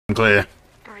I'm clear.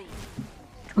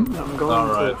 I'm going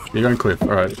Alright. You're going cliff.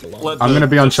 Alright. I'm gonna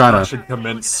be on China.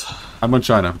 Commence. I'm on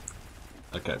China.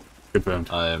 Okay. Confirmed.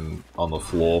 I am on the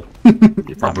floor.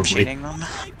 You're probably. cheating them.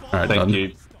 Alright, Thank done.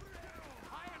 you.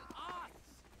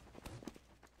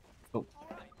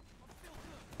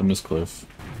 I miss cliff.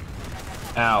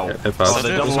 Ow. Yeah, they're fast. Oh,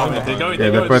 they're double behind. They're going. Yeah,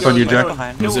 they're both on you, Jack.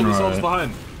 Kill all the in souls row.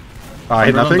 behind. I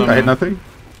hit nothing. I hit nothing.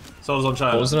 Souls on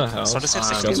China. What was in a house? So does it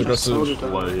Guys 60? aggressive.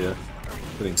 Below, yeah.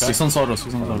 Getting Six back. on soldier,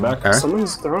 6 on soldier. Back. Okay.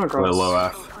 Someone's, they're on a We're grass. low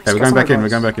af. Okay, we're going back in. We're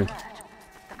going back in.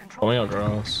 Going out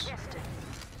grass.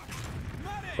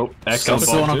 Oh, excellent.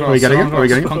 Still on bomb. our grass. Are we getting it? Still on Are we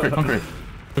getting it? Concrete, concrete.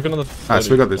 Look another. Alright,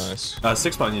 so we got this. Nice.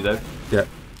 6 behind you, Dave.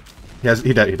 Yeah.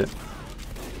 He did.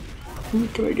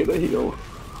 Can I get a heal?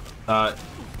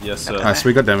 Yes, sir. Alright, so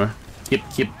we got demo. Keep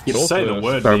all Say the clear.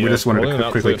 word. Sorry, we Neo. just wanted Rolling to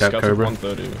out quickly cliff, cap scouts at Cobra.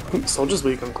 130. Soldier's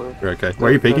weak on clear. You're okay. Where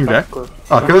are you peeking, They're Jack? back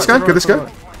cliff. Oh, kill this guy. Kill this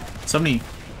guy. 70.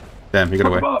 Damn, he got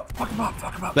away. Fuck him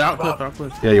up. They're out cliff, out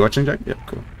cliff. Yeah, you watching, Jack? Yeah,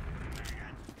 cool.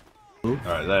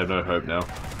 Alright, they have no hope now.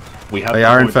 We have They the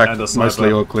are in wood fact and a sniper.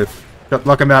 mostly all cliff.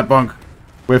 Lock him out, Bonk.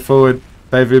 We're forward.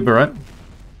 Dave Uber, right?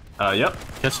 Yep.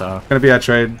 Yes, sir. Gonna be our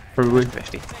trade, probably.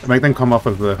 50. Make them come off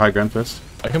of the high ground first.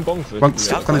 I can bonk cliff. Bonk,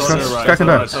 Yeah. on this Turn front. right, Crack him turn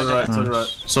down. right, turn right, turn right.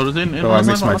 Soldiers in. Oh, I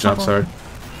missed my jump, sorry.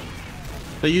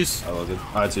 They use. I was it.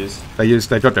 Alright, cheers.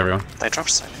 They dropped everyone. They dropped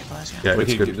so many guys, Yeah, We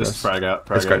it's can good get for this us. frag out.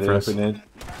 That's Frag great out for there us. if we need.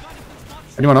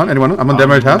 Anyone on? Anyone on? I'm on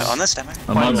demoed On house. this demo.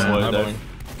 I'm on Slow man. it I'm down. going.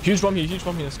 Huge bomb here.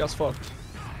 This guy's fucked.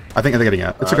 I think they're getting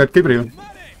out. It's Alright. okay. Keep it even.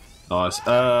 Nice.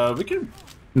 We can.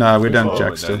 No, we're down Oh, Jack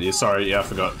no, still. yeah, sorry, yeah, I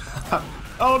forgot.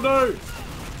 Oh no!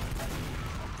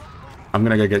 I'm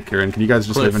gonna go get Kieran. Can you guys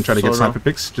just Cliff, live and try to get sort of. sniper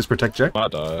picks? Just protect Jack.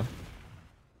 Might die.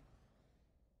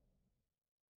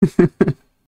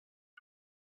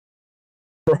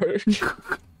 Bro.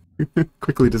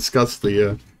 Quickly discuss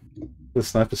the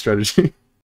sniper strategy.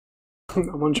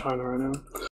 I'm on China right now.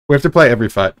 We have to play every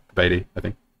fight, Beatty, I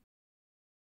think.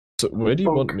 So where do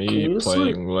you want Can me you just,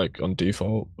 playing, like, on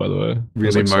default, by the way?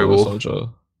 Really Like, solo mobile. Soldier.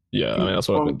 Yeah, I mean, that's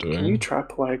what I've been Can you doing.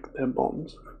 trap like their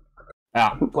bombs?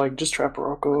 Ah. Like just trap a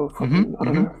rock or fucking, I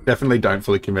don't know. Definitely don't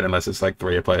fully commit unless it's like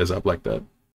 3 players up like that.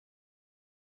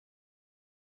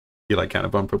 You like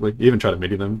counterbomb probably. You even try to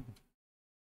midi them.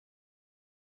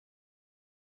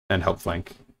 And help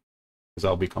flank. Because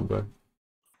I'll be combo.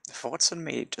 Thoughts on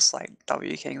me just like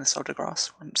W keying the soldier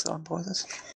grass once they're on boilers?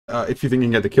 If you think you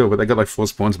can get the kill, but they got like 4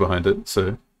 spawns behind it,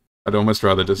 so I'd almost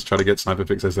rather just try to get sniper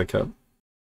picks as they come.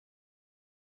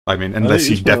 I mean, unless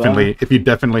you definitely, if you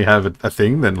definitely have a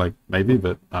thing, then like maybe,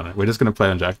 but I don't know. We're just gonna play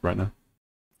on Jack right now.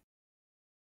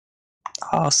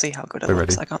 I'll see how good it They're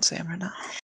looks. ready. I can't see him right now.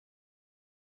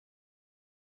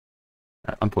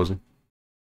 Right, I'm pausing.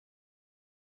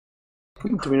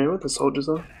 Do we know what the soldiers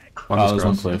are? One Oh, is there's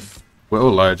one grass. cliff. We're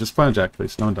all low. Just play on Jack,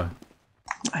 please. No one die.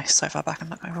 He's so far back, I'm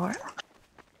not going for it.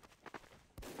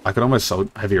 I could almost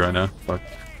sold heavy right now. Fuck.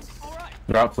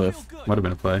 They're out cliff. Might have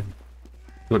been a play.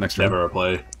 Do it next round. Never a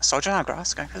play. Soldier on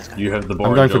grass, going for this guy. You have the I'm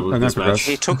boring going job for- with I'm this going for match.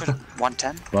 He took a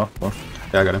 110. Well.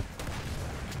 Yeah, I got him.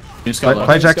 You scout left.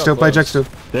 Play You Jack scout still. Play close. Jack still.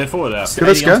 They're forward out. Get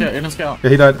this guy. In a scout. Yeah,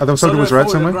 he died. I thought soldier was right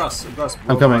somewhere.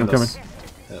 I'm coming. I'm coming.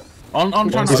 On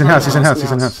China. He's in house. He's in house.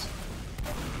 He's in house.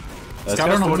 Scout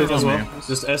on forward the as well. me.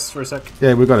 Just S for a sec.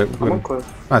 Yeah, we got it. We I'm got on it.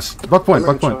 cliff. Nice. Block point.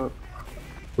 Block point.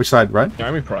 Which side? Right?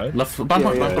 Can we pray? Left. Yeah, Back, yeah,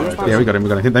 back, yeah. back. Yeah, we got him. We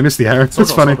got him. They missed the arrow.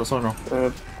 That's funny. Soldier.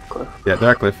 Cliff. Yeah, they're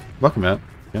at cliff. Block him out.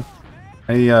 Yeah.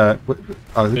 Any oh,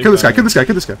 kill this guy. Kill this guy.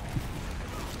 Kill this guy.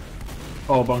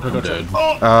 Oh, bunker got dead. you.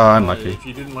 Oh, Oh, unlucky. if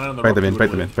you didn't land on the Bait rock, them in. you Bait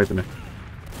would've them in. Bait them in.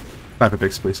 Sniper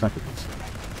picks, please. Sniper picks.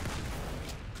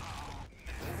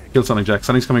 Kill something, Jack.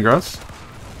 Something's coming grass.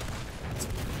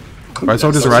 Right,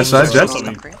 soldiers the right side, Jack.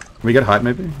 Something. Can we get height,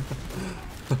 maybe?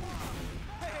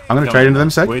 I'm gonna trade into them,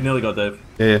 sec. We nearly got Dave.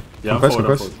 Yeah. Yeah, I'm Close,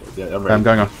 forward. close. Yeah, I'm ready. I'm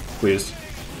going on. Please.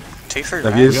 2 through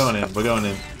Have red. you- We're going in. We're going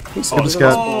in. Get this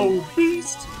guy. Oh,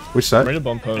 beast! Which side? Ready to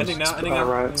bomb post. Ending now, ending now.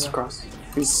 Right, it's across.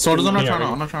 He's Soldiers on our Yeah, China.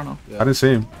 yeah. On our China. I didn't see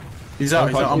him. He's out.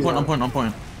 On he's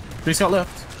point. Three scout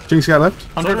left. Jinx got left.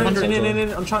 100.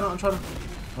 In. I'm trying. On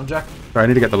Jack. Alright, I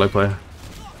need to get the low player.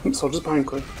 Soldiers behind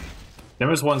cliff.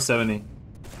 Damage 170.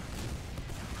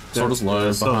 Soldiers low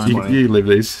Yeah, behind. You, you live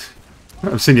these.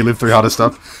 I've seen you live through harder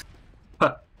stuff.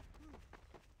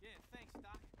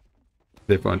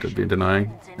 They're going to be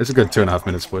denying. It's a good 2.5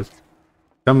 minutes, boys.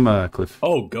 Come, Cliff.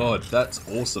 Oh god, that's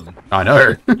awesome. I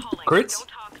know. Crits?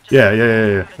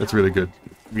 yeah. That's really good.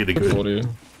 Really good. 40.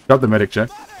 Got the medic, Jack.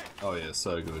 Oh yeah,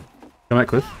 so good. Come at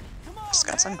Cliff.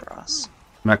 Scouts on grass.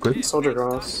 Come at Cliff. Soldier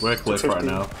grass. We're Cliff right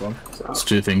now. It's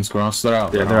 2 things, grass. They're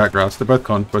out. Yeah, they're at grass. They're both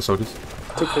con, both soldiers.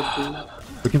 250.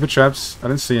 Looking for traps. I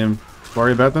didn't see him.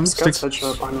 Worry about them. Scouts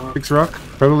headshot behind the rock. Six rock.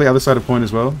 Probably other side of point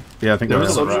as well. Yeah, I think There they're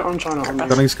is on. a Soldier on China. On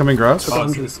Something's coming grass. Oh,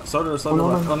 it's Soldier,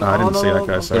 no. I didn't see that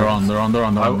guy, so. They're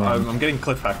on. I'm getting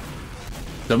cliff hack.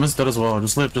 Demon's dead as well.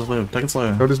 Just live. Take it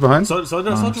slow. Soldier's behind. Soldier,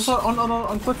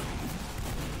 on cliff.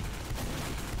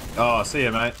 Oh, see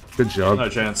ya, mate. Good job. No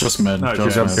chance. Just mid. No Just Good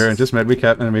job, chance. Kieran. Just made we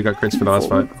cap, and then we got crits for the last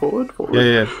fight. Forward.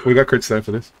 Yeah. We got crits though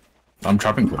for this. I'm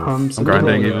trapping cliff. I'm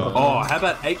grinding even. Oh, how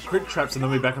about 8 crit traps and then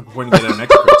we back up a point and get our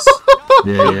next crits?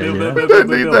 Yeah. Don't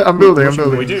need that. I'm building.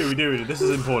 We do. This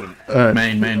is important. Alright.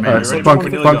 Main. Alright, ready?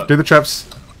 Punk, do the traps.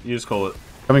 You just call it.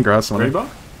 Coming grass, someone. Rebar?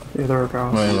 Yeah, there are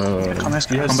grass. Wait. Come this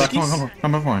You guy. have Come back. stickies?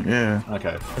 Come back. Point. Yeah.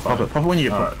 Okay. Pop it. Pop it when you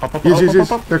get Alright. pop. Use.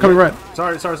 They're coming right.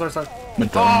 Sorry.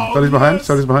 Mid down.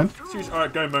 Soldier's behind.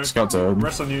 Alright, go, Mo. Scout's dead.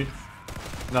 Rest on you.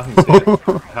 Nothing's here.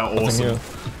 How awesome.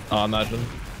 Imagine.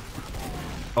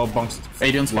 Oh, Bonk's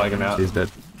Adian's lagging out. He's dead.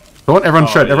 Go on, everyone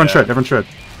shred. I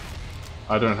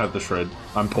don't have the shred.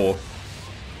 I'm poor.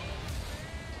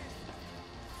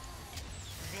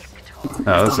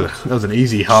 Oh, that was an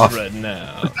easy half. Red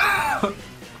now.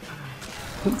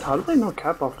 How did they not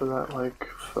cap after that? Like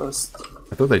first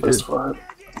I thought they did. fight.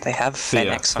 They have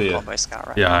Phoenix on Fear. Combo Scout,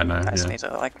 right? Yeah, I know, You guys yeah. need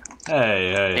to like.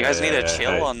 Hey. You guys need to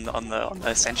chill hey. on the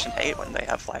Ascension 8 when they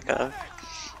have like a.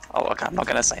 Oh, okay, I'm not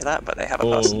gonna say that, but they have a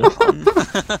Oh. person on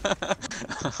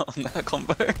that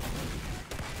combo.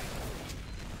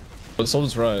 But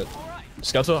Soldier's right.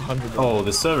 Scouts are 100. Oh,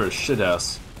 the server is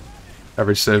shithouse.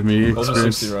 Average save me Soldier's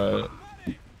experience. 60 right.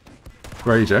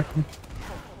 Where are you, Jack?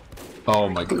 Oh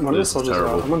my god, One of the this is soldiers are.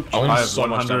 terrible. I'm on I'm I have so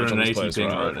much damage on this 180 place ping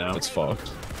right now. It's fucked.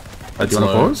 Do you want to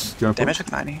low. pause? Damage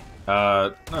took 90.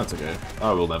 No, it's okay.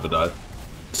 I will never die.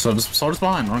 Soldier's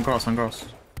behind. On grass.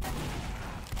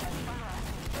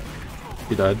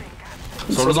 He died.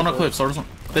 Soldier's on a cliff.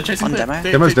 They're chasing On cliff. demo?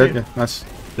 Demo's dead, yeah, nice.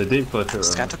 The deep cliff here.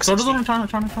 Scout took Soldier's 60. on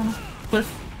China. Cliff.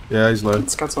 Yeah, he's low.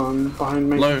 Scouts on behind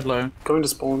me. Low. Going to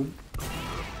spawn.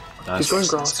 Nice. He's going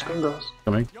grass.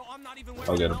 Coming.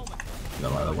 I'll get him. No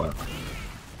matter what.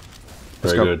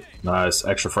 Let's Very go. good. Nice.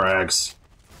 Extra frags.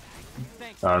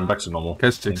 Alright, I'm back to normal.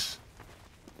 Catch sticks.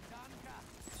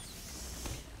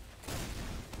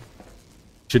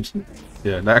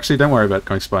 Yeah, no, actually, don't worry about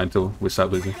going spy until we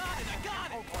start losing.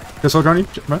 Get soldier on you,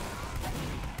 Matt.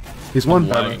 He's one.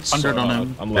 Lagging so 100 on hard.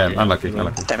 him. I'm Yeah, lagging.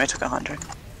 unlucky. Demo took 100.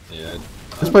 Yeah.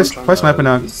 Just play sniper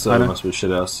now. This server must be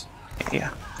shithouse.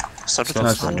 Yeah. Soldier took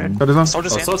Nice. 100. Soldier's on.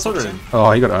 Soldier's in. Soldier in.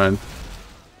 Oh, he got owned.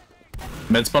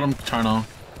 Mid bottom China.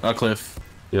 Cliff.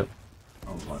 Yep.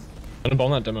 Oh, fine. I'm gonna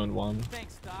bomb that demo in 1.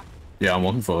 Yeah, I'm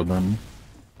walking forward then.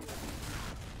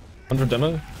 100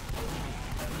 demo?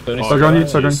 30 Soldier on you,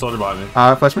 soldier on you. Soldier by me.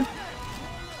 Flash me.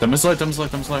 Demon's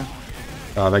low.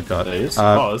 Oh, thank God. There he is.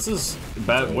 Uh, This is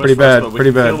bad. worst pretty first, bad, but we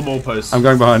pretty can bad. Kill them all post. I'm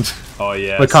going behind. Oh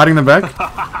yeah. We're carting them back.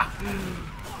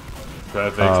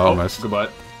 Perfect. Oh, almost. Goodbye.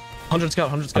 100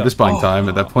 scout. I'm just buying time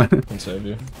at that point. Can save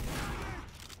you.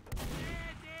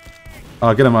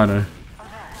 Oh, get him, I know.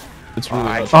 It's really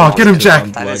hard. Oh, get him, Jack!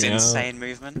 I'm That is lagging out. insane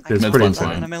movement. It's I've pretty never insane.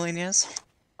 done in a million years.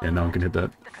 Yeah, no one can hit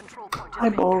that. Hi,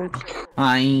 Bob.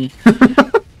 Hi. You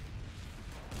gonna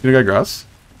go grass?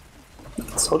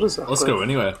 Soldiers are. Let's go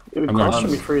anyway. Grass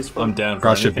should be free as fuck. I'm down for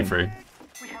Grass should be anything.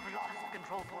 free.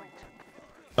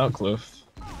 Not cliff.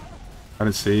 I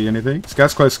didn't see anything.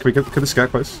 Scout's close. Can we get the scout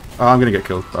close? Oh, I'm gonna get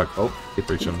killed. Fuck. Oh, keep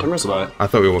reaching. Cameras Goodbye. on. I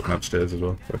thought we were walking upstairs as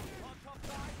well. Fuck.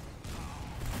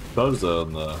 Those are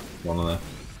on the one on there.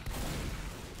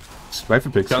 Just wait for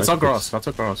picks. That's wait our for grass. picks. That's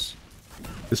our grass.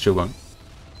 Just chill long.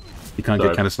 You can't Sorry.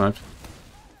 get counter sniped.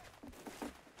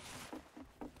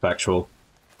 Factual.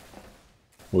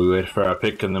 We wait for our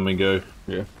pick and then we go.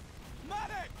 Yeah.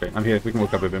 Okay, I'm here. We can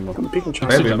walk up a bit more. I'm peeking They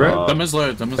have China. Brad. Demon's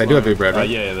low. They do have big Brad, right?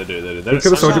 Yeah, they do.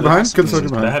 Kill the soldier behind. Kill the soldier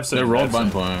They behind. have They're certain. rolled by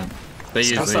point. They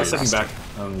use I'll start these. sitting back.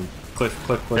 Cliff.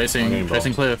 I'm getting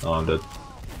Chasing bombed. cliff. Oh, I'm dead.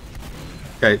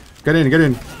 Okay, get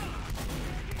in.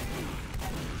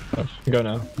 Go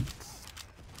now.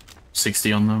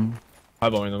 60 on them.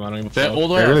 Highballing them. I don't even. They're all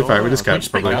the way. They're really all far. the We way just up.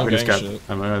 capped. Probably. out We just gang capped. shit.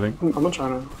 I think. I'm on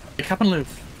China. They cap and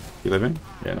live. You living?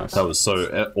 Yeah, nice. That was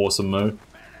so awesome, Mo.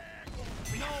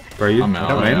 Where are you? I'm out.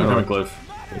 Don't I'm main, I'm or- coming Cliff.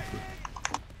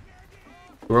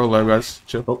 We're all low, guys.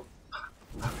 Chill. Oh,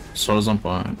 Soldier's on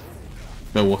point.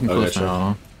 They're walking Okay, cliff sure.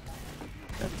 now.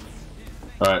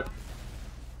 alright.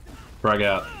 Frag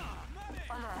out.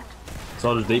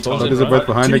 Soldiers deep. Soldiers are both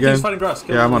behind Two again. things fighting grass.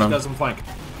 Kill Yeah, I'm on these him. guys on flank.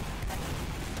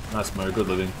 Nice, Mo. Good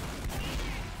living.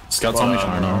 Scouts on me,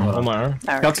 China. On my arrow.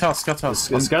 Alright. Scouts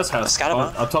house. It's Scout's house. Scout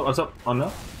above. On top. On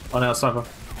now. On our sniper.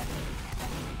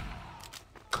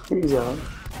 He's out.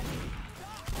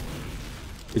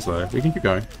 He's low. We can keep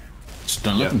going. Just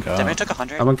don't let them Demo cap. took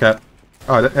 100. I'm on cat.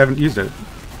 Oh, I haven't used it.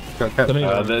 Got cap.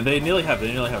 They nearly have.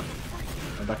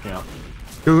 I'm backing up.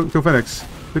 Kill Phoenix.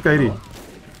 Click 80.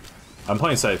 I'm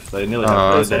playing safe. They nearly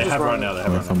have. They have right now. They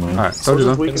have right now. Alright, Soldier's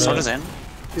on. weak. Soldier's in.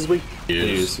 He's weak.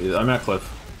 I'm at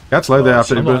Cliff. Cat's low there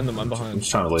after I'm Uber. behind them, I'm I'm behind. just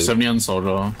trying to leave. 70 on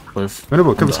Soldier, Cliff.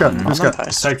 Winnable, kill the scout. I'm Kill the On the scout.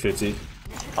 post. Take 50.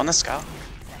 On the scout.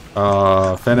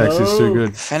 Phoenix is too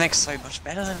good. Fennec's so much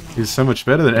better than. He's so much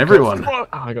better than everyone. Oh,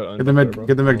 I got Get the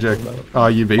med jack. Oh,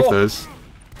 you beat those.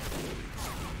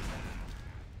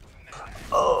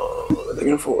 Oh, they're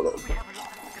gonna fall on.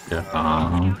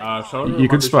 Yeah. Shoulder, You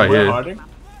could spy here. hiding. Yeah,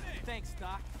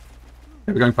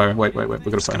 we're going fire. Wait. We're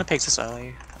gonna Just fire. gonna pick this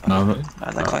early. No,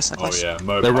 They're close, they're Oh close. yeah,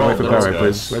 They're Wait rolling. for Let's pyro, go.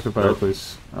 please. Wait for pyro,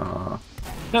 please.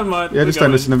 Never mind. Yeah, we're just don't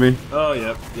going. listen to me. Oh,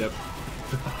 yep.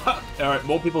 Alright,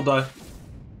 more people die.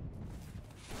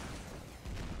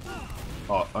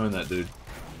 Oh, own that dude.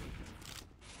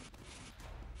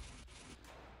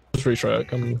 Just retry it,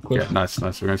 come Cliff. Yeah, nice.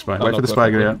 We're going spy. No, Wait no, for the Cliff, spy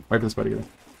to get Cliff. out. Wait for the spy to get out.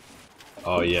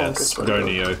 Oh, yes. Go,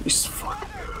 Neo. He's fuck.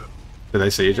 Did they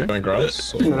see you, Jay? Going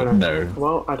grass? Or... No. No.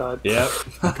 Well, I died. Yep.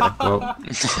 Well,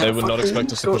 They would not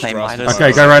expect us to push They grass. might as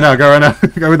okay, go right now.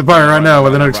 Go with the pyro right now.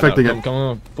 Where they're not Right now, expecting it. Come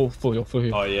on, full heal.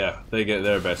 Oh, yeah.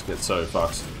 Their best get so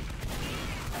fucked.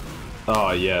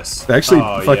 Oh, yes. They actually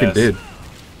Oh, fucking yes. did.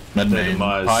 Med Their main.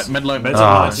 demise. Med low. Med's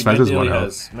Ah, on 90. Smash Med is one nearly health.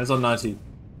 has. Med's on 90.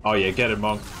 Oh, yeah, get it,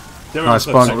 Monk. Nice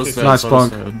bonk. Nice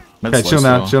bonk. Okay, chill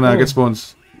now. Get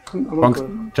spawns. I'm on Cliff.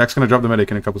 Bonk. Jack's gonna drop the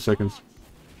medic in a couple seconds.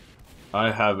 I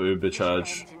have Uber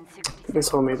charge. They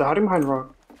saw me. They're hiding behind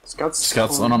rock. Scouts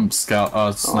on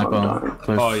scout, sniper. dying.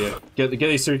 Cliff. Oh, yeah. Get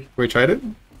these three. We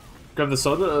traded? Grab the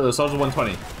soldier. Soldier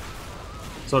 120.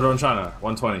 Soldier on China.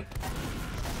 120.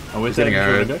 And we're Getting taking.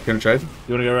 arrow. You Gonna trade?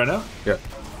 wanna go right now? Yeah.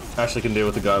 Ashley can deal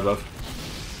with the guy above.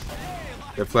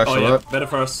 Get flash Oh a yeah, lot. better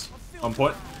for us. On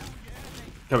point.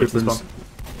 Cover this Clifton's bomb.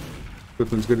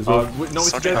 Clifton's good as well. No, we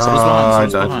Soldier. can I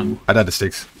Soldier's died. behind. I died to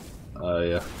sticks.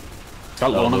 yeah.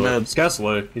 Scout low on the med. Scout's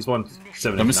low. He's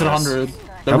 170. Let me set 100.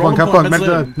 Come on, med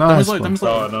died. Nice.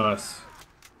 Oh, nice.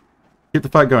 Keep the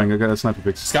fight going. I got a sniper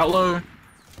picks. Scout low.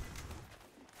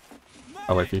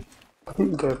 I'll wait for you. I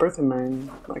think they're both in main,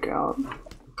 like out.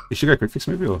 You should go quick fix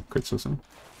maybe or crits or something.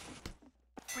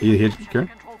 Are you here, Karen?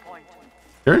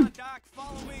 Karen?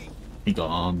 He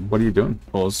gone. What are you doing?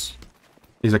 Pause.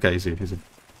 He's okay, easy.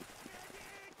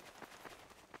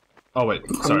 Oh wait,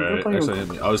 sorry. Actually, hit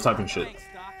me. I was typing shit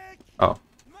Oh,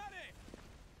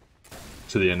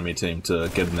 to the enemy team to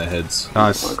get in their heads.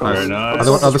 nice. Very nice.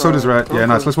 nice. Other soldiers right. Yeah,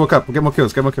 nice. Let's walk up. We'll get more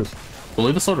kills. We'll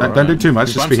leave the soldier. Don't do too much.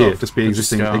 He's Just by be here. himself. Just be It's just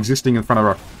scout. existing in front of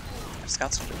rock.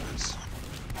 Scouts will do this.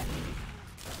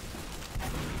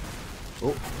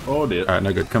 Oh dear. Alright,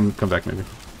 no good. Come back maybe.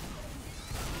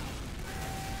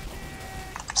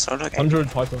 Soldier, okay. 100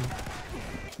 pipe on.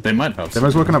 They might have.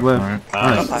 Everyone's walking up left.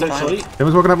 Alright. Nice. Potentially.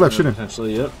 Everyone's walking up left. Shoot him.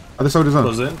 Potentially, yep. Other soldiers on.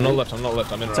 Close in. I'm not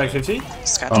left, I'm in Take right. 50.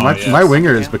 Scout. Oh, my, yes. my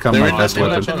winger has become They're my in best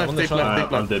left, weapon. left, big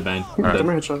left. I'm dead, man. Give me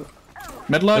a headshot.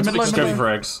 Med low, Just go for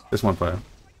eggs. There's one player.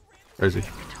 Where is he?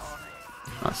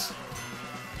 Nice.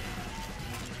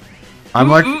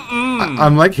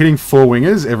 I'm like hitting 4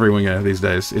 wingers every winger these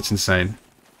days. It's insane.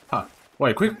 Huh.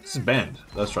 Wait, quick. This is banned.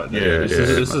 That's right. Yeah, This yeah.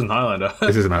 isn't Highlander.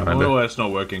 This isn't I Highlander. wonder why it's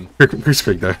not working. Chris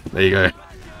Creek though. There you go.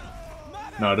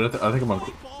 No, I think I'm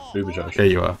on Uber charge. There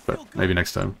you are. But maybe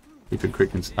next time you could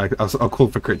crit. I'll call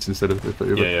for crits instead of for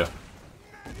Uber. Yeah.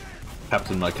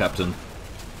 Captain, my captain.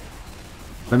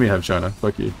 Let me have China.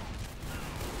 Fuck you.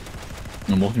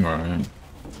 I'm walking right.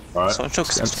 Alright. Soldier,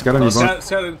 Scout on your bonk.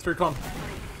 Scout through con.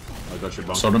 I got your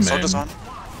bonk. Soldier main. Soldier's on.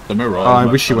 The mirror. Oh, I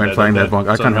wish you weren't dead, playing I'm that dead. bonk.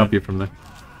 I Sorry, can't help man. you from there.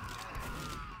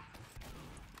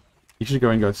 You should go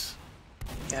in, guys.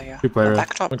 Yeah. Two player.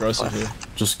 Backdrop. Aggressive here.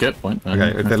 Just get point. Then.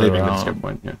 Okay, if they're leaving, let's get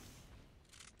point. Yeah.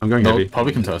 I'm going They'll heavy.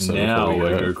 probably contest it. Now before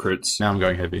we we go go. crits. Now I'm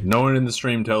going heavy. No one in the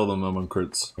stream tell them I'm on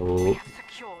crits. Oh.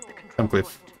 Come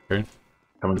Cliff. Okay.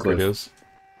 Come on, Cliff. Cliff.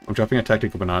 I'm dropping a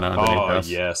tactical banana underneath Oh, house.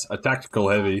 yes. A tactical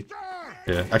heavy.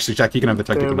 Yeah. Actually, Jack, you can have the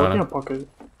They're tactical working banana. a pocket.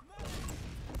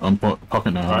 I'm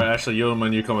pocket now. Alright, Ashley, you're my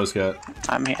newcomer scout.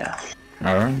 I'm here.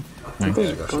 Alright.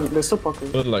 They're still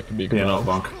pocket. Would like to be good. Yeah, not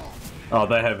bonk. Oh,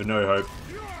 they have no hope.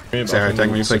 Sarah,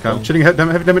 take me if they come. Shooting head, damn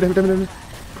it.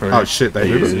 Oh shit, they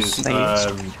do. Jesus. They-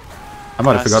 I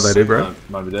might have forgot they do, bro.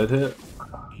 Might be dead here.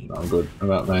 No, I'm good.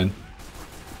 I'm out, main.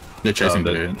 They're chasing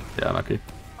Oh, dude. Yeah, unlucky.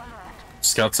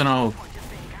 Scouts in our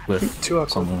lift 2 up.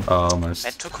 somewhere. Oh, almost.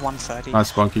 Med took 130.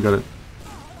 Nice bonk, you got it.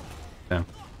 Damn.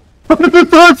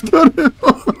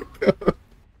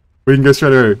 We can go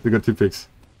straight away. We got 2 picks.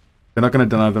 They're not gonna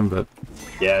deny them, but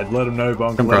Yeah, let them know,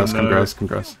 bonk. come let grass, them come know. grass, come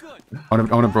grass. I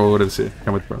wanna brawl what is it?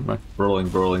 Come with bro. No.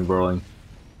 Brawling.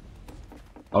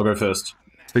 I'll go first.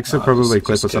 Sticks are probably just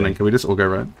clip or something. kidding. Can we just all go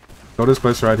right? Shoulder's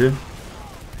close right here.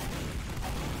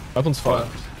 Weapon's fire.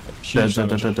 Huge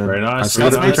damage. Very I nice. see it.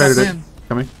 Very We nice. traded it.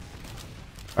 Coming.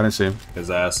 I don't see him. His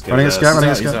ass. Running a scout, running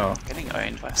a He's scout. out. Getting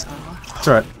owned by someone. It's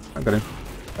alright. I got him.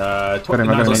 Nice, I got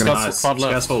him. nice. Five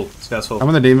left. Scouts full. Scouts full. I'm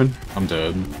on the demon. I'm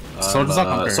dead. Soldier's not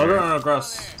conquering. Soldier on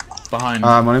grass. Behind.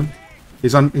 I'm on him.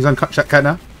 He's on cat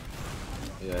now.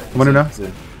 Yeah. I'm on him now.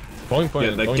 Boing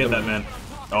point. Get boing that man.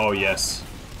 Oh yes.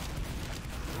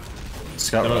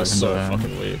 Scout That right was so behind.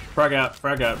 fucking weird. Frag out.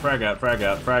 Frag out. Frag out. Frag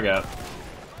out. Frag out.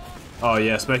 Oh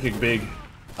yes, make it big.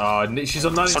 She's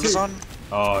on 92. Soldier's on.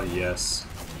 Oh yes.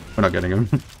 We're not getting him.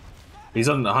 He's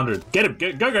on 100. Get him.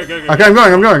 Go. Okay, I'm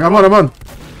going. I'm on.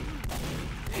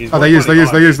 He's Oh, they used.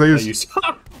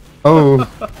 125. Oh,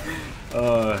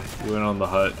 You went on the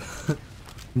hut.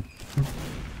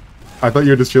 I thought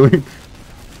you were just chilling.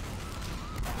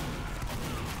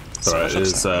 It's alright.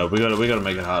 It's we gotta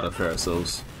make it harder for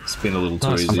ourselves. It's been a little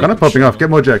too easy. I'm kind of popping off. Get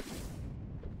more Jack.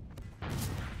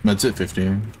 Med's at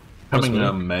 50.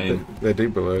 Coming main. They're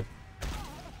deep below.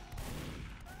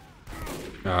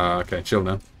 Okay, chill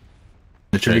now.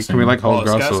 They're Can we like hold Oh,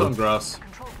 grass scouts or? on grass.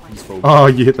 He's full. Oh,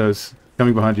 you hit those.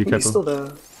 Coming behind you, He's still careful.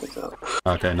 there. He's out.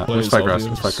 Okay, no. Please, Let's fight grass.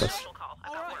 obvious. Let's fight grass.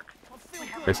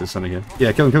 Okay, so something here.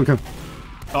 Yeah, kill him.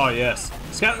 Oh yes.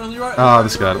 Scout on your right. Ah,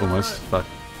 this guy almost. Fuck.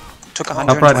 Took Help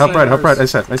 100. right.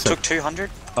 ASAP. Took 200.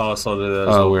 Oh, so did that.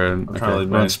 Oh, we're in. I'm Okay, trying to lead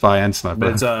we're on main. spy and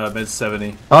sniper. Mid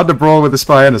 70. Hard to brawl with the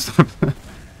spy and a sniper.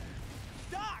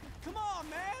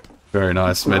 Very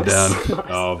nice. Med down.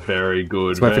 Oh, very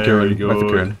good. Wait for Very Kieran. Wait for good.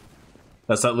 Kieran.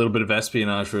 That's that little bit of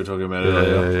espionage we were talking about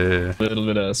earlier. Yeah. Little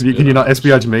bit of. Can you not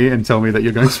espionage me and tell me that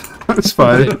you're going to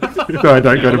spy? So I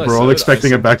don't go to brawl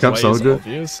expecting a backup soldier.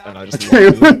 Okay,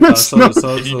 that's not,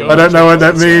 I don't know what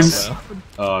that means.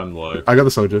 Oh, I'm low. I got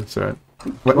the soldier. It's alright.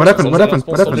 What happened? What happened?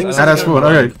 At our spawn.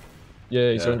 Okay.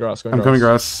 Yeah, he's going grass. I'm coming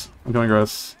grass.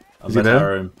 Is he at there?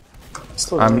 our room.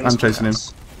 Still I'm there. chasing him.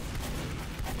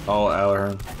 Oh, our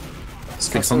room.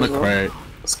 Sticks on the crate.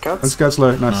 Scouts. Let's go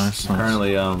slow. Nice. Nice.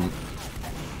 Apparently,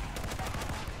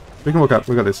 We can walk up.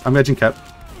 We got this. I'm edging cap.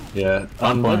 yeah.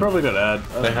 On They point. probably got ad.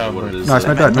 I don't They know have what it is. Nice.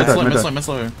 Med died. Med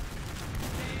slow.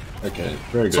 Okay,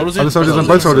 very good. Soldiers Other soldiers on.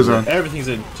 Both soldiers are on. Everything's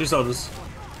in. 2 soldiers.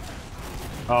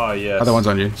 Oh, yes. Other one's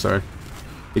on you. Sorry.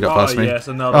 You got Oh, past me. yes,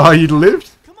 another. Oh, you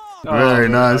lived? Oh, Very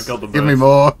man, nice. I got the Give me burst.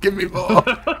 more. Give me more.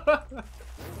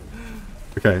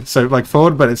 Okay, so like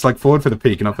forward, but it's like forward for the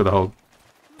peak, not for the hold.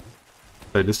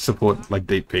 So just support like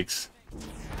deep peaks.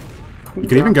 You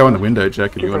can even go in the window,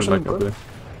 Jack, if you want to like up there.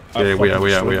 Yeah, we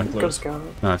are. Go to scout.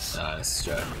 Nice. Nice,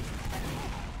 Jack.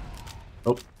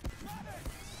 Oh.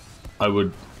 I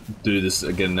would do this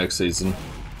again next season.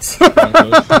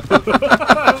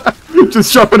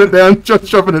 Just chopping it down. Just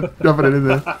dropping it in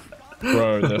there.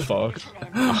 Bro, they're fucked.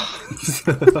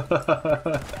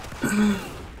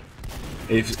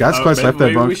 If Scout's close left there,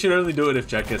 we Bonk. should only do it if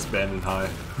Jack gets banned in high.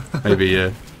 Maybe,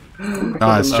 yeah.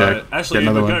 Nice, Jack. Ashley, Get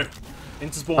another go. one.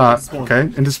 Into spawn. Into spawn. Okay,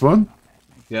 into spawn.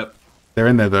 Yep. They're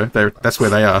in there though. That's where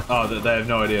they are. Oh, they have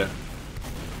no idea.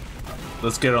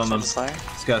 Let's get on them. Slow.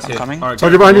 Scouts I'm here. coming. Alright,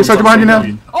 Soldier go. behind you now.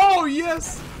 Oh,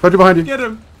 yes! Soldier behind you. Get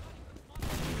him!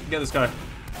 Get this guy.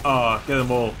 Oh, get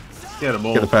them all. Get them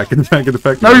all. Get the pack. Get the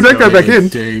pack. No, don't go back in.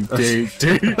 Deep.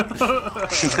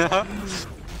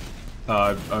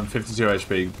 I'm 52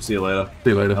 HP. See you later.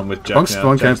 See you later. I'm with Jack Bonk's now.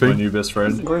 spawn Jack's my camping. new best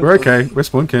friend. We're okay. We're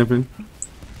spawn camping.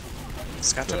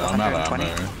 Scout took I'm out of 120.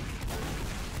 ammo.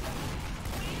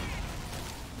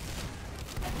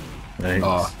 Thanks.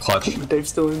 Oh, clutch. Dave's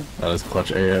still in. That is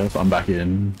clutch AF. I'm back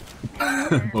in.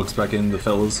 Looks back in the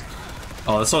fellas.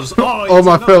 Oh, that's not just. Oh,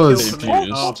 my fellas.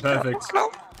 Oh, perfect.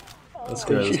 Let's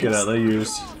go. Let's get out. They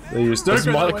used. Don't This is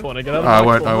go my that way. corner. Get out of I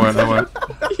my won't. corner.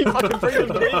 You fucking bring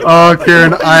him in. Oh,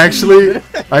 Kieran, I actually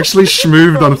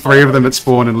schmooved on 3 of them at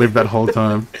spawn and lived that whole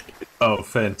time. Oh,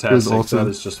 fantastic. It was awesome. That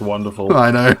is just wonderful. I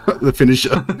know, the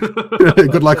finisher.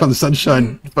 Good luck on the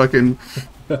sunshine. Fucking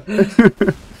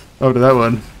over to that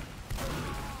one.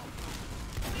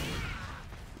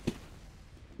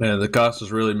 Man, the cast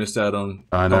has really missed out on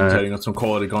I know. commentating on some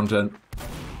quality content.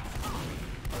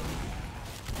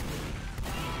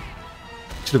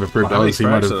 Should have approved How many others. He might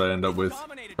cracks did have. I end up with?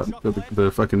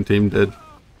 The fucking team dead.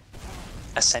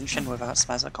 Ascension without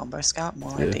Smazza combo scout,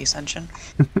 more like Yeah. Descension.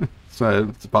 So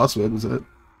it's a password, was it?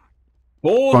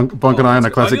 Oh, Bonk and I on a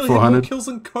let's go. classic nearly had more 400. kills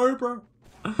than Cobra.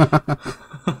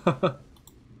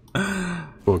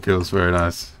 4 kills, very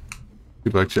nice.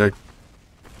 Good luck, Jack.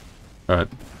 Alright.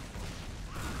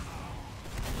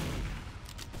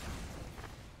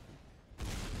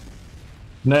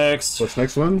 Next. What's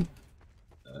next one?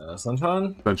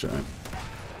 Sunshine? Sunshine.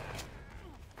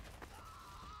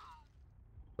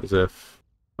 What's F?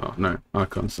 Oh no,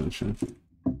 Ascension.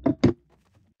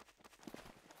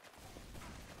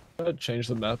 I'd change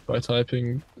the map by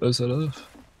typing OZF.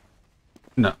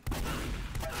 No.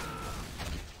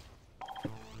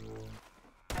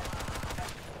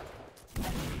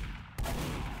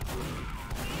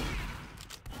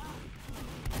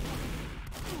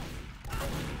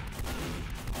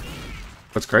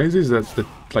 What's crazy is that the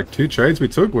like 2 trades we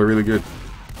took were really good.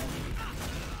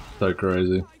 So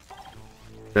crazy.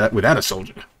 Without a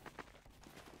soldier.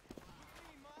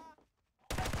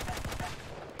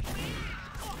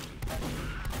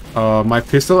 My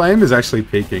pistol aim is actually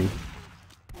peaking.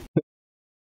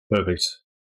 Perfect.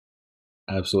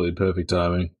 Absolutely perfect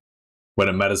timing. When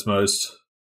it matters most.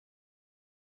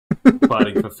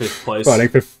 Fighting for 5th place. Fighting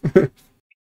for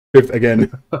 5th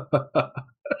again.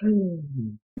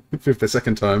 5th the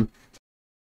second time.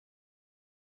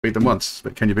 Beat them once,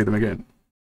 but can you beat them again?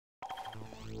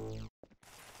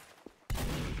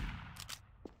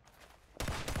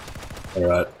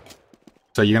 Alright.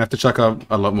 So you're gonna have to chuck up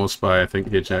a lot more spy, I think,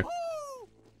 here, Jack.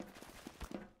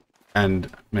 And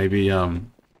maybe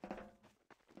some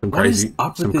crazy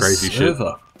shit.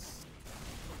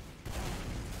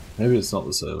 Maybe it's not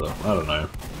the server. I don't know.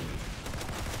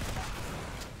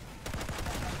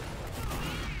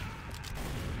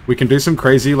 We can do some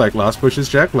crazy like last pushes,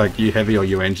 Jack, like you heavy or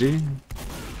you NG.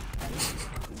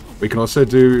 We can also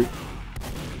do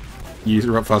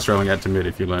you fast rolling out to mid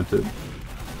if you learnt it.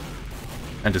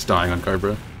 And just dying on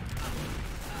Cobra.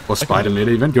 Or spider mid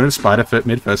even. Do you want to spider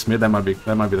mid first mid? That might be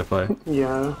the play.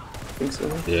 Yeah, I think so.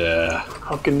 Yeah.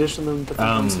 I'll condition them to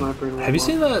become sniper. Have you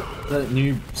seen that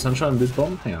new Sunshine mid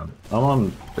bomb? Hang on. I'm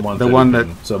on the one that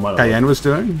so KN was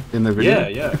doing in the video?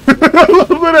 Yeah, yeah.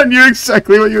 I knew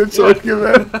exactly what you were talking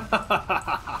about.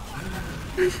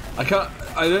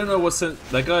 I don't know what sense.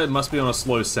 That guy must be on a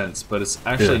slow sense, but it's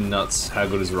actually nuts how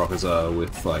good his rockets are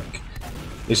with like.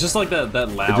 It's just like that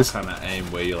loud kind of aim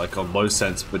where you're like on low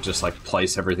sense, but just like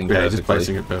place everything perfectly. Yeah, just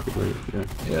placing it perfectly. Yeah.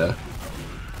 Yeah.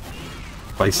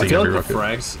 Placing I feel every like the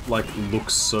rocket. frags like look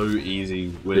so easy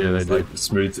when like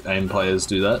smooth aim players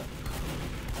do that.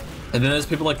 And then there's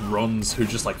people like Rons who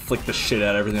just like flick the shit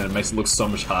out of everything and it makes it look so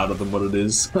much harder than what it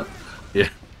is. Yeah.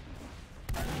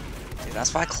 Dude,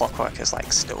 that's why Clockwork is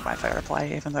like still my favorite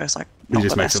play, even though it's like He not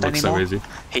just the makes best it look anymore. so easy.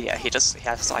 He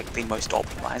has like the most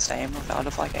optimized aim out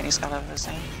of like any scout I've ever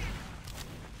seen.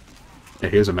 Yeah,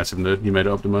 he was a massive nerd. He made it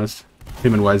optimized.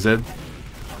 Him and YZ.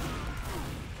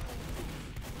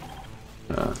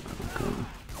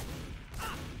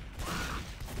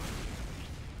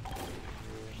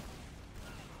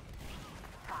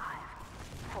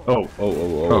 Oh,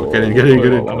 get in.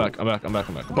 I'm back.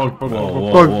 Bunk,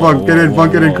 get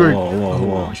in quick.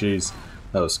 Oh, jeez.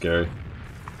 That was scary.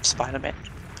 Spider-Man.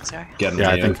 Sorry. Yeah,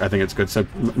 I think it's good. So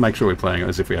make sure we're playing it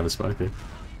as if we have a spike here.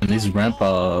 And these ramp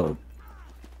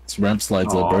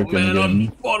slides are broken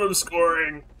again. Bottom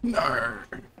scoring. No.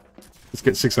 Let's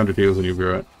get 600 heals and you'll be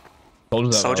right.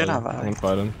 Soldier now,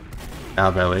 Valley. Our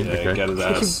Valley, Yeah, okay. get his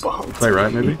ass. Play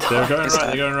right, maybe? They're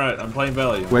going right. I'm playing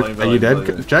Valley. Are you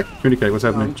dead? Jack, communicate, what's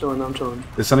happening? I'm chilling.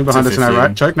 There's something behind us in our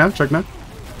right. Choke now.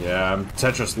 Yeah,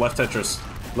 Tetris, left Tetris.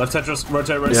 Left Tetris,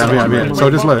 rotate. Yeah, I'm here.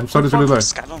 Soldier's really low.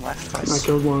 Scat on left, I guys.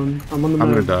 killed one. I'm on the mid.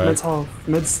 I'm gonna die. Mid's half.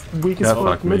 Mid's weak as Yeah, fuck.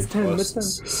 fuck me. Mid's 10. Mid's 10.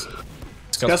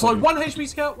 Scout's like 1 HP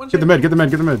scout, 1 Get the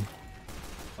mid.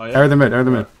 Oh, yeah? Arrow the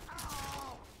mid.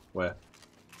 Where?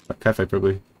 Cafe,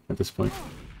 probably, at this point.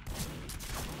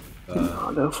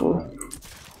 Nah, they're full.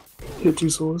 Hit 2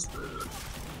 swords.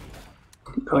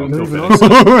 Oh, I'm no,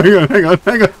 still even finished.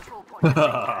 hang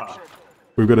on.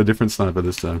 We've got a different sniper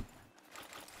this time.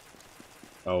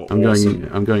 Oh, I'm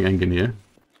awesome. going engineer.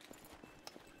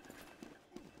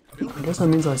 I guess that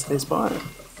means I stay spy.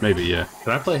 Maybe, yeah.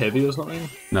 Can I play heavy or something?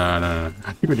 No.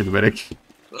 I think we did the medic.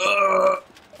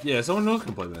 Yeah, someone else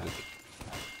can play medic.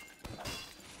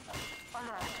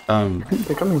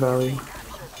 They're coming, Valley.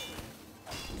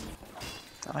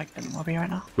 They're like in lobby right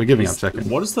now. We're giving up second.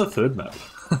 What is the third map?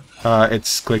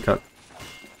 It's clearcut.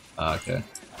 Okay.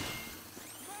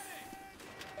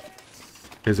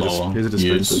 Here's a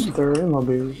dispenser. They're in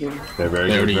lobby. Yeah. They're very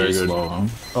They good, already very used good. low, huh?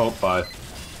 Oh, bye.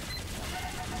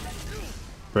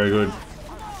 Very good.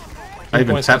 I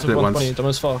even tapped it once.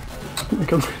 Almost far.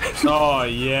 Oh,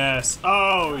 yes.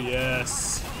 Oh,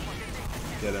 yes.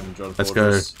 Get him, John Let's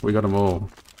Fortress. go. We got them all.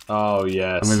 Oh,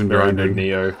 yes. I'm even Very grinding. good,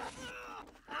 Neo.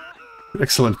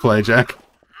 Excellent play, Jack.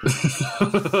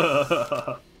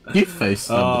 You face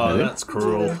them. Oh, that's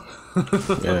cruel.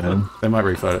 Yeah, They might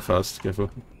refight it fast. Careful.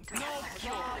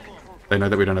 They know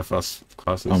that we don't have fast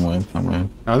classes. I'm with.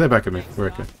 Oh, they're back at me. We're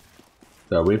okay.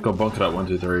 So we've got bunked up 1,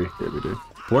 2, 3. Yeah, we do.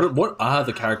 What are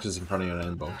the characters in front of your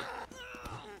name, Bonk?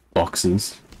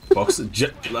 Boxes. Boxes?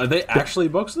 Are they actually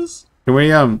boxes? Can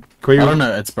we I don't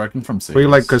know, it's broken from 6. Can we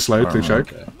like go slow to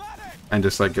choke Okay. and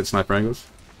just like get sniper angles?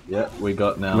 Yeah, we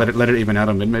got now. Let it even out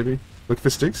on mid maybe. Look for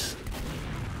sticks.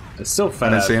 It's still fat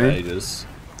don't out see any. pages.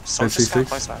 Soldier see scout six.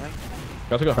 close Valley.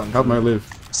 Got to go. Help Mo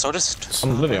live. Soldier's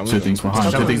I'm living. I'm Two living. things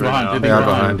behind, two things behind, two They things are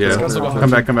behind, yeah. Come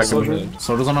back, come back.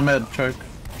 Soldier's on a mid, choke.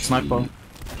 Sniper.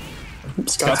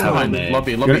 Scouts Behind, there.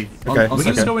 lobby. Okay, On We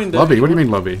can just go okay. in there. Lobby, what do you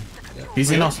mean lobby? He's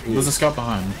in us, there's a scout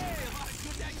behind.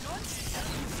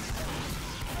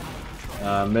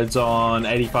 Mid's on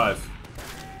 85.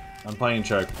 I'm playing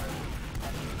choke.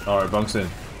 Alright, bunks in.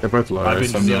 They're both low. I've been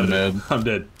 70 on deserted. mid. I'm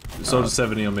dead. Soldier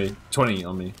 70 on me. 20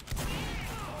 on me.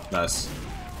 Nice.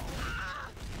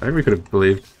 I think we could have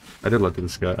believed. I did look to the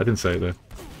sky. I didn't say it though.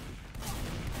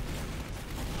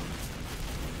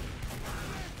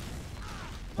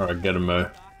 Alright, get him, Mo.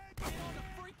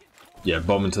 Yeah,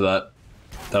 bomb into that.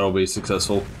 That'll be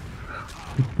successful.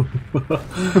 You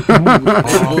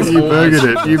burgered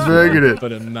it. You burgered it.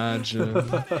 But imagine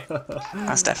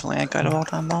That's definitely a good all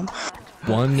time bomb.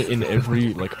 1 in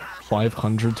every like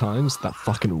 500 times. That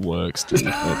fucking works, dude.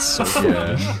 That's so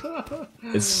funny.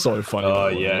 It's so funny. Oh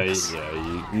that yeah, works.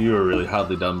 yeah. You were really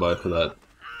hardly done by for that.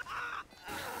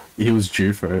 He was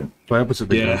due for it. Play opposite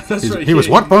the Yeah, guy. that's right. He was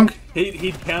what, Bunk?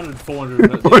 He counted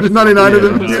 400. 499 of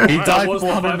them? Yeah. He died Almost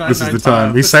 499 This is the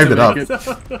time. He saved it up.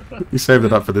 It. He saved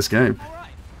it up for this game.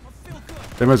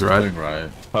 Demo's right. Right.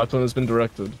 Pipeline has been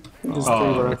directed.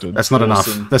 Oh, Directed. That's not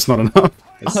Awesome. enough. That's not enough.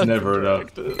 it's never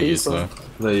enough. Yes, sir.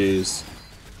 Please.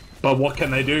 But what can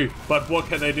they do? But what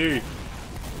can they do?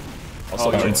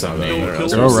 Also, Oh, it's so kill- neat. kill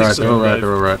They're alright. 6 They're alright.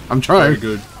 They're alright. I'm Very trying.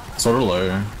 good. Sort of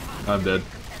low. I'm dead.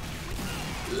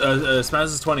 Spaz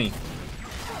is 20.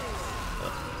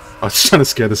 I was trying to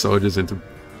scare the soldiers into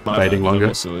waiting no longer.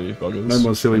 more silly buggers. No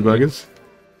more silly buggers.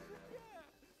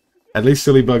 At least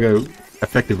silly bugger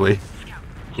effectively.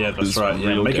 Yeah, that's It's right. Yeah,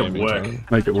 real make it gaming work. time.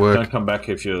 Make it Don't work. come back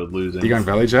if you're losing. You going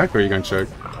Valley Jack or are you going Choke?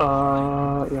 Yeah,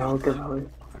 I'll go Valley.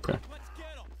 Okay.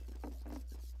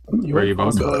 You Where are you,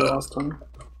 went Bob? Valley last time.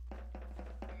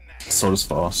 Sort of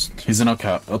fast. He's in our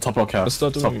cap. Top our cap. Let's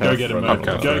start doing Top Go cap. get him, Right,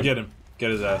 Mo. okay. Go get him.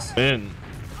 Get his ass. In.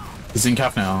 He's in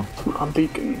cap now. I'm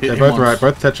peeking. Hit They're him both once. right.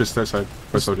 Both Tetris, their side.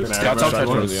 Both soldiers. Nah, Scouts rush out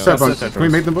one. Tetris. So, Bunk, Tetris. can we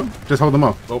make them both? Just hold them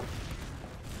off.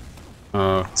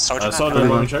 Oh, Soldier soldier now.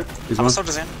 bomb choke. He's I'm one.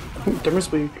 soldiers in.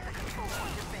 Demo's weak.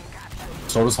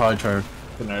 Soldier's high choke.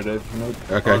 Good night, Dave. Nope.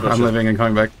 Okay, Oh, gotcha. I'm living and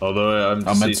coming back. Although I'm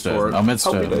Our mid's deceased for dead. it. Our mid's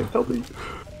Help me, dead. Dave. Help me.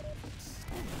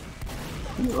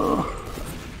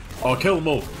 Oh, kill them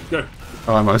all. Go.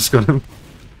 Oh, I almost got him.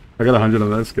 I got 100 on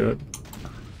that skirt.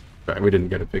 Right, we didn't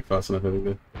get a pick fast enough, I think.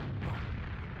 There.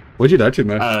 What'd you die to,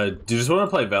 man? Do you just want to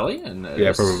play Valley? And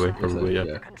Yeah, probably,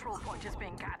 yeah. Control point is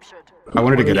being captured. I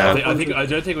wanted to get Yeah, out. I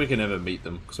don't think we can ever meet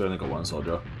them because we only got one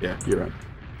soldier. Yeah, you're right.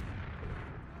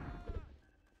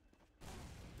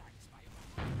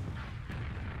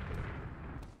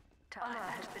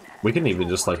 We can even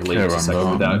just like leave Yeah, for a run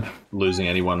second down. without losing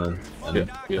anyone and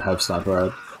have sniper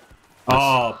out.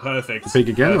 Oh, perfect. Peek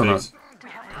again or Perfect.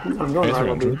 I'm going right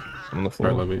lobby. I'm on the Right,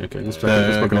 floor. lobby. Okay, let's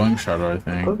They're check. going shadow, I I'm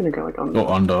think. gonna go like under.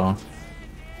 Or under.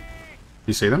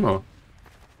 You see them or?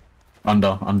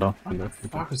 Under. Under.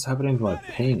 Fuck is happening to my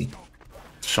ping?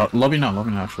 Shot. Lobby now,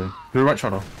 actually. To the right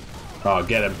shadow. Oh,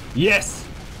 get him. Yes!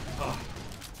 Oh.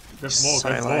 Go for more, So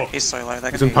go for low. more. He's so low.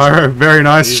 They're He's gonna in pyro. Very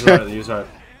nice. He's right, he's right.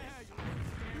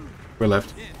 We're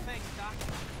left.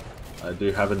 I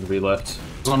do happen to be left.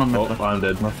 He's on a mid. Oh, I'm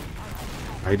dead.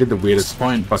 He did the weirdest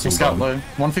Point. fucking Scout bomb. low.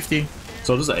 150.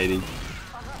 Soldier's 80.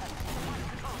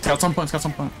 Scout's on point. Scout's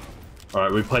on point.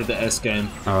 Alright, we played the S game.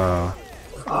 Ah,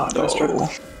 no, straight.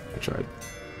 I tried.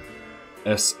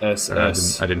 S.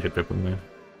 I didn't hit Pippin there.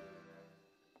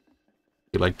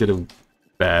 He like did a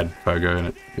bad pogo and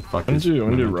it fucking. I'm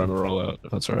gonna do Roma rollout,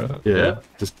 if that's alright. Yeah, Yeah.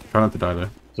 just try not to die though.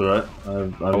 It's alright. I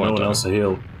have no won't one die. else to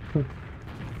heal.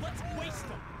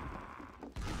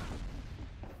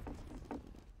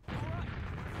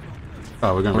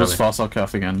 Oh, we're going We'll just Valley. fast our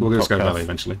calf again. We'll just Top go calf. Valley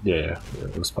eventually. Yeah,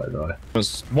 let's play Valley.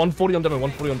 There's 140 on demo,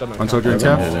 140 on demo. One soldier in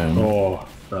Yeah, town. yeah. Oh,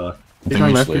 I He's think going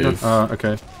we left. just He's leave. going,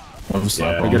 okay. We'll just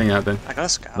slap Yeah. We're on. getting out then. I got a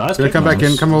scout. nice. Gonna come back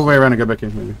in. Come all the way around and go back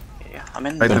in. Maybe. Yeah, I'm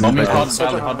in. Hey, The then bombing back hard in.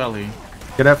 valley, hard valley.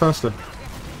 Get out faster.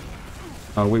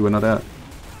 Oh, we were not out.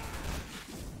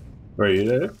 Where are you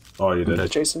there? Oh, you I'm did.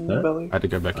 dead. Jason, Yeah. belly. I had to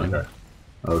go back in. Okay.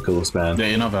 Oh, kill this man. Yeah,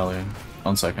 in our valley.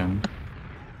 1 second.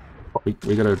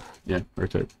 We gotta, yeah,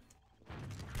 rotate.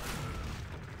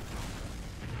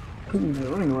 They're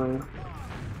running away.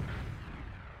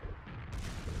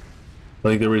 I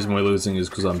think the reason we're losing is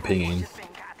because I'm pinging.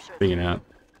 Being out.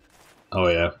 Oh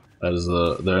yeah, that is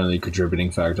the only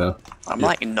contributing factor. I'm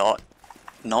like not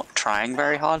not trying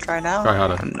very hard right now. Try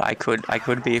harder. And I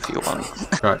could be if you want.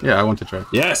 Try. Yeah, I want to try.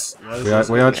 Yes!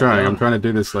 We are trying. I'm trying to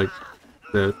do this like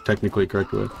the technically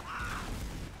correct way.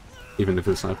 Even if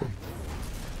it's sniper.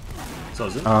 So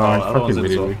is it? I other one's fucking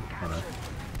in as well. idiot.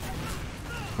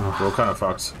 Oh, no. We're all kind of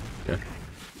fucked. Okay.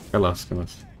 Go last, go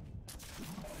last.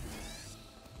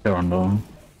 They're under.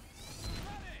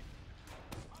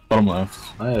 Bottom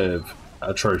left. I have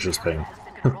atrocious ping.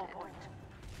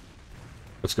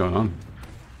 What's going on?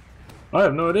 I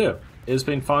have no idea. It's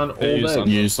been fine all day.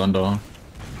 Use under.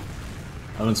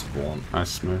 I'm in spawn. Nice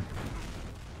smooth.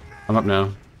 I'm up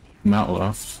now. I'm out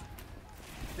left.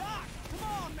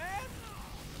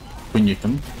 We nuke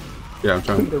them. Yeah, I'm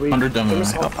trying. 100 demo.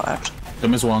 I got fired.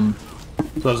 Them is one.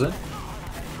 So is it?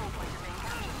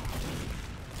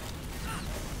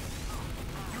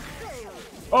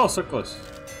 Oh, so close.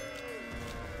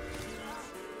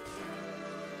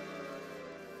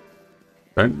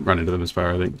 Don't run into them as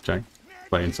far, I think, Jack.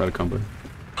 Play inside a combo.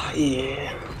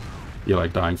 Yeah. You're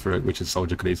like dying for it, which a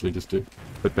soldier could easily just do.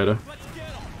 But better.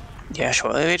 Yeah,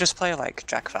 sure. We just play like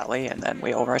Jack Valley, and then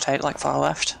we all rotate like far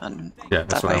left, and Yeah,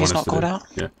 that's that what way I he's want us not to called do. out.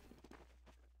 Yeah.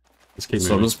 Let's keep moving.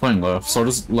 Soldier's playing left.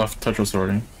 Soldier's left Tetris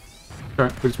already.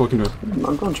 Alright, we're just walking to it.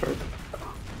 I'm going to try.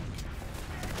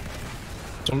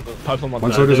 Pipeline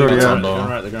One soldier's already They're out. going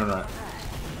right, they're going right.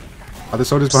 Other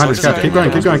soldiers behind us. Soldiers Keep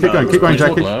going, keep going, keep going, keep going,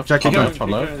 Jack. Left. Jack, keep Keep going.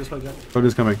 going. Left. This way, Jack.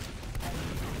 Soldiers coming.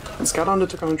 And scout on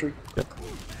to country. Yep.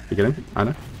 You get him? I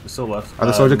know. We're still left.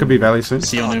 Other soldier could be valley soon.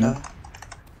 See on Oh, him. no.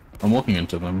 I'm walking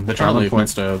into them. They're trying on to leave point.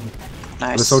 instead.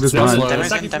 Nice. The soldiers There's behind. low. Demos in,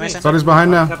 Second demos for me. in. Soldiers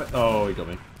behind now. Oh, he got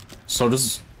me.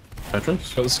 Soldier's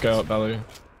Tetris. Got the scout valley.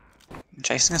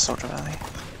 Chasing a soldier valley.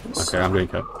 Okay, I'm getting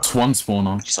cut. It's one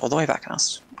spawner. She's all the way back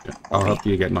us. Yeah. I'll help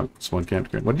you get knocked spawn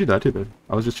camped. What did you die to, though?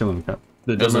 I was just chilling in the cap.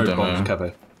 The There's a demo demo. bombed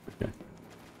cafe. Okay.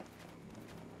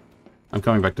 I'm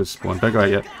coming back to spawn. Don't go out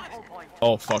yet.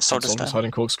 Oh fuck, Soldier's soldier's down.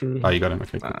 hiding corkscrew. Oh, you got him.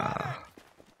 Okay, cool.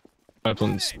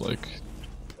 Pipeline's like...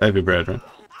 Heavy bread, right?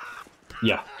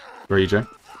 Yeah. Where are you, Jack?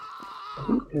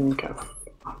 In cap.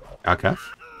 Our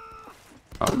calf?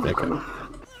 Oh, there, okay.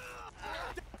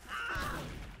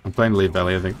 I'm playing lead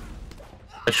valley, I think.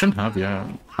 I shouldn't have, yeah.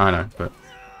 I know, but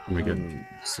we good.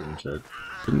 Soon check.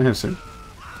 Didn't they have soon?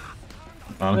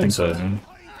 I don't think so. I don't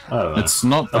know. It's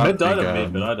not I that mid died big, at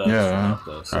mid, but I died yeah.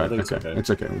 after, so I Alright, think it's okay. okay. It's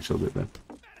okay, we chill a bit then.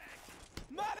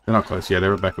 They're not close. Yeah,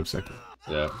 they're at backup sector.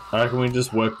 Yeah. I reckon we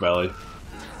just work valley.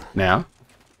 Now?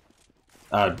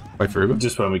 Wait for Uber?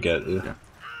 Just when we get it. Yeah.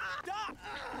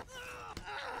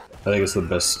 I think it's the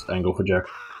best angle for Jack.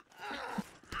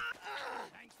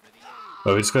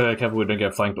 But we just gotta be careful we don't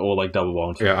get flanked or like double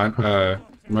bombed. Yeah,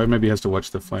 Mo maybe has to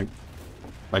watch the flank.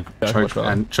 Like, Yeah, choke watch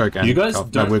and choke and You guys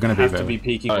help. don't No, we're gonna have be to there. be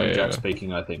peeking Oh, when yeah, Jack's yeah.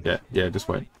 peeking, I think. Yeah, yeah, just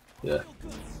wait. Yeah.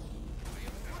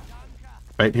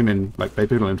 Bait him in, like, bait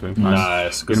people into him. Nice.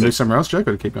 Nice. You gonna move somewhere else, Joke,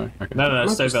 or keep going? Okay. No,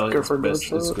 stay just valley. go for a Best.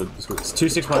 bit, It's so- good. It's good. It's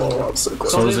 2-6-1. Oh, I'm so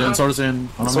close. Soldier's in.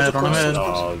 On a mid, on a mid.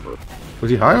 Oh,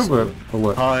 Was he high or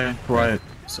what? Hi, right.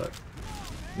 sorry.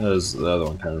 There's the other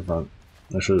one came in front.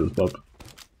 I should have bumped.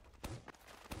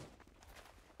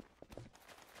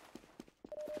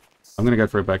 I'm gonna go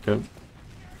for a backup.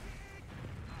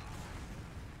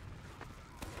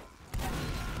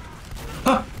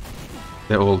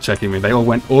 They're all checking me. They all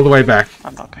went all the way back.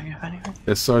 I'm not going with anything.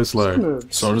 They're so slow.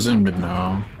 Soldier's in mid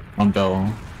now. On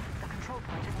Bell.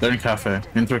 They're in cafe.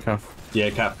 In through cafe. Yeah,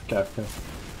 cap.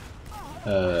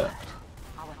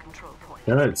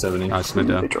 They're at 70. Nice, mid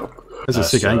down. They drop. That's a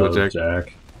sick angle, Jack.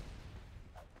 Jack.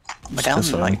 We're down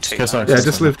Kiss like on. 2. Kiss on. Yeah,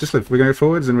 just live. We're going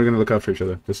forwards and we're gonna look after each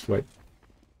other. Just wait.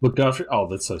 Look after. Oh,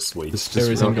 that's so sweet. Just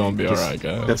Everything roll. gonna be Just- alright,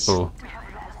 guys. That's all.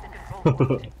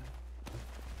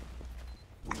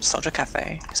 Soldier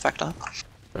Cafe. Spectre.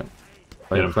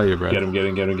 Play your bread. Get him.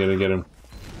 Good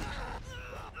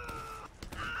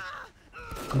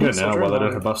now, while they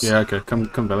don't have buffs. Yeah, okay. Come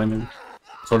valley maybe.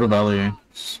 Soldier Valley.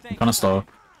 Kind of stop.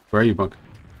 Where are you, Bunk?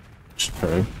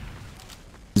 Okay.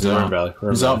 He's We're in out. valley.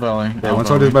 He's out Valley. Yeah, Out one Valley.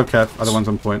 soldier's above cap, other one's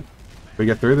on point. We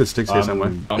get through, there's sticks here somewhere.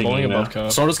 I'm Pinging falling now. above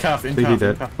cap. Soldier's calf. In PV calf. dead.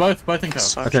 In calf. Both in calf.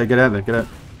 Soldier, Okay, get out there, get out.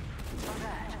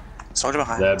 soldier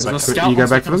behind. Yeah, It's but- like, Scout You go on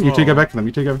back to them, second you as two go well. back to them,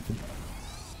 you two go back to them.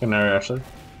 Can I actually?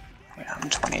 yeah, I'm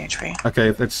 20 HP.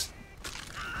 Okay, let's...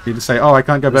 You just say, oh, I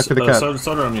can't go back to the cap.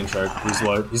 Soldier on me in choke. He's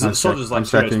low. He's I'm soldier's stack- like I'm 2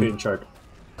 stacking. HP in choke.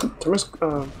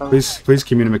 Thomas, Please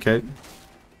communicate.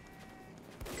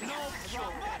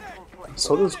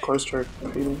 Soldier's close track.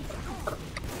 Feeding.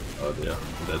 Oh dear,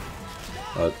 I'm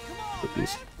dead.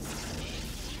 Please.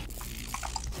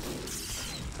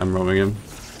 I'm roaming him.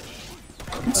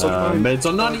 Meds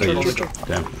on 90.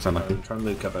 Damn, it's unlucky. Trying to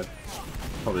lead cafe.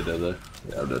 Probably dead though.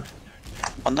 Yeah, I'm dead.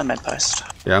 On the mid post.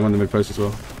 Yeah, I'm on the mid post as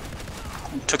well.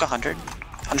 Took 100.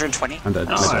 120. I'm dead.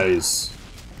 Nice.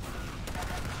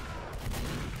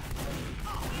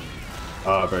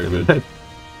 Ah, very good. I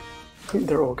think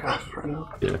they're all gassed right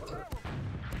now. Yeah.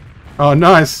 Oh,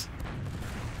 nice!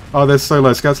 Oh, there's so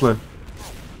low. Scout's low.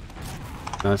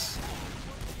 Nice.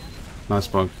 Nice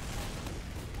bonk.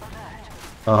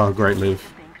 Oh, great leave.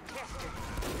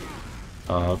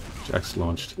 Jack's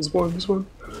launched. There's one, there's one.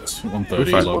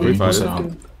 130 We lobby. fight He's it.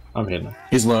 out. I'm hitting.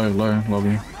 He's low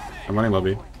lobby. I'm running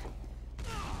lobby.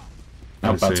 I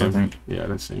Out don't bats, see I him. think. Yeah, I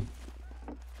don't see him.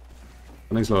 I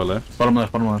think he's lower left. Bottom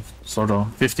left. Soldier.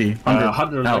 50. 100.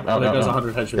 100. Out. There goes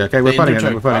 100 headshot. Yeah, okay, we're fighting it.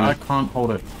 Choke. We're fighting I it. can't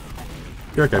hold it.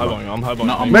 You're okay, High bro. bombing, I'm high bombing.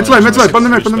 No, I'm Med's low, Med's low, bottom the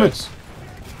mid, bottom the mid. Space.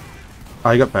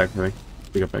 Oh, he got back, I think.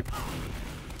 He got back.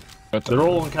 They're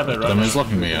all on cafe right Them now. is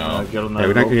locking me out. Get on Yeah, that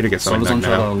we don't roll. need to get something Soldier's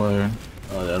back on now. trailer low.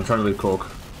 Oh, yeah, I'm trying to leave cork.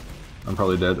 I'm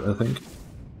probably dead, I think.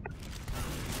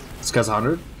 This guy's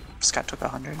 100. Scout took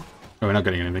 100. Oh, we're not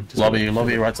getting anything. Just Lobby,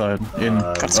 right side. In. Got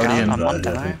Already in. Scout on one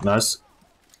demo. Nice.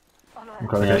 I'm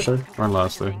coming Okay, actually. we're on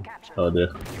last though. Oh dear.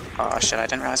 Oh shit, I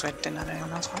didn't realize we didn't have anyone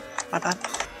else. My bad.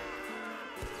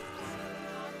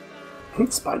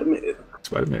 Spider-Man.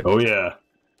 Spider-Man. Oh yeah.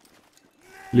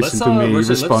 Listen to me,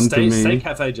 respond to Stay me.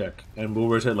 cafe Jack, and we'll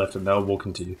rotate left and they'll walk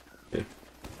into you.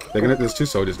 They're gonna, there's two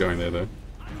soldiers going there though.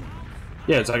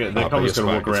 Yeah, it's okay. They're Oh, probably but just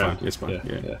gonna it's walk fine, around. it's fine,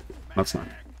 yeah. That's not.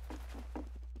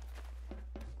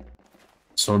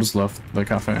 Soldier's left. The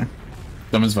cafe.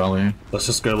 Them is valley. Let's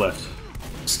just go left.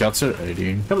 Scouts at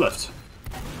 80. Come left.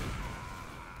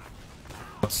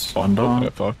 That's under. Yeah,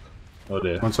 fuck. Oh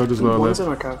dear. One soldier's lower One's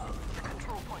left. in our cap.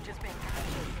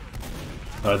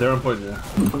 They're on point. Yeah.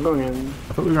 I'm going in.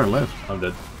 I thought we were going left. I'm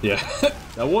dead. Yeah,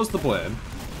 that was the plan.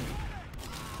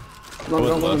 I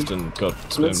went left and got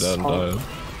spammed out and died.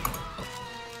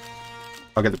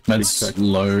 I'll get the big That's check.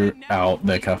 low out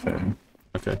their cafe.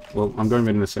 Okay, well, I'm going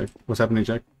mid in a sec. What's happening,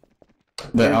 Jack?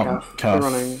 They're They're out They're calf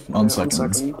running. on Yeah,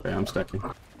 seconds. Okay, I'm stacking. The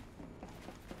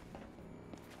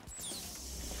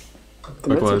mid's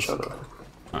in Likewise. shadow.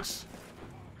 Nice.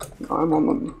 I'm on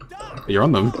them. You're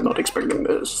on them. They're not expecting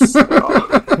this. They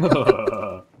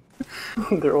are.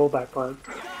 They're all backfired.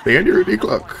 The anti-ready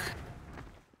clock.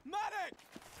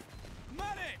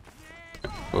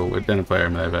 Well, we're down a player,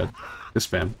 may have had. Just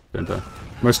spam. Don't die.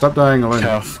 Mo, stop dying alone.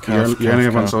 Calf, You only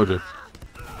have one calf. soldier.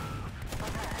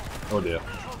 Oh dear.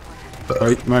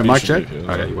 Oh, Mo, mic should check? be here,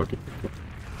 Oh, yeah, though. you're working.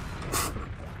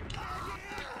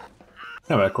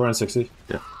 Come back. We're on 60.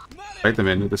 Yeah. Take them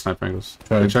in with the sniper angles.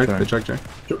 Try, They choke, try. they choke, Jack.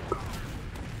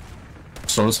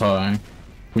 Soldier's high.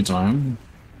 We time.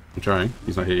 I'm trying.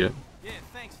 He's not here yet.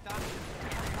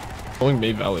 Calling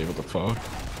me Valley, what the fuck?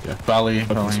 Valley.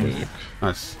 That's Valley. weak.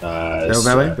 Nice. Nice. They're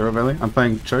valley, they're valley. I'm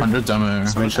playing choke. 100 demo.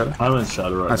 I'm in shadow. I'm in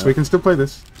shadow right Nice, now. we can still play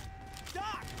this.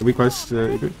 Are we close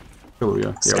to good? Cool, we are.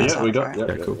 Yeah, Scout's Yeah, we out, got. right?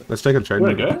 Yeah, yeah, cool. Let's take a trade. You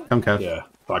wanna go? Come, Cav. Yeah.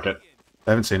 Fuck it.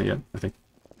 I haven't seen it yet, I think.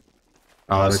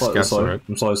 Oh, this Slow, guy's slow. alright.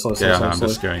 I'm slow. Yeah, no, I'm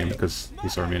just scaring him because he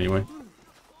saw me anyway.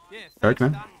 Eric,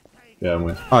 man? Yeah, I'm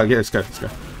with. Oh, yeah, let's go, let's go.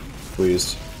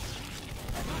 Pleased.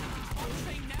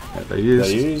 Yeah, they used.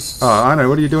 They used. Oh, I know,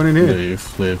 what are you doing in here?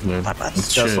 Live. My bad. It's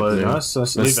That's shit, slow. live. Nice.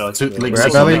 Nice. Let's Leave two- Alex. like, We're at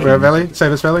six valley, seconds. we're at valley.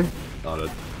 Save us, valley. Oh,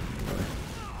 dead.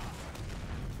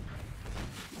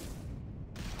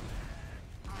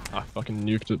 I fucking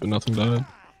nuked it, but nothing died.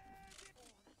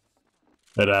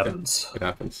 It happens. It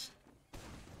happens.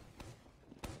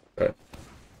 Right.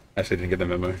 Actually, didn't get the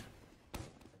memo.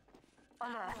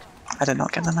 I did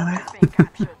not get the memo.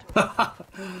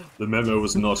 The memo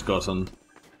was not gotten.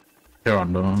 Here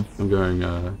on door. I'm going,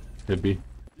 heavy.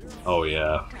 Oh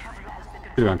yeah.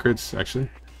 Could have gone crits, actually.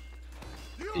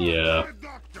 Yeah.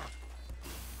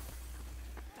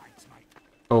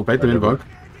 Oh, bait them in, bug.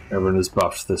 Everyone is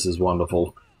buffed. This is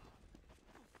wonderful.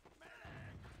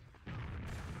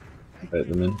 Bait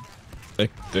them in.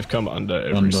 They've come under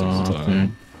every Under. single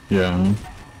time. Yeah.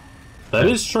 That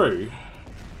is true.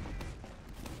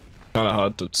 Kind of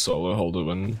hard to solo hold it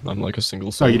when I'm like a single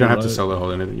No, solo. you don't have to right? solo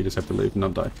hold anything, you just have to leave and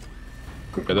not die.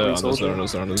 Yeah, they're unders, they're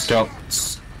unders, they're unders.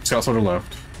 Scout soldier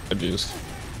left. Abused.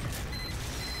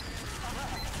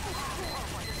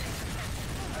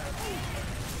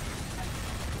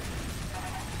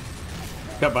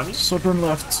 Got bunny. Soldier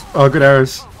left. Oh, good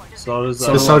arrows. So does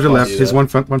The soldier left, he's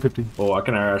 150. Oh, I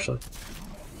can arrow actually.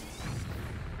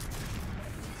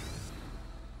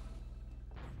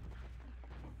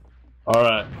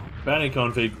 Alright. Banny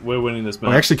config, we're winning this I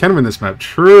match. actually can win this map.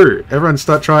 True! Everyone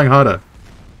start trying harder.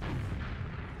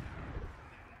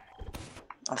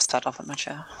 I'll start off at my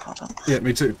chair. Hold on. Yeah,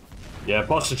 me too. Yeah,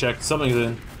 posture check. Something's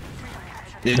in.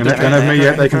 Don't have me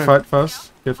yet, they can fight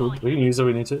fast. Careful. We can use it,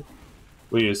 we need to.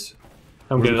 We use.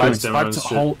 Come We're get it. fine. Next time, Fight runs to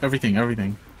shit. hold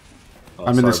everything. Oh,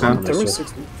 I'm in this sorry, now. bro, There missed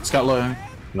is it. 60. Scout low.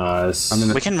 Nice. I'm in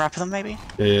We it. can wrap them maybe?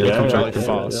 Yeah, come check.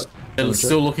 Fast. It's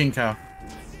still looking cow.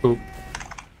 Cool.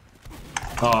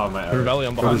 Oh, mate. River Valley,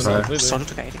 I'm behind What is them. that? Completely. Sort of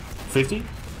took 80. 50?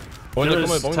 Point the There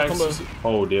combo, is point the combo. Texas-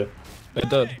 Oh, dear. They're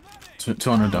dead.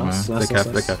 200 demo.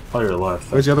 They cap. Oh, you're alive.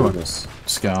 Where's the other one? Goodness.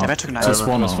 Scout. Damn, it took 90. Just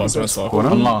one Nice on. fuck, nice fuck. Corner?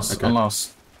 On last. Okay. On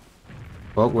last.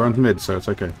 Well, we're on mid, so it's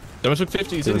okay. Damn, it took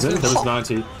 50. There was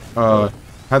 90. How'd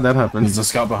that happen? There's a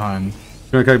scout behind. You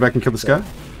wanna go back and kill this guy?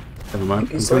 Never mind.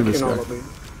 I'm He's killing like this in all guy. of me.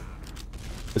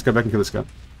 Let's go back and kill this guy.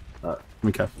 Alright. I'm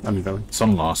in cap. I'm in valley. It's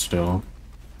on last still.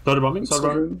 Soda bombing? Soda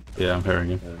bombing? Yeah, I'm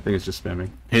parrying him. I think it's just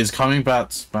spamming. He's coming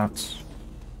bats. Bats.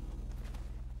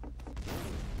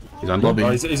 He's under. Lobby. Oh,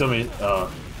 he's on me.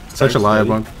 Such a liar,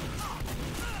 Bonk.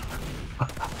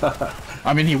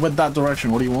 I mean, he went that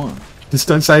direction. What do you want? Just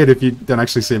don't say it if you don't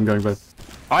actually see him going back.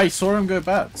 I saw him go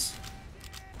bats.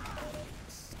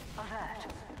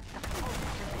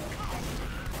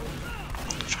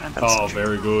 Try and bet Oh,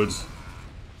 very good.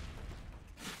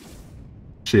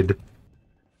 Shid.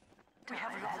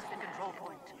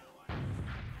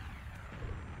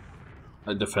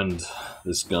 I defend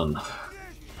this gun.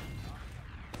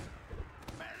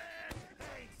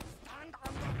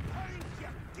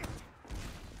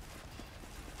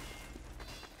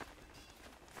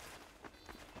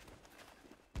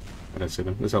 I don't see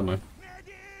them. Let's help me.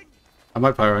 I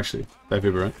might pyro actually. They've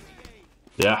Uber, right?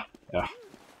 Yeah, yeah.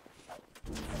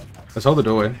 Let's hold the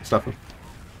doorway. Stuff him.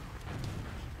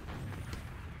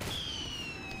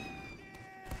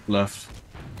 Left.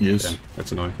 Yes. Damn,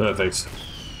 that's annoying. Perfect.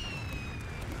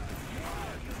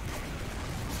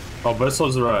 Oh, both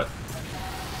sides are right.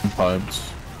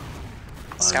 Pipes.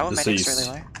 Scout medic's deceased.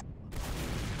 really low.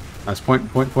 Nice. Point.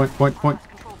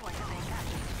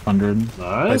 100.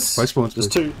 Nice. Play spawns, There's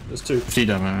please. two. There's two. 50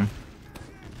 demo.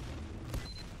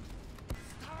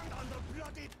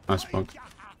 Nice, Bonk.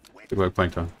 Good work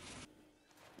playing time.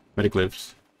 Medic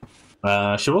lives.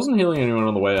 She wasn't healing anyone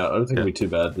on the way out. I don't think Yeah. it'll be too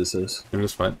bad, this is. Gonna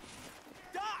just fight.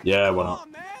 Yeah, why not?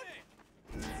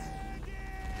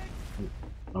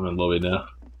 I'm in lobby now.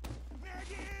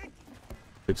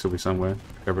 Fix will be somewhere.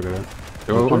 Covered it out.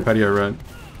 Go on patio right.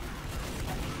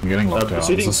 I'm getting locked out.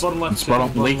 proceeding, There's a- bottom left, Spot on,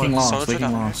 bottom leaking left. last, Soldier leaking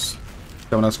down. last.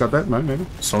 Someone else got that? No, maybe.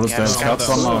 Soldier's Yeah, dead. Scout's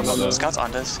Scout's on down. last. Scout's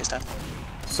unders, he's dead.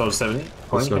 So 70.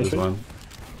 Let's go this HP. one.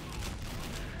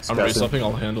 I'm resupping,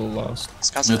 I'll handle last.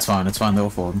 Scout's It's dead. fine, it's fine, they'll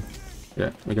forward.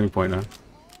 Yeah, we're getting point now.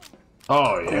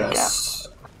 Oh, yes.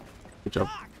 Good job.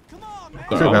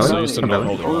 No, Sure, I was Valley. used to Come not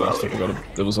Valley. holding last. I forgot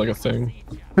it was like a thing.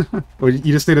 Well,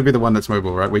 you just need to be the one that's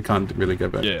mobile, right? We can't really go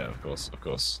back. Yeah, of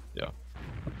course. Yeah.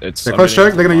 It's. They're I'm close getting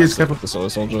choke, they're gonna use mindset careful. with the solar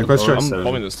soldier. They're close choke. I'm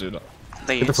bombing this dude.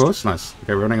 They Get the used. force? Nice.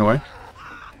 Okay, we're running away.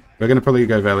 We're gonna probably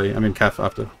go Valley. I mean, Calf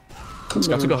after.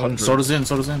 Scout took 100. Soldier's in,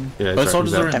 soldier's in. Yeah, Both sorry,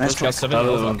 soldiers are in. Damage both check. Scout 7 Out of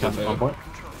health the on one cafe. point.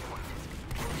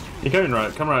 You're coming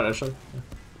right. Come right, Ashley.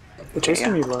 They're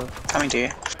chasing me low. Coming to you.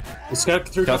 The scout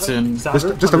through. Scout's cover. in. Is that Just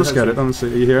 100? double 100 scout it, HP.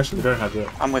 honestly. Are you here, We Ashley? don't have yet.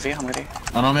 I'm with you, I'm with you.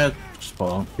 And I'm here.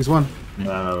 Spot on. He's one.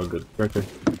 No, we're good. Right there.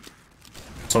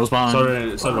 Soldier's behind.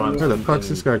 Sorry, Where the fuck's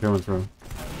this guy coming from?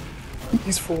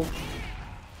 He's full.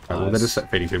 Oh, well, they're just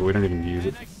feeding people. We don't even use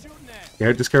it.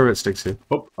 Yeah, just go where it sticks here.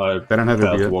 Oh, I They don't have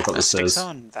failed it to yet. walk up the A six stairs.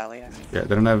 on Valley, I think. Yeah,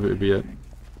 they don't have it yet.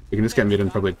 We can just get mid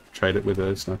and probably trade it with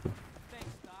a sniper.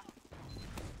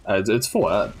 It's full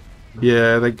out.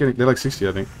 Yeah, they're like 60,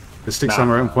 I think. The sticks Nah,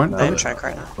 somewhere on point. nah, They're probably? in choke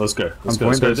right now. Let's go. On Let's go.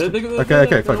 point. Let's go. they're- They're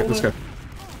Okay, fuck it. Let's go.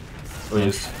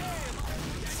 Please.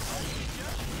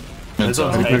 Mid It's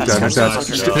on side. eight. Knocked out, knocked out. Nice.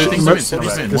 Two things Mo- mid, two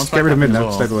things mid. One's Just get rid of back mid up now.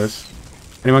 as well. Stabilize.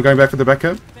 Anyone going back for the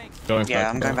backup? Going Yeah,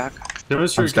 back. I'm going back.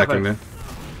 Demonstrate I'm stacking cover. there.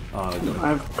 Oh, they're good.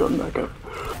 I've gotten back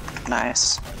up.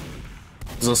 Nice.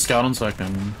 There's a scout on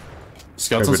second.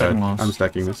 Scout's Go on second with that. last. I'm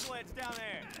stacking this.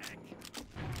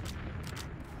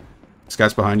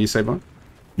 Scouts behind you, Sabon.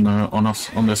 No, on us,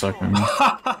 on their second.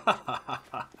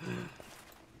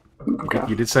 Okay.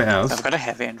 You did say ours. I've got a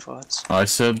heavy influence. I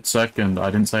said second,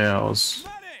 I didn't say ours.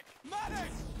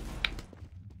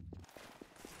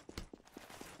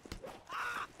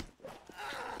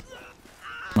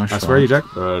 Nice Nice. shot. Where are you, Jack?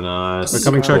 Very nice. We're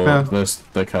coming choke now. There's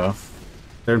the calf.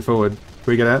 They're in forward.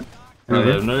 Can we get out? No,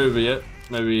 Anyone no here? over yet.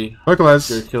 Maybe Localize.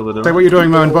 go kill the Say what you're doing,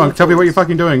 Mo and Bonk. Tell me what you're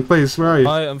fucking doing, please. Where are you?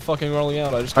 I am fucking rolling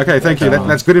out. I just. Okay, thank you.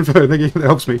 That's good info. Thank you. That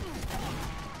helps me.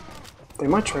 They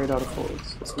might trade out of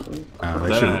forwards or something. Ah, They they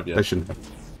don't shouldn't. have yet. They shouldn't have.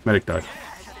 Medic died.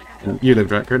 You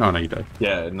lived, right? Karen? Oh no, you died.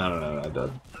 Yeah, no, I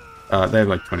did. They have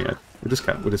like 28. We'll just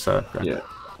cut. We'll just go. Yeah,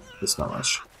 it's not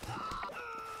much.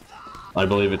 I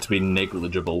believe it to be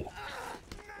negligible.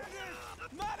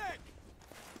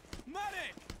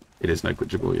 It is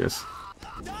negligible, yes.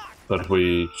 But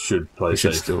we should play We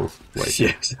should safe. still wait.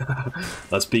 Yes.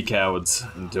 Let's be cowards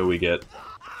until we get...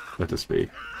 Let us be.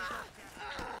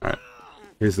 Alright.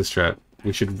 Here's the strat.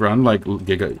 We should run like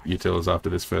Giga Utils after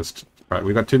this first. Right,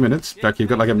 we've got 2 minutes. Jack, you've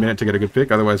got like a minute to get a good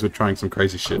pick, otherwise we're trying some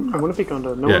crazy shit. I want to pick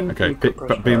under. No Yeah, one okay. can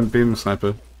pressure Beam, back. beam sniper.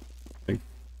 I think.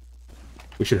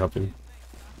 We should help him.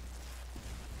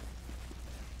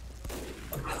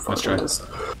 Let's try. This.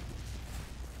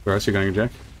 Where else are you going,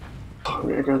 Jack? I'm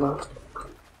gonna go left.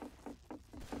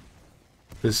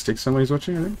 There's Stick somewhere he's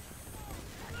watching, I think.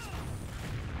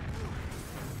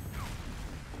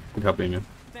 Could help beam him.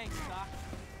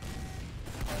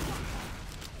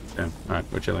 Damn. Alright,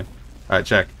 we're chilling. Alright,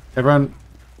 Jack. Everyone,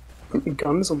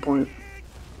 Guns on point.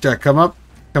 Jack, come up.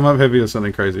 Come up heavy or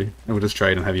something crazy. And we'll just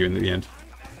trade and have you in the end.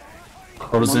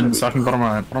 Quarters in, second, bottom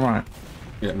right, bottom right.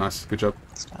 Yeah, nice. Good job.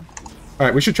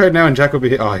 Alright, we should trade now and Jack will be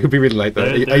here. Oh, he'll be really late though.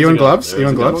 Are you on gloves? Are you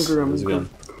on gloves? There's a gun.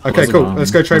 Okay, cool.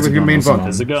 Let's go trade with you, me and Bonk.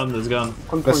 There's a gun, there's a gun.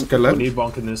 On Let's point. go We left. need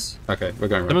bonk in this. Okay, we're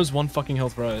going right. Demo's 1 fucking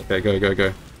health right. Okay, go, go,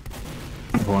 go.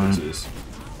 Point.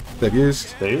 They've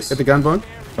used. These? Get the gun, Bonk.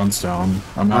 Guns down.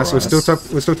 I'm Nice, we're still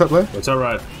top left. It's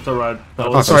alright, it's alright.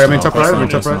 Oh, sorry, I mean top right, I mean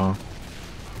top right.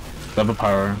 Double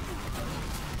pyro.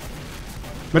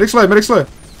 Medic slow, medic slow.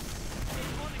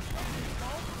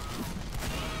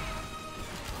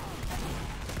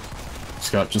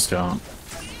 Scout just out.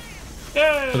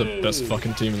 We're the best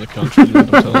fucking team in the country, dude, I'm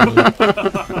telling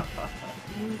you.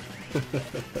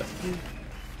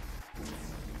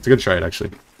 It's a good trade, actually.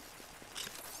 Hey,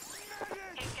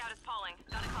 Scout is calling.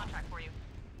 Got a contract for you.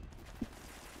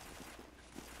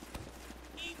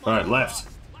 Alright, left.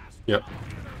 Yep.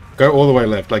 Go all the way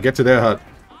left, like get to their hut.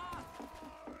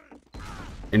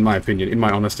 In my opinion, in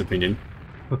my honest opinion.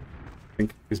 I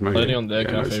think he's my Landing on their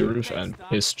yeah, no cafe shit. roof and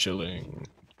piss chilling.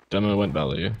 Demo went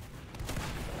valley.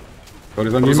 What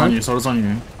is on you, Sword's on man? you, sword's on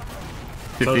you.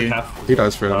 So 50. half. He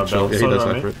dies for it, I'm sure. Yeah, he Soda does on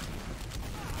die me. for it.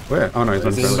 Where? Oh no, he's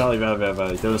on He's in valley.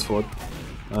 valley. Dennis forward.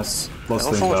 Nice. Lost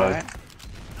Level thing 4 valley. right?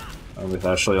 I'm with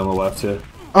Ashley on the left here.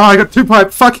 Oh, I got 2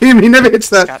 pipe. Fuck him. He never hits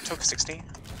that. Scout took 60.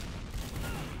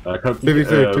 Coke, 53, we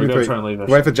gotta try and 53. leave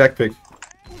Wait for Jack pick.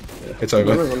 It's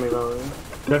over. Guns on me though. Yeah.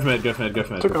 Go for mid, go for mid, go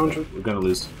for mid. Took 100. We're gonna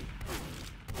lose.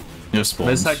 Your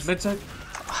spawns. Mid tag.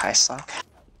 High suck.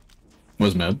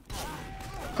 Was mid.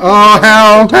 Oh,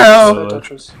 how? So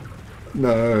Tetris.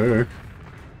 No.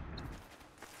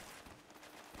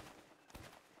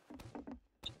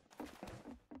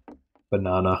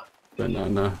 Banana.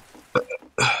 Banana.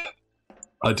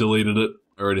 I deleted it.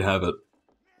 I already have it.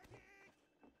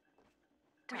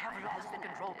 We have lost the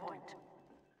control point.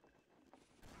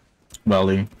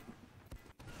 Valley.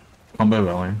 Combo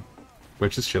valley. We're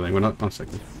just chilling. We're not. 1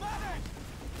 second.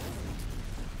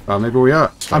 Oh, maybe we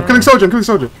are. I'm killing soldier. I'm killing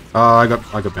soldier. Oh, I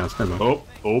got bounced. Never mind.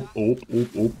 Oh.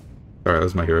 Alright, that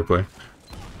was my hero play.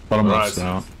 Bottom Right. left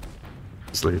out.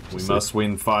 Just leave. We Just must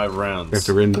win 5 leave. rounds. We have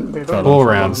to win They don't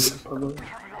 4 have rounds. problem.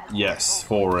 Yes,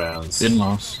 4 rounds. In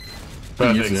loss.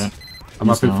 Perfect. Yeah. I'm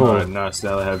up in 4. Alright, nice.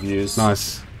 Now they have views.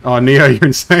 Nice. Oh, Neo, you're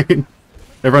insane.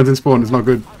 Everyone's in spawn. It's not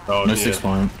good. Oh, No dear. 6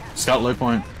 point. Scout low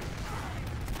point.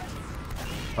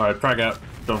 Alright, frag out.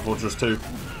 Dawn Fortress 2.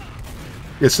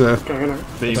 Yes, sir. Okay, I know.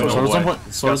 Beam Sword's all the on way.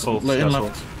 point. Scout's full. Sword's in Scout's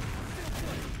left. full.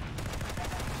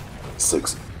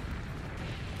 6.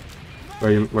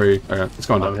 Where are you? Okay, let's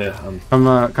go on. I'm Up.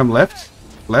 here. Come left.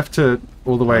 Left to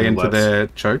all the way I'm into left. their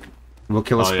choke. We'll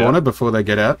kill a Oh, yeah. spawner before they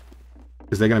get out.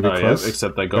 Because they're going to be Oh, yeah, close.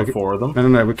 except they got Okay. 4 of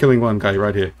them. No, we're killing one guy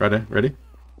right here. Right there. Ready?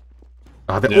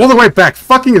 Oh, they're Yeah. all the way back.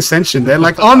 Fucking Ascension. They're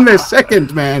like on their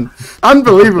second, man.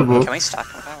 Unbelievable. Can we stack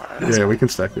them out? Yeah, we can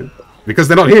stack it. Because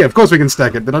they're not here. Of course we can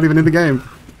stack it. They're not even in the game.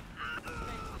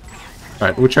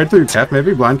 Alright, we'll trade through cap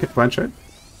maybe. Blind trade.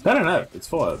 I don't know. It's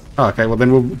full out. Oh, okay, well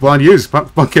then we'll blind use.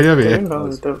 Bonk, get over They're here. in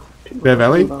valley. Bear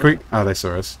Valley? Quick. Oh, they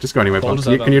saw us. Just go anywhere, What Bonk. was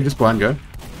Can you, that can you just blind go?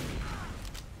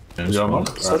 Yeah, You spawn.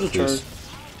 got Soldier trade.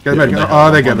 Go, mate. they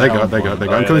Oh, they have go. one.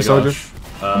 I'm killing soldier.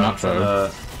 Not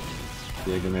so.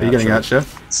 Yeah, give me Are you getting out,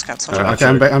 chef? Scout Okay,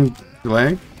 soldier. I'm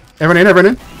delaying. Everyone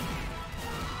in.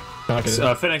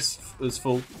 Okay. Phoenix is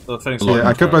full. Phoenix Lock Yeah, I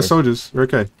and killed my fire. soldiers. We're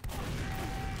okay.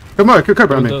 Come on,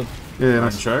 Cobra on me. Done. Yeah,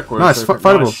 nice. Choke. Nice,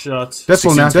 fightable. Nice shot.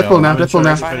 Deathball now, 16 deathball now, scale. deathball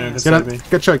now. Fine. Get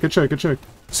up, good choke.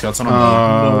 Scouts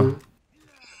on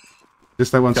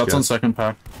Just that one Scouts on scout. second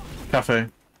pack. Cafe.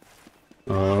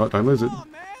 Oh, don't lose it.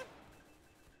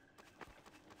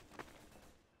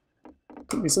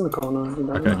 He's in the corner. You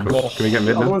know. Okay, cool. Can we get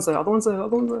mid Other now? one's there. Other one's there.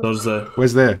 Other one's there. Those there.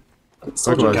 Where's there?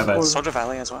 Soldier Likewise. corner. Soldier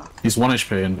Valley as well. He's 1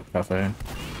 HP in cafe.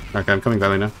 Okay, I'm coming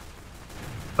valley now.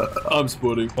 I'm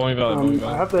sporting. Going valley, going I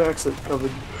valley. have their exit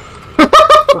covered.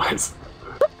 Nice.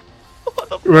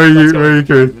 Where are you? Where are you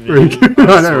going? Where are you going?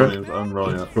 I know, right? I'm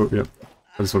rolling up. Oh, yeah.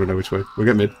 I just want to know which way. We'll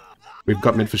get mid. We've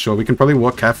got mid for sure. We can probably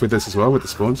walk calf with this as well with the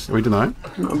spawns. Are we denying?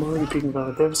 I'm already picking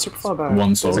that. They're super far back.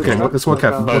 One soul. Okay, let's walk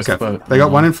calf. Walk calf. both. They got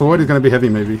one in forward. He's going to be heavy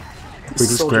maybe. We can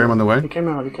just clear him on the way. He came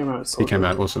out. He came out. He came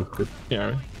out. Awesome. Good.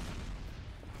 Yeah.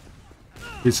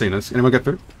 He's seen us. Anyone get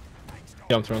through?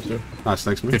 Yeah, I'm thrown through. Nice.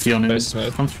 Thanks, man. 50 on him. Base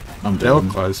mid. I'm They're all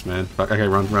dead. close, man. Fuck. Okay,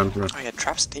 run. Oh yeah,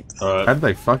 traps deep. Alright. How did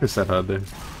they fuck us that hard there?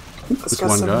 Just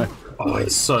one guy. Oh,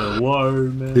 he's so low,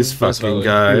 man. This fucking He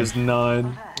guy. was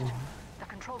 9.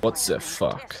 What's the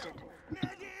fuck?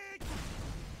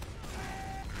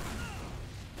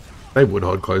 They would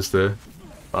hold close there.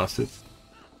 Bastards.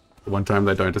 The one time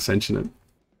they don't ascension it.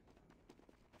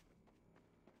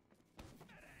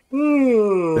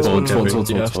 There's one Towards,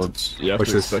 heavy. towards. You have Watch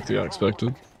to this. expect the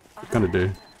unexpected. Kind of do.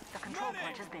 The control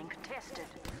point is being contested.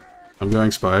 I'm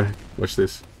going spy. Watch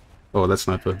this. Oh, that's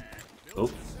sniper. Oh,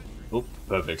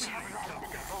 perfect.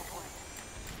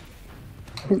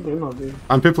 They're not there.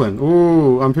 I'm pippling.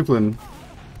 Ooh, I'm pippling.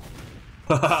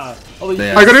 Oh,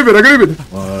 They I got even. I got even.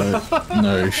 What?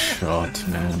 No shot,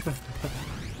 man.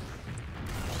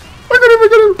 I got him. I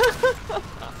got him.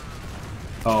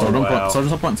 oh wow.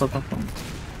 Soldier's up point, soldier's up point.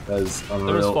 That is There was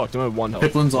unreal. fucked. I'm at 1 health.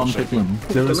 Piplin's on Piplin.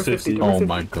 There was Give me 50. Oh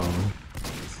my god.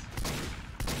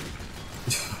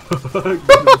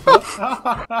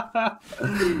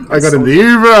 I got an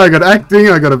Eva. I got acting.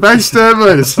 I got a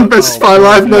backstabber. It's the best spy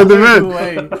life known to man.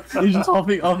 Wait, he's just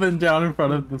hopping up and down in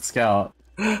front of the scout.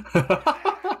 We're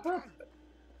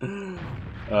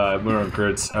on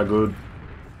crits. How good?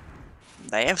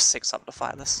 They have 6 up to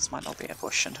fight this. This might not be a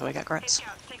push until we get crits.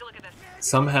 Take a look at this.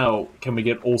 Somehow, can we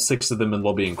get all 6 of them and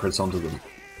lobby and crits onto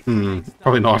them?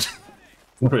 Probably not.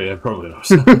 Yeah, probably not.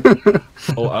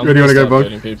 Oh, I'm Where do you wanna go, start Bog?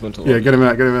 getting people into Yeah, lobby. get him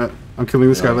out. Get him out. I'm killing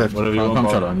this guy left. Whatever you I'll want, come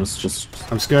Bob. shut I'm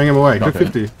just I'm scaring him away. Go Okay.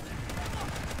 50.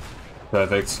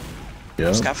 Perfect.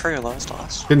 yeah. Scout for your lowest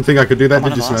last. Didn't think I could do that. I'm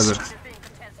Did you, on a Smother? last.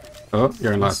 Oh,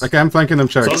 you're in last. Okay, I'm flanking them,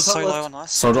 So- chokes. He's so low and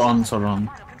last. Soldier on, soldier on.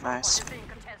 Nice.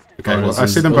 Okay, well, I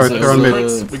see them both. They're on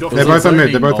mid. We got They're both on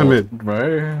mid. They're both on mid.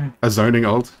 Bro. A zoning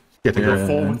ult. Get the Yeah. grip.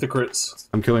 4 with the crits.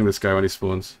 I'm killing this guy when he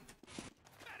spawns.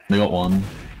 They got one.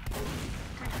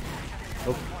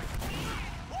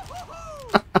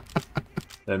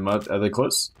 Are they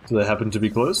close? Do they happen to be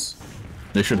close?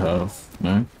 They should have.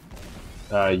 No?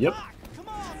 Yep.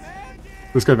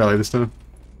 Let's go Valley this time.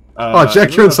 Oh,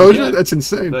 Jack, you're a soldier? That's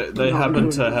insane. They happen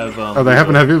to have. Oh, they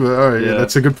happen to have you, but oh, yeah, Yeah.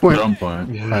 that's a good point. They're on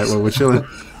point. Alright, well, we're chilling.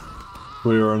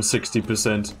 We were on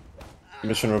 60%.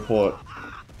 Mission report.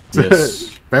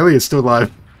 Yes. Bailey is still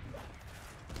alive.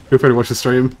 Feel free to watch the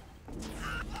stream.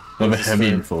 They have a heavy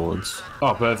in forwards.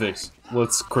 Oh, perfect.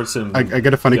 Let's crit him. I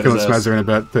get a funny Get kill on his ass. Smazzer in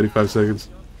about 35 seconds.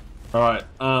 Alright,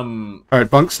 Alright,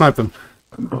 Bunk, snipe them.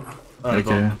 alright,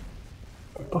 Okay.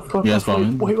 Buff, Yes, buff,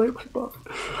 Barman. wait, buff.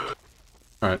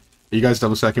 Alright. Are you guys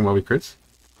double stacking while we crits?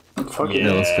 Fuck Yeah, it.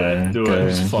 Yeah, let's go. do Go. it.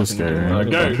 Let's fucking go. do it.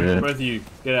 Alright, go! Fuck it. Both of you,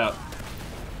 get out.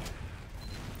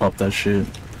 Pop that shit.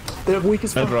 They're weak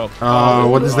as Head fuck. drop. Oh,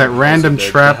 what is that random They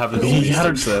trap? have the He had a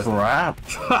six there. trap.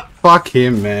 Fuck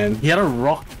him, man. He had a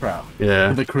rock trap. Yeah.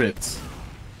 For the crits.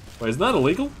 Wait, isn't that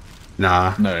illegal?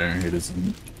 Nah. No, it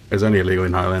isn't. It was only illegal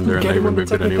in Highlander and Get they him on the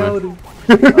removed it anyway.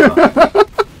 technicality.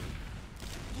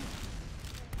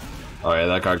 Oh yeah,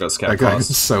 that guy got That scared guy is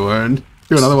fast. so earned.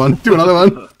 Do another one. Do another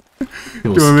one.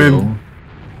 Kill Do him in.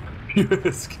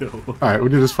 skill. Skill. Alright, we'll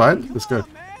do this fight. Let's go.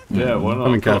 Yeah, why not?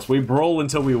 I'm in Of course, cap. we brawl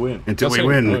until we win. Until That's we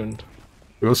getting win. ruined.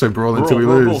 We also brawl Brawl, until we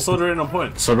brawl, brawl. lose. Soldier in on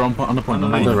point. Soldier on the point.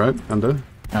 Underneath. Under, right? Under.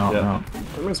 Out, Yeah. out.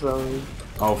 That makes value.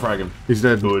 I'll frag him. He's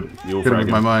dead. Good. You'll Hit him frag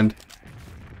with my him. mind.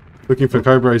 Looking for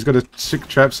Cobra. He's got a sick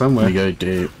trap somewhere. We go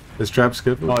deep. There's traps,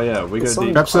 careful. Oh yeah, we go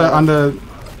deep. Traps are under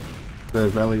the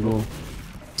valley wall.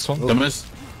 This one. Dumbest.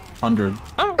 100.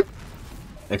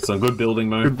 Excellent. Good building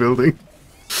Good mode. building.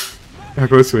 How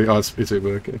close are we? Oh, it's over,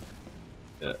 okay.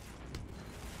 Yeah.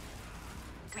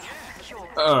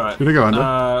 Alright. Should I go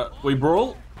under? We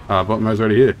brawl? Ah, bottom rows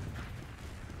already here.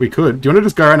 We could. Do you want to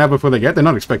just go right now before they get? They're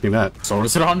not expecting that.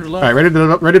 Soldier's at 100 left. Alright,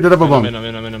 ready to double bomb. I'm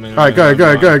in. Alright, go.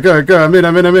 I'm in.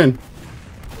 I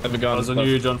have a gun. Eyes on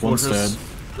you, John One's Fortress.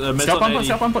 Med's Scout on one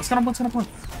 80. point, scout one point.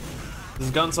 There's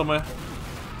a gun somewhere.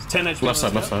 It's 10 HP. Left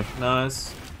side, left side.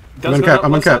 Nice. I'm Gun's on going cap. up, I'm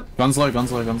on left cap. Guns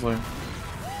low.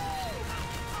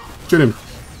 Shoot him. side.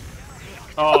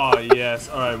 Oh, yes.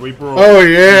 Alright, we brawl. Oh,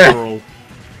 yeah. We brawl.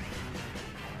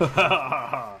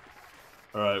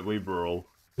 Alright, we brawl.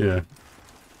 Yeah.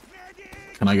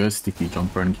 Can I go sticky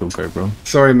jumper and kill Cobra?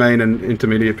 Sorry, main and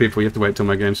intermediate people. You have to wait till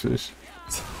my game's finished.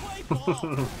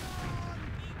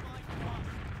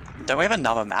 Don't we have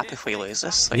another map if we lose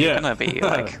this? So Yeah. you're gonna be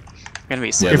like, you're gonna be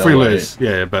If sick. we that way. lose,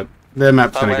 yeah, but Their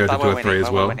map's But gonna we're, go to but we're 2 or 3 winning, as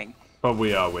but we're well. winning. But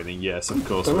we are winning, yes, of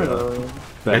course Don't we are. worry.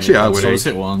 They actually are So winning. let's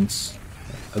hit once.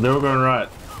 And they're all going right.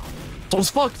 Tom's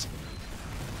fucked!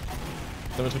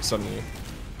 Someone took 70.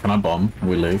 Can I bomb?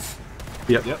 We leave.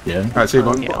 Yep. Yep. Yeah. Alright, see you,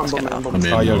 Bon. Yeah, let's get out. I'm in.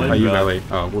 Oh, you're, I'm are in. you rally?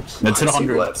 Oh, whoops. Med's hit Scout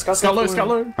 100. left, scout Scout low, left. scout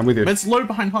low. I'm with you. Med's low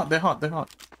behind hot. They're hot. They're hot.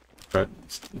 Right.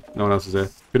 No one else is there.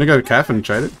 Gonna go to Calf and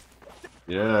trade it?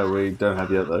 Yeah, we don't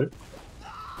have yet though.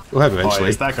 We'll have Oh, eventually.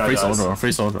 yes, that guy Free does. soldier.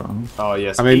 Free soldier. Oh,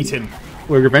 yes, I mean- eat him.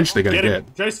 We're eventually gonna Get get. him.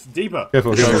 Jace, deeper.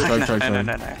 Careful, Go, careful. go, No, go, no,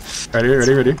 no, go.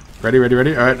 no.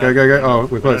 Ready. Alright, go. Oh, we're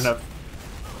We don't close. have...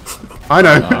 I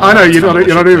know, you're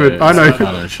not even. I know. I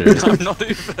know shit. I'm not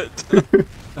even.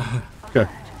 Okay.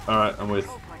 Alright, I'm with.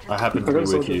 I happen to be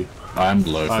with you. I'm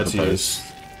low for Alright, the to you. post.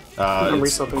 I'm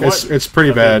It's resubbing. quite It's pretty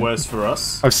a bit bad. worse for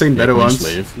us. I've seen better Can we just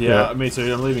ones. leave? Yeah, me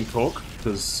too. I'm leaving Cork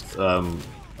because I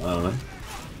don't know.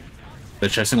 They're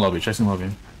chasing lobby.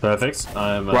 Perfect.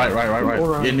 I'm Right. All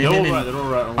right. In. They're all right. They're all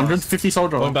right. 150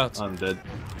 soldier. Going back. I'm dead.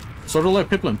 Soldier low.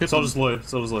 Piplin. Soldier's low.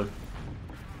 Soldier's low.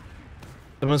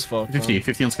 Someone's fucked.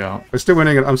 50 on scout. We're still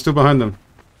winning it. I'm still behind them.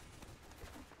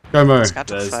 Go, Mo. Scout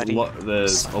to There's 30.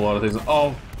 there's a lot of things.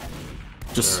 Oh,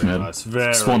 Just very mid. nice.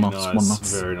 Very Spawn nice. off, spawn off.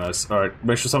 Very nice. All right,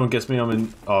 make sure someone gets me. I'm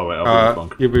in. Oh wait, I'll be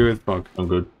with Bonk. You'll be with Bonk. I'm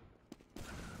good.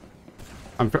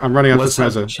 I'm running out to Let's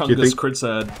have Smezzer. Do you Chungus think? crit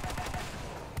sad.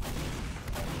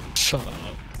 Shut up.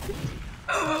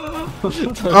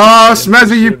 Oh,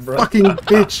 Smezzer, you fucking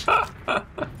bitch!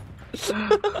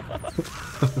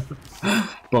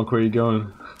 Bonk, where are you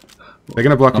going? They're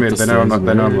gonna block Up me. the They know I'm stairs, not.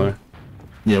 They know I'm weird. low.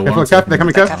 Yeah, Careful, one Cap. They're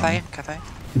coming, Cap. Cafe.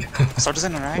 Soldiers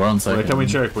in, We're right? on Wait, second. can we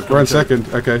check? We're on second.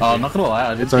 Okay. Oh, I'm not gonna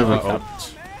lie. I did It's over.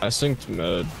 I synced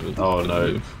med. but- Oh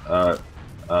no. Alright.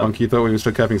 Bonk, you thought we were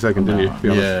still capping second, didn't you? Be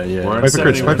honest. Yeah, yeah. We're Wait in for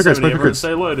 70, crits, we're wait in for crits, 70, wait for everyone crits.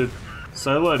 stay loaded.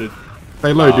 Stay loaded.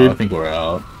 Stay low, I dude. think we're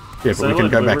out. Yeah, Stay but we can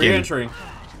loaded. go We're back in. re-entering.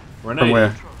 Renee. From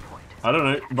where? I don't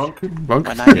know. Bonk. Bonk?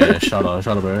 I know. Yeah, shut up,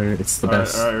 bro. It's the Alright,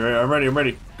 best. alright, I'm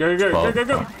ready.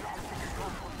 Go.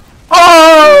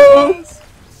 Oh!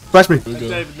 Flash me.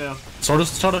 David now.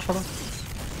 Shut up.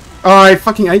 Oh, I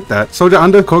fucking ate that. Soldier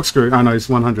under corkscrew. Oh no, he's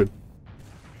 100.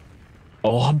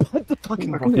 Oh, I'm at the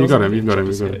fucking rocket. You got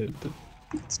him.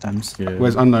 I'm scared.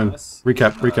 Where's unknown? Nice.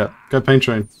 Recap. Go pain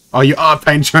train. Oh, you are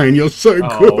pain train. You're so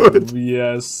Oh, good.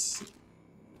 yes.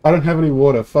 I don't have any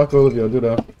water. Fuck all of you. I did.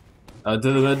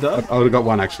 Did the med die? I would have got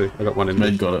one actually. I got one in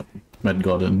there. Med got it. Med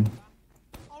got in.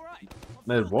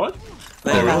 Med what?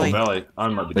 They're Oh, rally. Valley. I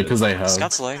might be Because they have.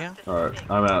 Scout's low, yeah. Alright,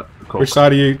 I'm out. Cool. Which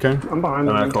side are you, Ken? I'm behind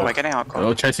I'm them. out. Cool. We're getting out, Oh,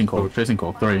 Cork. chasing call.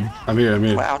 3. I'm here.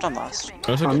 We're out on last.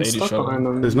 I took I'm 80 stuck shot. behind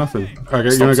them. There's nothing. Okay,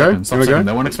 you Stop wanna go? second, You stop wanna second. go?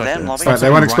 They won't expect They're it. lobbing. Alright, they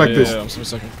won't expect Yeah, this. I'm still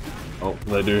second. Oh,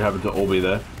 they do happen to all be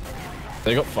there.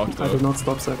 They got fucked I up. did not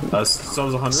stop second.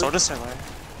 Soldier's 100. Soldiers so low.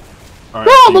 Alright,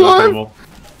 Oh, I'm you got alive! them all.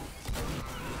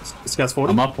 Scouts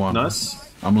 40. I'm up one.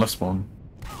 Nice. I'm left spawn.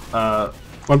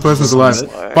 One person's alive. Slow.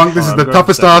 Bonk, this is Alright, the go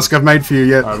toughest second. task I've made for you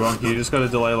yet. Alright, Bonk, you just gotta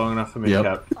delay long enough for me Yep. to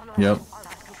cap. Yep.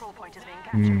 Control point is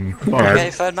being captured. Alright.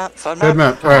 Okay, third map. Third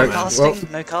map. Alright. No Well,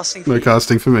 casting. No casting. no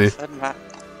casting for me. Third map.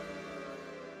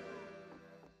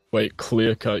 Wait,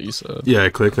 clear cut, you said. Yeah,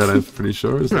 clear cut, I'm pretty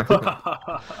sure. Isn't it?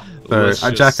 Let's So,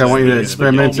 just Jack, I want you to say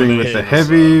experimenting with the the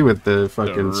heavy, with the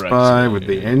fucking Direct spy, with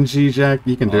the me. NG, Jack.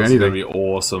 You can do Oh, it's gonna anything. be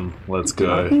awesome. Let's I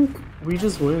go. think we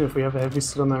just win if we have a heavy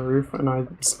sit on that roof and I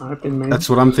snipe in main. That's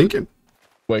what I'm thinking.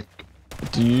 Wait,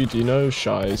 do you know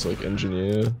Shy's like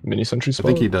engineer mini sentry I spot?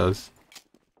 think he does.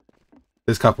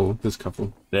 There's couple.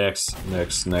 Next.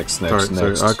 Sorry,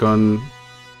 so Archon.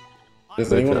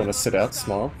 Does anyone want to sit out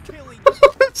small?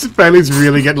 Bailey's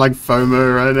really getting like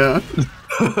FOMO right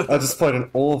now. I just played an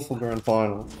awful grand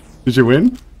final. Did you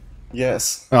win?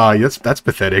 Yes. Oh, yes, that's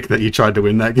pathetic that you tried to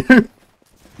win that game.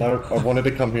 No, I wanted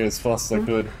to come here as fast as I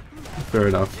could. Fair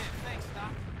enough.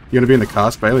 You gonna be in the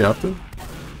cast, Bailey, after?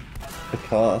 The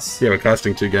class. Yeah, we're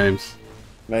casting 2 games.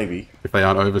 Maybe. If they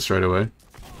aren't over straight away.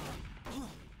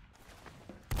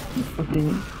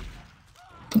 Fucking...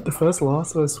 The first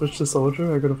last I switched to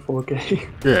soldier, I got a 4K.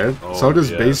 Yeah, Oh,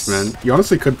 Soldier's yes. beast, man. You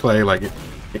honestly could play like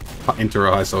into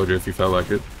a high soldier if you felt like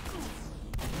it.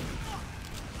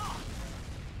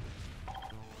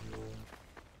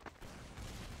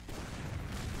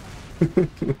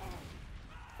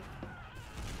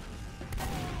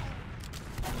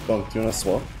 Bonk, do you want to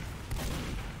swap?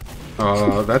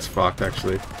 Oh, that's fucked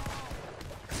actually.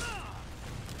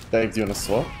 Dave, do you want to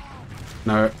swap?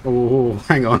 No, oh,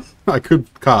 hang on. I could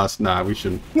cast. Nah, we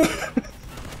shouldn't.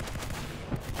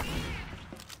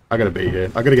 I gotta be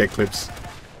here. I gotta get clips.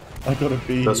 I gotta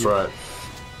be. That's right.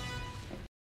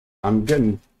 I'm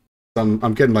getting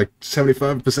like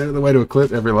 75% of the way to a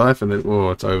clip every life, and then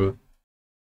it's over.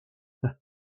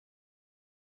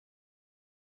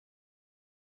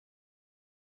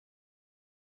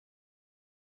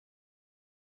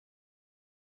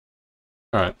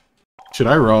 Alright. Should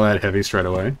I roll out heavy straight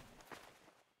away?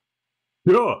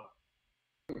 Yeah.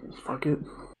 Fuck it.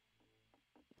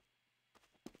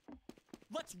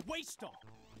 Let's waste all.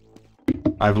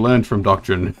 I've learned from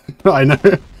Doctrine. I know.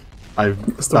 I've It's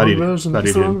the wrong studied version.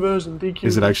 It's the wrong him. version. DQ.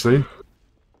 Is it actually?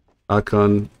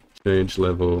 Archon, change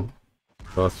level,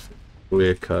 path,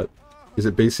 clear cut. Is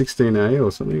it B16A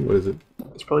or something? What is it?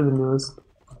 It's probably the newest.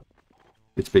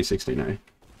 It's B16A.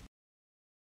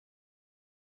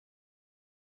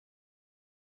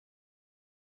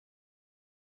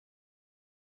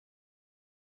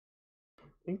 I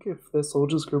think if their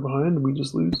soldiers go behind, we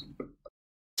just lose.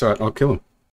 It's alright, I'll kill him.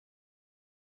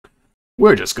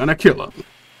 We're just gonna kill him.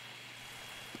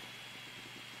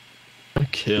 A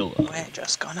killer. We're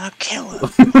just gonna kill him.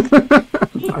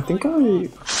 I think I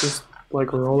just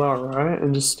like roll out right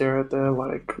and just stare at their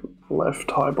like left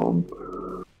high bomb.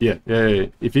 Yeah.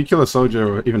 If you kill a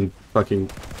soldier or even fucking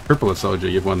cripple a soldier,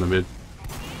 you've won the mid.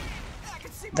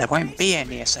 There won't be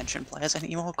any Ascension players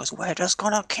anymore because we're just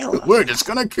gonna kill them. We're just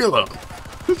gonna kill him.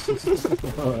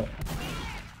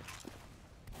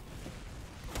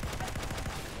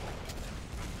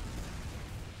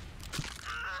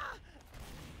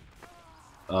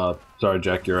 Sorry,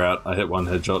 Jack, you're out. I hit one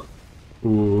headshot.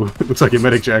 Ooh, looks like a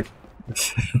medic, Jack.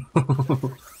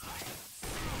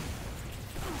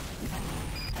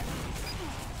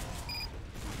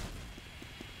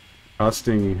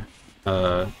 Casting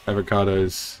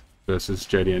avocados versus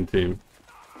JDN team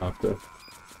after.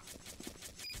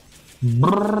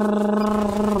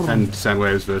 And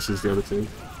Sandwaves versus the other team.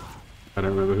 I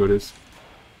don't remember who it is.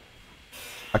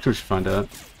 Actually, we should find out.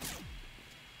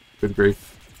 Good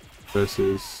Grief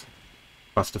versus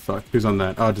Clusterfuck. Who's on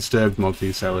that? Oh, Disturbed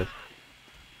Multi Salad.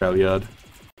 Ballard.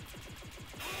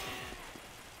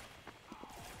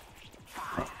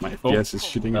 Oh, my FPS is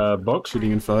shooting and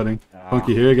farting.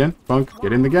 Funky here again. Funk,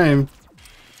 get in the game.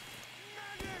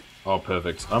 Oh,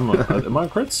 perfect. I'm on, am I on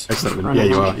crits? Excellent. Yeah,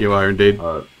 you are. You are indeed.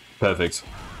 Perfect.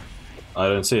 I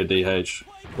don't see a DH.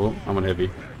 Cool. I'm on heavy.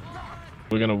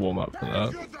 We're gonna warm up for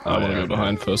that. I want to go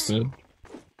behind first mid.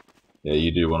 Yeah,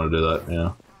 you do want to do that,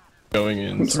 yeah. Going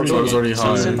in. Soldier's already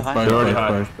high. They're already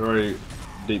high. They're already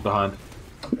deep behind.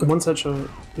 The one headshot.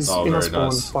 He's Oh, in a very spawn,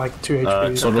 nice. like 2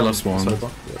 HP. Soldier left spawn.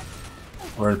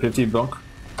 We're in 50 bonk.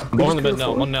 I'm on the mid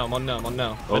now. I'm on now. I'm on now. I'm on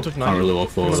now. I took Can't 9. really walk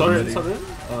forward. Sorry.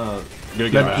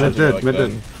 Good game. Mid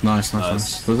dead. Nice.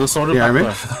 There's a soldier Yeah, I back mean.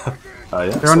 left. Yeah.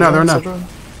 They're on now, they're on now.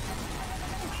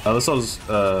 This was,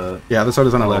 Yeah, the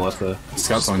soldier's on the left. left there.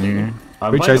 Scouts on you.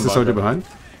 I'm We playing chase the soldier behind.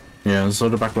 Yeah, there's a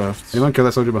soldier back left. Anyone kill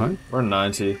that soldier behind? We're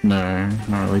 90. No,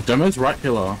 not really. Demo's right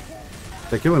pillar.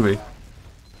 They're killing me.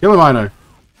 Kill him, I know.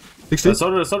 60.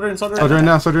 Soldier in. Soldier in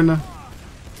now, soldier in now.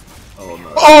 Oh,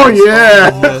 no. Oh, yeah!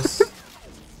 Yes.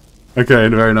 Okay,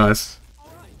 very nice.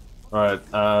 Alright,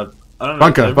 I don't know.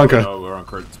 Bunker, they bunker. know we're on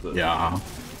crits, but... Yeah.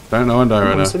 Don't know one die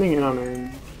right I'm now. sitting in on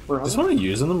him. Just want to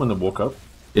using them when they walk up.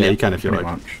 Yeah, you can if you Pretty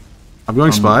like. much. I'm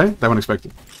going spy. They won't expect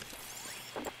it.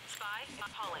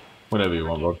 Whenever you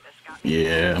want, Lord.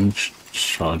 Yeah, I'm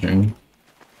charging.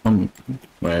 Wait.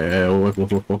 No,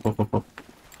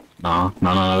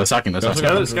 they're sacking.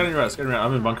 Scanning right.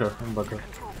 I'm in bunker.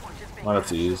 Might have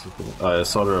to use.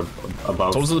 Soldier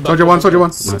above. Soldier one.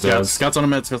 Nice. Scouts on a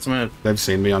mid. They've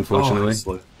seen me, unfortunately.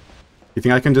 Oh, You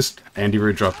think I can just Andy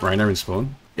Root drop Rainer and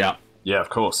spawn? Yeah. yeah, of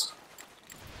course.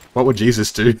 What would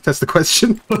Jesus do? That's the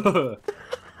question.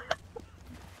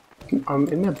 I'm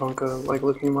in their bunker, like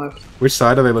looking left. Which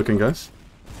side are they looking, guys?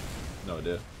 No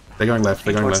idea. They're going left.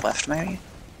 They're going Towards left. left, maybe.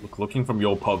 Looking from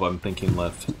your pub, I'm thinking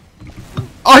left.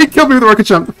 Oh, he killed me with a rocket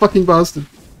jump. The fucking bastard.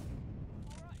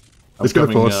 Let's go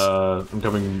to force. I'm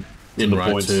coming In the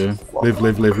right points. too. Live.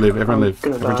 Everyone live.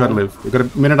 gonna Everyone try to die. live. We've got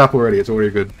a minute up already. It's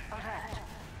already good.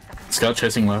 Scout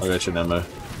chasing left. I got your ammo.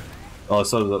 Oh,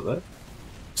 Soldier's up there.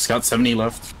 Scout 70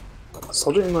 left.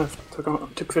 Soldier in left.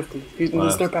 Took 50. He's in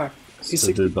Nice. the step back. He's The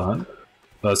 60. dude behind.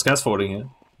 Scout's forwarding here.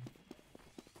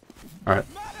 Alright.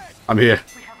 I'm here.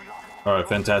 Alright,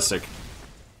 fantastic.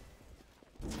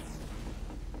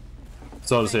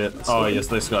 Soldier's here. Oh, yes,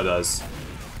 this guy does.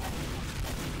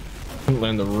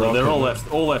 Land the rocket. They're all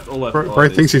left. All left. Bro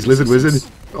thinks he's Lizard Wizard.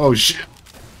 Oh shit.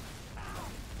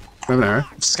 I have an arrow.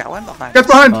 Scout went behind. Get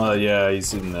behind! Oh, yeah,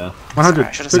 he's in there. 100. Sorry,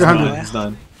 I should've Took said 100. that. He's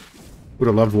 9. Would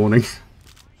have loved warning.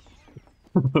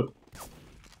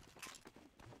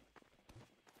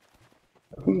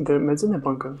 The med's in their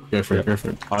bunker. Go for it.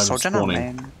 I'm Soldier not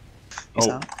spawning. main. He's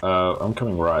out. I'm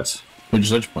coming right. Which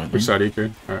is edge point? Which side are you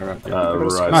going? Alright, yeah.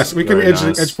 Right. Nice, we can Very edge,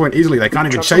 nice. edge point easily. They can't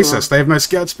even chase us. They have no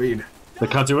scout speed. They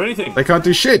can't do anything. They can't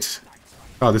do shit.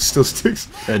 Oh, this still sticks.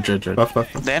 Edge. Buff.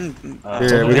 Then.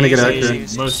 Yeah, we're gonna get out Easy,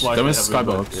 here. Most likely That was have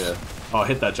a skybox. Yeah. Oh,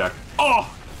 hit that, Jack.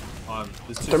 Oh!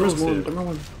 There's two Demer's souls one, here. Demer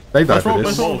one. They died for Kill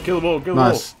this. the ball, kill the ball, kill the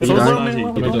Nice. ball. You He's don't?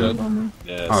 90. Demer dead.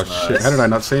 Yes, Oh nice. shit, how did I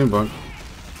not see him, Bunk?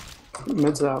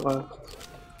 Mid's out left.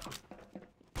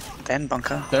 Then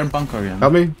bunker. They're in bunker again.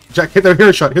 Help me. Jack, hit the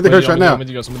hero shot. Hit the hero shot now. I'm with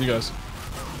you guys.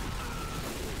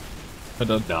 I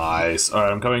did. Nice.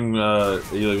 Alright, I'm coming. Are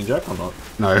you leaving Jack or not?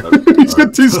 No. He's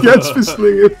got 2 scouts for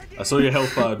slinging. I saw your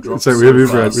health bar drop. So we have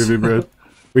bread. We have bread.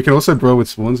 We can also brawl with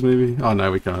spawns, maybe. Oh no,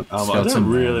 we can't. I don't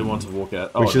really want to walk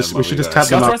out. Oh, we should just tap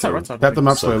them. them up. Right side. Tap them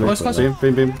up slowly. Beam,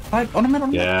 beam, beam. On a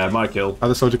minute. Yeah, my kill.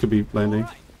 Other soldier could be landing.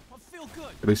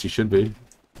 At least he should be.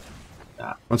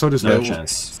 One soldier's No left.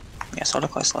 chance. Yeah, soldier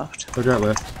close left. Soldier out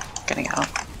left. Getting out.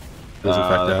 There's in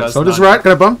fact that's soldier's 90. right.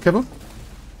 Got a bomb. Careful.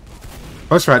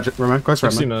 Close right, Roman. Close right,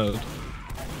 I've seen man.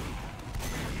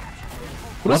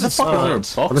 What the fuck is there a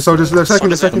box? Other soldiers, the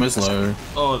second. Is low.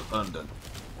 Oh, I'm dead.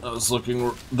 I was looking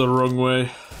the wrong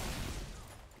way.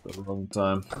 The wrong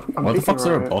time. I'm Why the peeking fuck's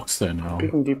there a right. box there now?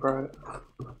 Peeking deep right.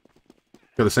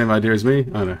 Got the same idea as me?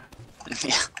 Oh no.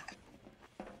 Yeah.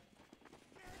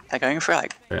 They're going for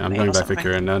like. Okay, I'm main going or back for something.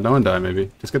 Kieran now. No one die, maybe.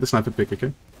 Just get the sniper pick,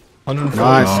 okay? 140.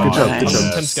 Nice. Good job. nice. Good job.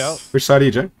 110 scout. Which side are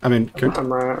you, Jack? I mean, Kieran.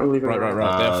 I'm right. I'm leaving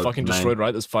Right. They're fucking main. destroyed,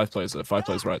 right? There's 5 players there. 5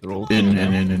 players, right? They're all In.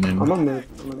 I'm on mid.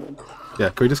 Yeah,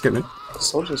 can we just get mid? The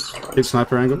soldiers. Keep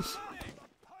sniper angles.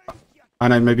 I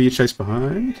know, maybe you chase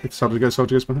behind. If soldier goes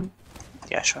behind.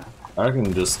 Yeah, sure. I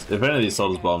reckon just if any of these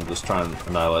soldiers bomb, just try and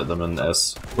annihilate them in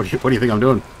S. What do you think I'm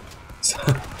doing?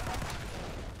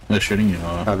 They're shooting you.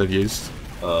 How they've used.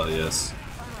 Oh yes.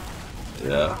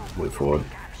 Yeah, move forward.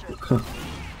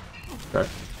 Okay.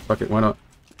 Fuck it, why not?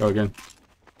 Go again.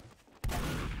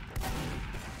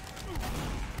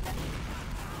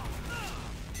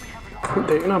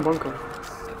 They're in our bunker.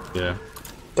 Yeah.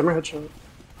 Demer headshot.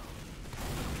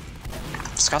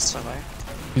 Scott's away.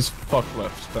 He's fucked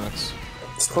left. Thanks.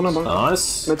 Still in our bunker.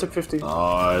 Nice. Mid took 50.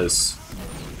 Nice.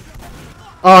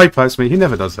 Oh, he pipes me. He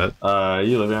never does that.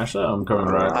 You living actually? I'm coming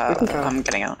right. can go. I'm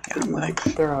getting out. Yeah, I'm moving.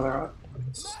 They're out.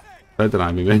 Don't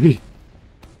deny me, baby.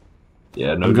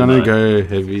 Yeah, no. I'm gonna go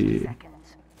heavy. In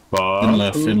Bonk,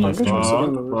 left.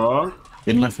 bonk.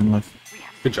 In left.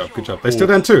 Good job. They're still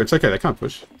down 2. It's okay, they can't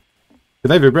push. Do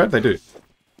they vibrate? They do.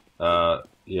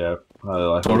 Yeah.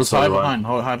 I Hold so high do I. behind.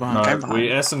 Hold high behind. No,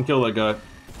 we S and kill that guy.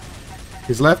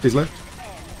 He's left. He's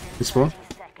spawned.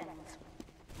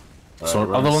 So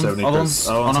Right, other ones 70 on crits.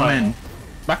 our high. main.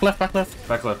 Back left. Back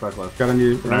left. Got on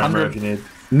you. Remember if you need.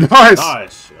 Nice!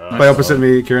 Nice. Play opposite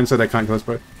me, Kieran, so they can't kill us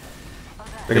both.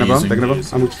 They're gonna bomb. using They're gonna bomb.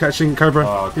 these. I'm catching Cobra.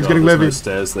 Oh, He's God, getting there's Levy. no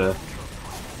stairs there.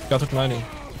 Scout took 90.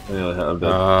 I'm dead.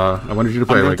 I wanted you to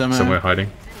play I'm like dead, man. somewhere hiding.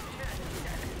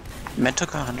 Mid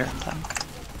took 100.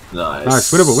 Nice.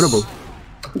 Nice, winnable.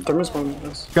 Demer's one.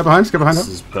 Yes. Get behind This up.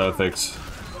 is perfect.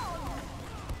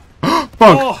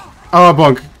 Bonk! Oh,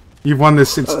 Bonk. You've won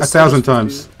this 1,000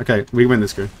 times. Okay, we win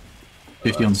this game.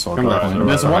 50 on sword. Come back.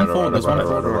 There's one forward. There's one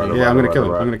forward. Yeah, I'm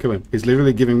gonna kill him. He's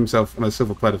literally giving himself on a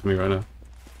silver platter for me right now.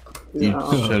 You Yeah.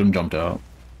 showed him jumped out.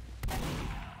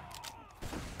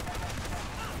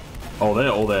 Oh, they're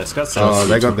all there. Scott's Oh,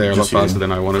 they got there a lot Just you. faster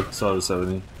than I wanted. So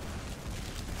 70.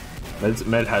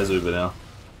 Med has Uber now.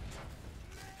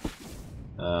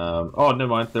 Oh, never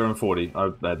mind. They're on 40.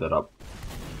 I made that up.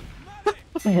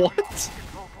 What?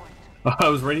 I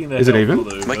was reading their Is it health even? for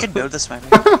the Uber. We could build this maybe.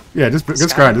 Yeah, just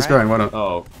Skyrim, grind, why not?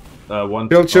 Oh, one.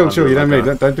 Chill, you don't need,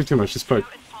 Okay. don't do too much, just poke.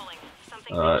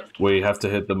 Alright, we have to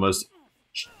hit the most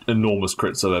enormous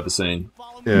crits I've ever seen.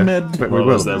 Yeah, Mid. but we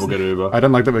Otherwise, will. then we'll get Uber. I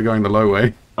don't like that we're going the low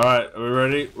way. Alright, are we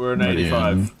ready? We're in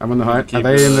 85. I'm on the height. Are Keep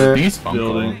they in the the... He's bunker.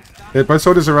 building. Yeah, both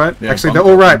soldiers are right. Yeah, Actually, they're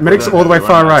bunker. all right. Medic's all the way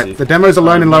far right. 90. The demo's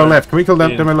alone in lower no. left. Can we kill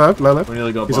them? Ian. Demo low left? We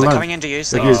nearly got He's both. alone. Coming into you,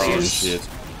 so Like you you. Oh, see you. shit.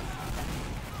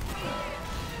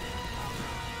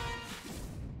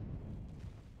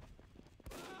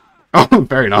 Oh,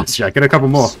 very nice, Jack. Get a couple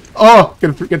more. Oh,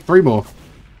 get 3 more.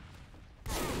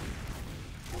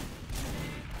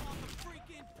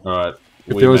 Alright.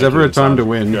 If there was ever a time to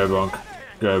win... Go Bonk.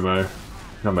 Go Mo.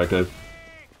 Come back, Dave.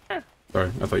 Sorry,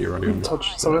 I thought you were on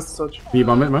Touch. Someone has to touch. Can you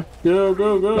bomb it, Mo? Go,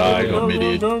 I got go,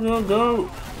 mid-eared.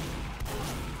 go.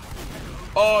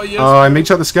 Oh, yes. Oh, I meet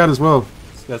shot the scout as well.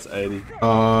 That's 80.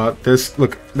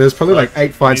 There's probably like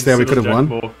 8 fights there we could have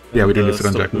won. Yeah, we did need get sit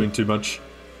on Jack. doing too much.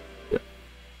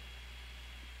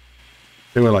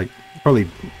 There were like probably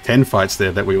 10 fights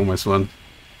there that we almost won.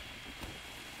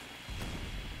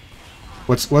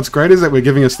 What's great is that we're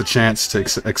giving us the chance to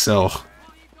excel.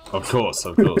 Of course.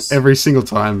 Every single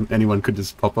time anyone could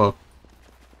just pop up.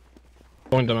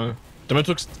 Going demo. Demo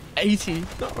took 80.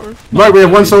 No, we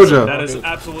have one soldier. That is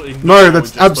absolutely No,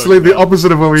 that's absolutely the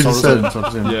opposite of what we just said.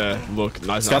 Yeah, look,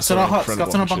 nice. Scouts in our hut, incredible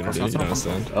scouts in our bunker, opportunity, scouts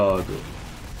in our you understand? Oh, good.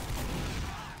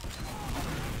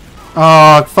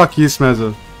 Oh, fuck you,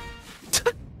 Smazzer.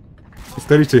 It's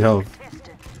 32 health.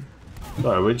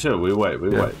 No, we chill. We wait. We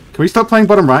wait. Can we stop playing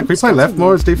bottom right? Can we play left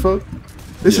more as default?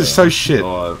 This is so shit.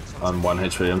 Oh, I'm 1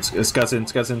 HP. I'm scouts in.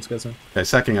 Okay,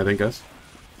 sacking, I think, guys.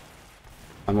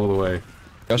 I'm all the way.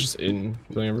 That's just in,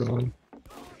 killing everyone.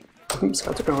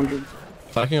 Scouts took 100.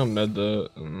 Attacking on med there.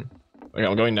 Okay,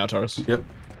 I'm going now, Taurus. Yep.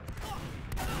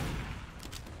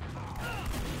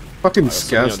 Fucking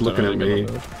scouts looking at me.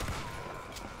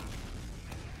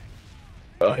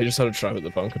 Oh, he just had a trap at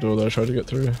the bunker door that I tried to get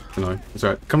through. No, it's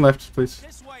alright. Come left, please.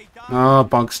 Oh,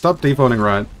 bunk. Stop defaulting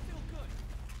right.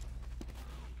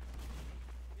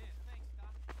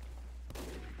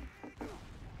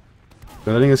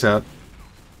 They're letting us out.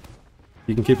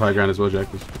 You can keep high ground as well, Jack.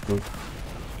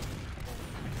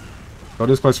 God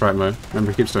is close right, Mo.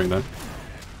 Remember, he keeps doing that.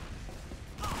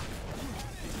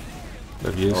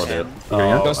 They've used. Oh, dear.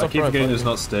 Yeah. I keep forgetting there's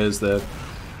not stairs there.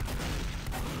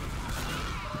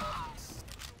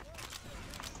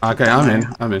 Okay,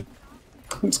 I'm in.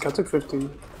 Scouts took 50.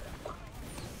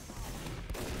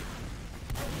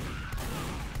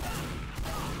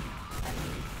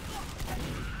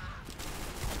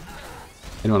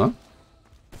 Anyone up?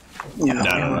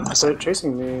 Yeah, they're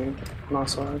chasing me on our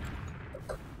side.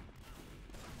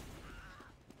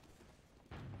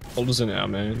 Soldiers in our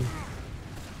main.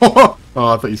 Oh,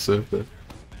 I thought you surfed there.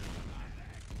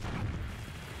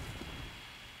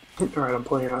 Alright, I'm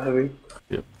pulling out heavy.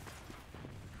 Yep.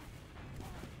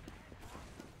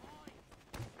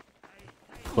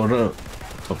 Order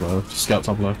top left. Scout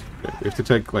top left. Okay, we have to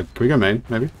take, like, can we go main,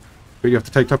 maybe? We have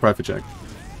to take top right for Jack.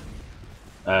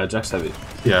 Jack's heavy.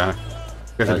 Yeah.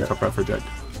 We have to take top right for Jack.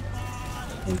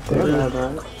 They're mad,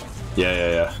 right?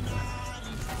 Yeah.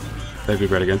 They'd be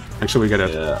great again. Make sure we get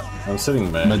out. Yeah. I'm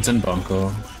sitting there. Med's in bunker.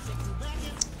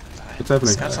 What's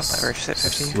happening? Scouts up by roof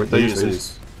 50. What They they use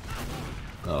use these.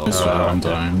 Oh, I'm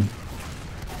dying.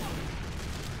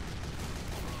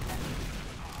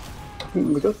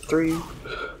 We got 3.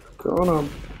 Go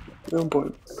on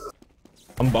point.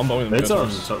 I'm bombing them. It's on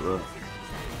the top row.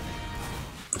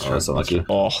 That's unlucky.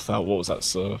 Oh, what was that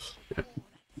surf?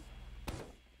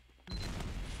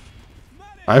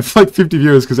 I have like 50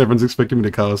 viewers because everyone's expecting me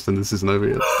to cast and this isn't over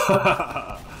yet.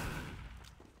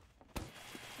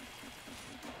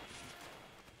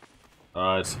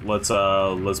 Alright,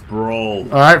 let's brawl.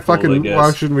 Alright, fucking,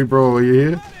 why shouldn't we brawl? Are you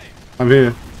here? I'm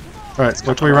here. Alright,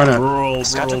 what can we run at? Brawl.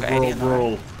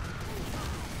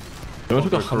 Don't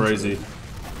Go crazy.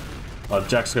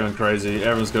 Jack's going crazy,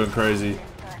 everyone's going crazy.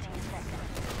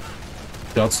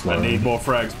 Scouts low. I need more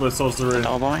frags, but soldiers are in.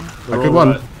 Elbowing. A good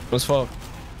one. What's fault?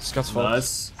 Scouts fault.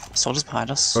 Nice. Soldiers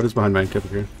behind us. What is behind main?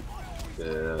 Careful here.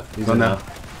 Yeah, he's On in now. now.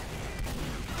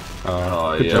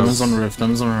 Oh, yeah. Demon's on roof.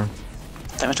 Demon's on roof.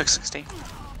 Demo took 60.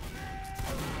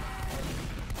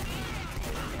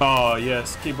 Oh,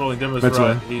 yes, keep rolling. Demo's That's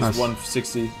right. right. He's Nice.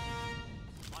 160.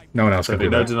 No one else can do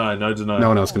No that. deny, no deny. No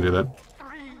one else can do that.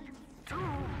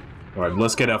 Alright,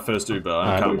 let's get our first Uber.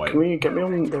 I can't wait. Can we get me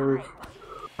on the roof?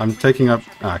 I'm taking up.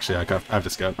 Oh, actually, I have to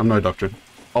scout. I'm no doctrine.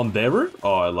 On their route?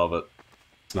 Oh, I love it.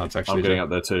 No, it's I'm actually. getting up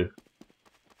there too.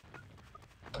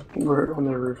 We're on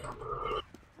their roof.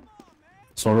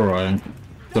 Sort of right.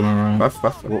 Demo right.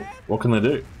 Buff. What can they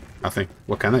do? Nothing.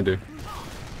 What can they do?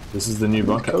 This is the new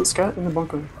bunker. Kill Scout in the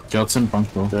bunker. Scouts in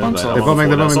bunker. They're Bunker. They're bombing,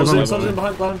 they're bombing, they're bombing. Something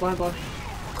behind.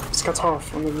 Scout's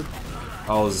half on the roof.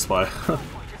 Oh, there's a spy.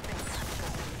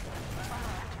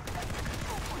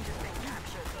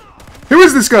 Who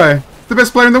is this guy? The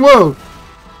best player in the world!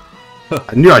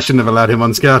 I knew I shouldn't have allowed him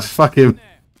on scout. Fuck him.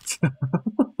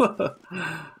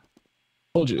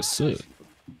 Told you to sit.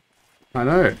 I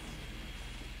know.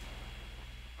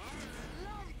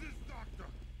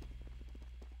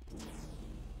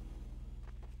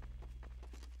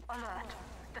 Alert.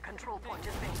 The control point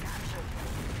is being captured.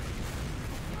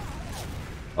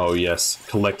 Oh yes,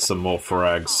 collect some more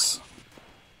frags.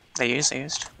 They used.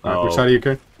 Alright, which side are you,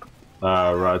 okay?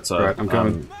 Right side. Right, I'm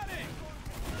coming.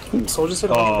 Soldiers hit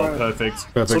Oh, on the right.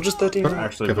 perfect. Perfect. Soldiers 13.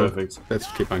 Actually, Careful. perfect.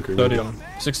 Let's keep bunkering. 30 on.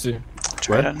 60.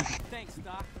 Traded.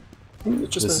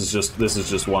 This is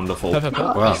just wonderful.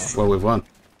 Wow, well, we've won.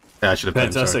 Yeah, I should have paid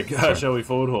him, Fantastic. sorry. Shall we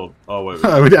forward hold? Oh wait.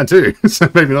 We're down two, so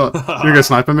maybe not. You go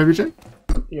sniper, maybe, Jake?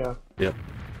 Yeah. Yep.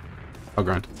 I'll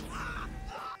grind.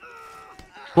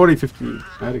 40, 50.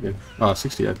 How'd it go? Oh,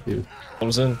 60, even.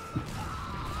 Bombs in.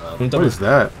 What is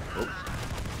that?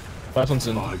 Python's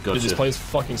in. Oh, Dude, gotcha. these players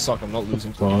fucking suck. I'm not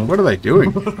losing to What are they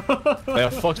doing? They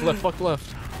are fucked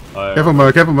left. Careful,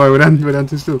 Mo. Careful, Mo. We're down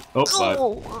too still. Oh,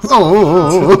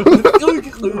 Oh.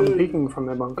 I'm peeking from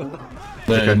their bunker.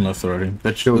 They're in left already.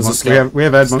 They're chill. We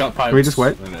have ad. Can we just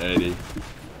wait? An 80.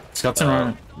 Scott's in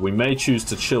right. We may choose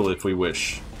to chill if we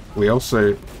wish. We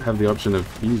also have the option of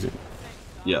using.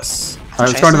 Yes. Alright,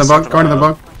 let's go into the bunk. Go into the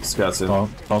bunk. Scouts in.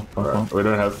 Pop. Alright, we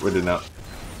didn't have.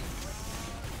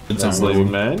 It's That's leaving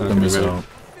man.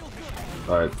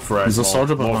 Alright, frag. There's a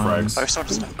soldier more behind. frags. Oh,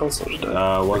 soldiers now. Also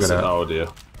dead. What's Figure it? it out. Oh dear.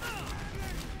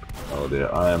 Oh dear,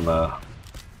 I am They're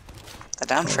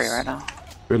down 3 right now.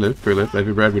 We live.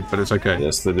 Maybe Brad, but it's okay.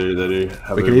 yes they do.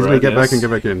 Have We a can easily Brad, get back yes. and get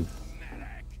back in.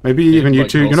 Maybe even you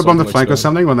like, two. You wanna bomb the also flank or next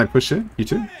something when they push it? You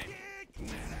two?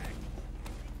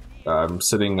 I'm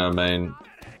sitting main.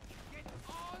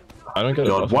 I don't get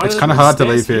God, it. why It's did kinda it hard to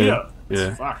stay leave here. It's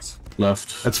Yeah. fucked.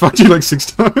 Left. That's fucked you like 6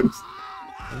 times.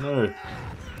 No.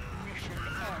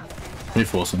 We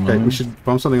force him. Okay, we should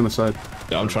bomb something on the side.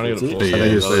 Yeah, I'm trying to get a Yeah, force. there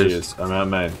he is, oh, there he he is. I'm out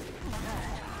main.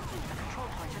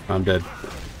 I'm dead.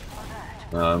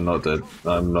 No, I'm not dead.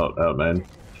 I'm not out main.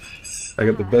 I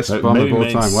got the best Maybe bomb of all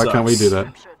main time. Why can't we do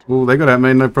sucks. that? Well, they got out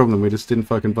main, no problem. We just didn't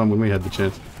fucking bomb when we had the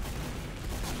chance.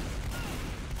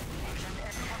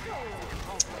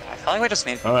 I feel like we just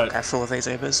need to Alright. be careful with these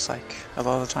Ubers, like, a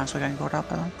lot of the times we're getting caught up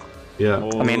by them. Yeah.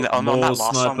 I mean, on that More last one,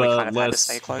 we sniper, kind of had to less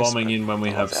stay close. bombing but in when we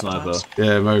a lot have of the other sniper. times-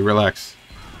 Yeah, Mo, relax.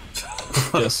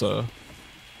 Yes, sir.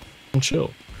 And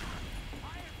chill.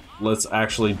 Let's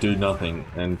actually do nothing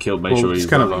and kill. Make Well, sure it's we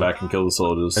kind run of a- back and kill the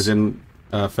soldiers. As in,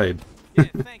 fade.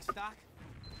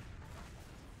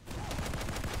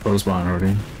 Bro's behind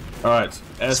already. Alright,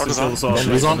 S to Soldiers kill on. the soldiers.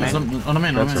 He's on main. a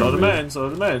man. That's Soldier right. man,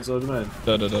 soldier man, soldier man.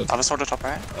 Other soldier top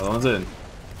right. Other one's in.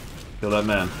 Kill that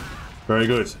man. Very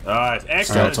good. Alright,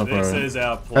 excellent. Scout top This right. is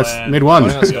our plan. That's mid one. I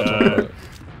think that's got Yeah. to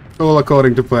All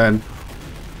according to plan.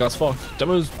 That's fucked.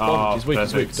 Demo's Oh, bombed. He's weak.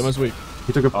 perfect. Demo's weak.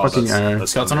 He took a Oh, fucking arrow.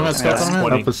 that's Scout's on a man, Scout's on a man.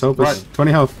 20. Help us, help us. Right.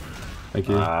 20 health. Thank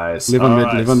you. Nice. Live on mid,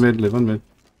 Alright. live on mid, live on mid.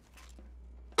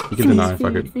 You can deny,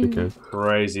 fuck it, who cares?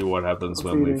 Crazy what happens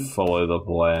when we follow the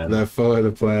plan. They follow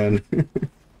the plan. I'm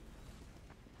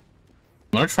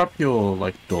gonna trap your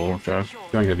like door, Jack.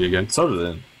 Going heavy again. Soldier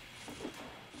then.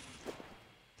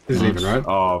 This isn't even right.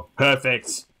 Oh,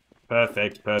 perfect.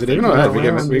 Perfect. Is it even or out?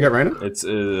 We got Rainer? It's, I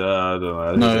don't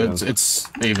know. No, it's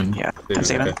even. Yeah, Yeah,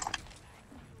 it's even. okay.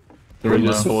 They're We in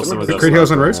just left. force them with our Crit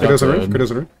heals on sniper. roof, crit heals on roof, Good. crit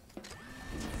heals on roof.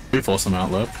 We force them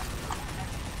out left.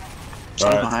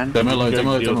 Soldier Alright. behind. Demo low, Go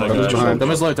demo low, deal demo with low. that guy.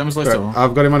 Demo's low, demo's low Right, still.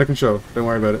 I've got him under control. Don't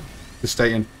worry about it. Just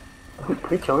stay in. Can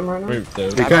we kill him right now? Move there.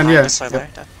 We Guy can, behind yeah. is so low,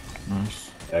 Yep. dead.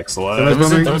 Nice. Excellent. Demo's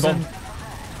bombing. Demo's in.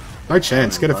 No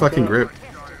chance. Get a fucking grip.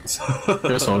 Get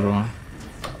a soldier.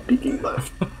 Peeking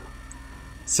left.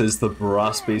 Says the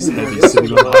brass piece heavy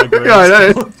sitting on the high ground. Yeah,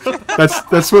 I know.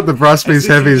 That's what the Brass Piece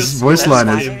Heavy's voice line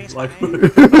is. Like,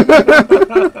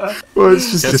 Well,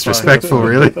 it's just Get disrespectful,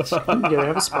 really. Yeah, they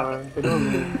have a spy. They don't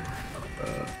move.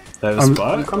 they have a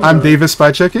spy? I'm Diva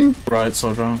spy checking. Right,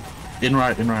 soldier. In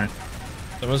right, in right.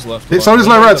 Demo's left. Soldier's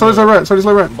low right, soldier's low right, soldier's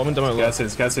low right. Bombing Demo left.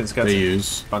 Scouts in. They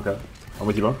use. Bunker. I'm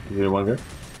with you, bro. You want to go?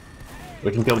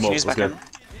 We can kill them all. She's Let's back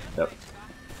go. in.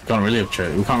 Can't really have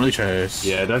chase. We can't really chase.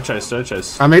 Yeah, don't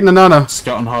chase. I'm eating a nana.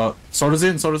 Scout on hot. Soldiers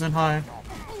in, high.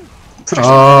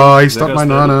 Oh, he stopped my goes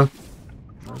nana.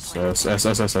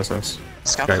 S.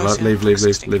 Scout Okay, close, yeah. leave.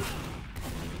 16.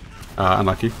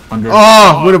 Unlucky. 100.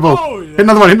 Oh, winnable. Oh, yeah. Hit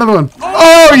another one.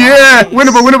 Oh, yeah.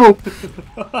 Winnable.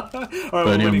 Alright, we're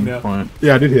winning Burnium now. point.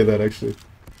 Yeah, I did hear that, actually.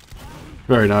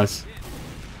 Very nice.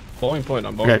 Bombing point.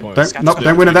 I'm bombing Okay, point.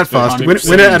 don't win it that fast. Win it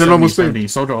at a normal speed.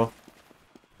 Soldier.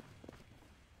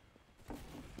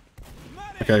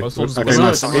 Okay, Most soldiers okay, are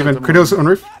nice. low. Even. Crit heals on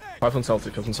roof. Python's healthy.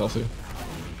 Python's healthy.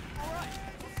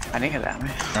 I need to get down me.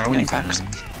 Alright, we need Getting to.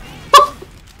 fucked.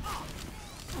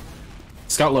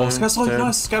 Scout low. Scout's like dead.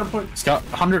 nice. Scout on point. Scout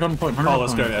 100 on point. 100 Oh, on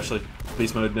let's point. go, Ashley.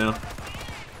 Beast mode now.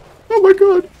 Oh my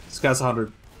god. Scout's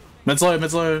 100. Med's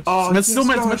low. Oh, Med's still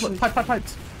let's go, meds. Ashley.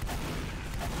 Pipes.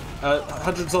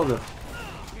 100 soldier.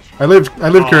 I lived,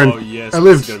 Kieran. Oh, yes. I This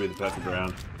lived. is going to be the perfect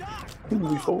round.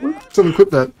 Move forward. Someone clip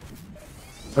that.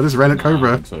 I just ran at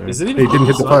Cobra. Is it He even? didn't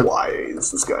hit the pipe. Why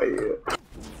is this guy here?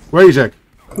 Where are you, Jack?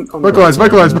 Vocalize.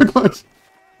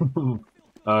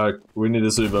 We need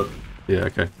a super. Yeah,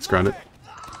 okay. Let's grind it.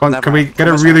 Can we get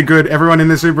a really good everyone in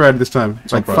this super ad this time?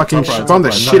 Like, right, fucking top right, bomb the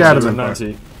top right. shit out of them.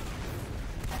 90.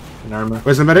 Narma.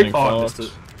 Where's the medic? Oh, I missed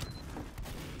it.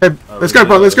 Hey, let's go,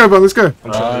 Bond. Let's go. I'm trying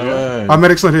to go. Our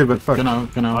medic's not here, but fuck. Go now.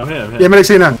 I'm here. Yeah, medic's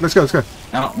here now. Let's go.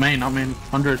 Out main.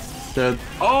 100. Dead.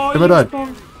 Oh, Never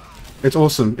died. It's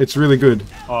awesome. It's really good.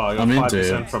 Oh, I got I'm in 5%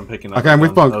 there. from picking up. Okay, I'm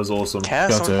with that one. Bonk. That was awesome. Yeah,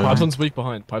 Got soldier it. behind. Python's weak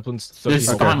behind. Python's 30 This is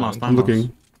seconds behind behind. last. I'm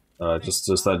looking. Just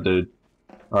that dude.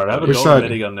 Alright, I have a Which golden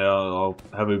side? medigun now. I'll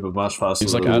have it much faster.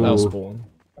 He's like than- at our spawn.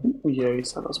 Yeah,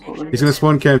 he's at us spawning. He's gonna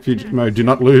spawn camp you, Mo. Do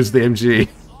not lose the MG.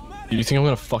 Do you think I'm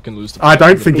gonna fucking lose the I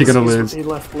don't think you're gonna lose. He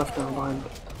left now behind.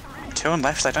 2 on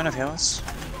left, I don't have heals.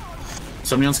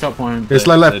 70 on scout point. Yes,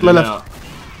 low left, low left. Now.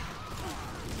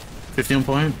 50 on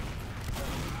point.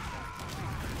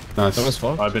 Nice. That was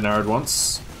fucked. I've been arrowed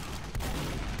once.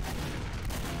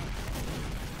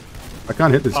 I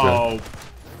can't hit this guy. Oh.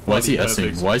 Why is he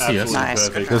perfect. S'ing? Why is he Absolutely S'ing? Nice.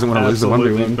 perfect. Doesn't want to lose the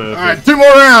Absolutely 1v1. perfect. Alright, 2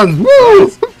 more rounds!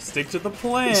 Woo! Stick to the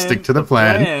plan. Stick to the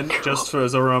plan. Just for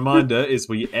as a reminder, is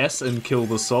we S and kill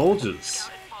the soldiers.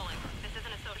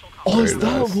 Oh, is Very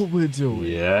that nice. what we're doing?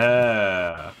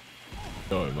 Yeah.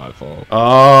 Oh, my fault. I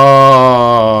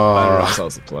Oh. didn't realize that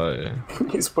was the play.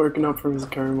 He's woken up from his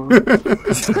coma.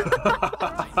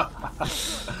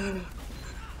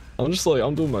 I'm just like,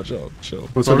 I'm doing my job. Chill.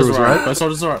 One soldier was right. One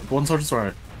soldier's right. One soldier's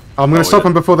right. I'm gonna stop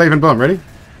him before they even bomb. Ready?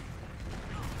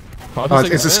 Oh, Oh,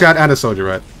 it's a scout and a soldier,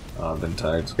 right? Oh, I've been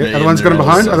tagged. Yeah, Yeah, other one's yeah, going yeah,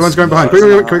 behind. yeah. Other one's going behind. Can we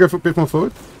go a bit more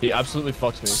forward? He absolutely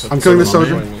fucked me. So I'm killing the someone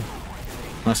soldier. join me.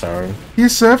 Nice arrow. You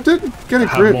surfed it? Get a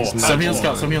Have grip. more. 70 on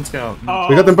scout. 70 on scout. Oh,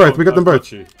 We got them both, we got them I've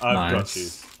both. you. I've got you.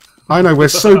 Nice. I know, we're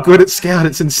so good at scout,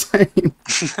 it's insane.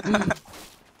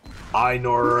 I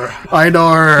know. I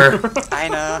know. I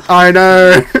know. I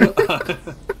know.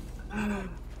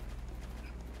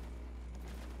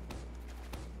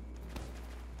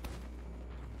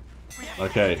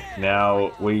 Okay,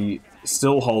 now we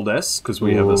still hold S because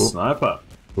we have Ooh. a sniper.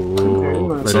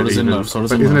 Ooh, let Soldier's it in even. left,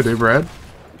 soldier's But in isn't it left. do, Brad?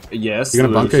 Yes, You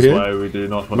gonna bunker which is here? why we do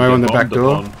not want Mo to on get the back bombed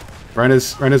door. upon.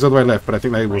 Rainer's all the way left, but I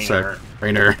think they will save.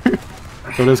 Rainer.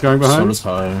 Soldier's going behind. Soldier's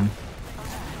high. I'm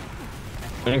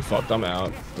getting fucked. I'm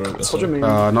out. Soldier main.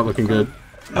 Not looking good.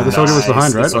 Oh, the soldier was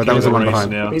behind, right? It's Or that was the one range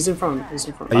behind. now. He's in front. He's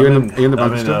in front. Are you in the I'm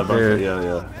bunker in still? bunker, Yeah.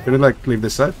 yeah. Gonna like leave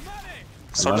this side?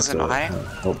 Soldiers in high.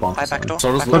 Oh, bonk, High back door.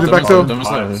 Soldier's Back Soldier door. back door. Don't miss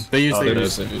that. They used Oh, they they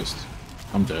used. They used.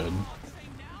 I'm dead.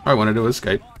 I want to do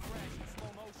escape.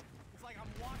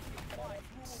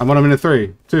 I'm on them in a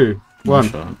 3, 2, 1.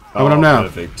 shot. I'm on them now.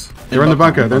 Perfect. They're in the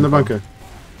bunker. They're in the bunker.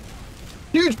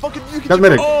 Huge fucking you Got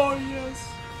medic. Oh, yes!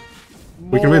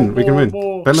 We can win. We can win.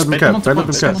 More. Don't let them Spit them cap. onto Don't let point,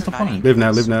 them spit them cap. onto point. Live now.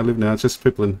 Live now. Live now. It's just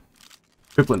Piplin.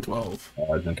 Piplin 12.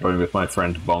 I've been going with my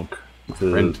friend Bonk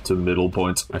Friend. to middle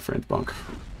point. My friend Bonk.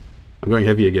 I'm going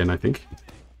heavy again, I think.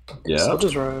 Yeah.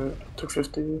 Soldier's right. Took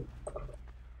 50.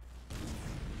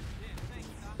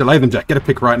 Delay them, Jack. Get a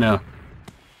pick right now.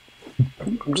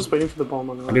 I'm just waiting for the bomb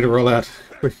on the I right. need to roll out.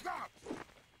 Quick.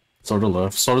 Soldier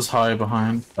left. Soldier's high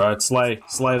behind. Alright, slay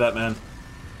that man.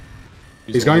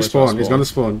 He's going spawn. He's going to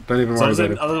spawn. Don't even worry Someone's about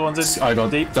in, it. other one's in. I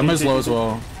got deep. Demo's deep, low deep, as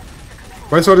well.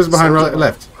 Both soldiers behind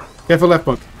left. Careful left,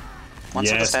 Bonk. One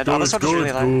soldier's Yes, dead. good, Other soldier's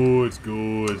really low.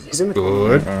 good. He's in the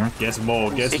Good. Get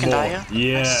more, get He can more. die here?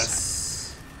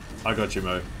 Yes. I got you,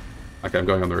 Mo. Okay, I'm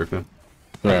going on the roof now.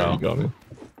 Yeah. You got me.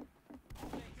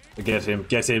 Get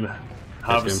him.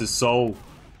 Harvest him. his soul.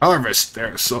 Harvest.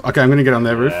 There's so. Okay, I'm gonna get on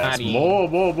their roof. Yes, more.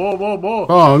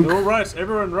 Bonk. You're all right,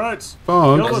 everyone right.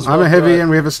 Bonk. Kill us I'm a both, heavy right. and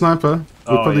we have a sniper. We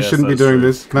Oh, probably yes, shouldn't be that's doing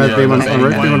true. this. Can I have beam on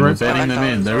roof? Beam on roof? Betting them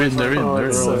in. They're in. Oh, They're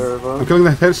it's in. I'm killing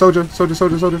the head soldier.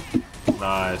 Soldier.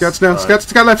 Nice. Scouts now. Alright.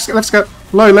 Scout left scout.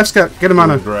 Low left scout. Get him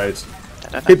on. Great.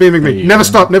 Keep beaming me. There you Never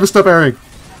go. stop arrowing.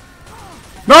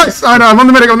 Nice! I know, I'm on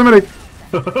the medic.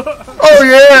 Oh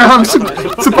yeah! I'm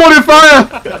supporting fire!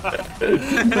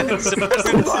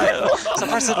 Suppressive fire.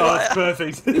 Suppressive Oh, fire.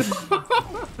 it's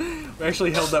perfect. We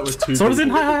actually held that with 2 Soldier's in.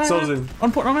 people. High. Soldier's in.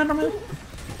 On point. I'm in.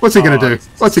 What's he gonna do?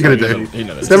 What's he gonna do? He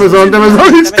never Demo's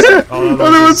on, he's dead! Oh,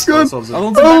 Oh no, it's gone! Soldier's in.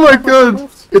 Oh my god!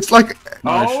 It's like,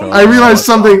 Nice Oh, shot. I realized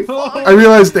something. I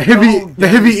realized the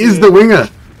heavy is the winger.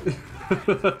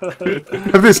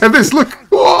 Have this, look!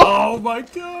 Whoa. Oh my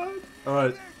god!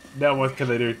 Alright, now what can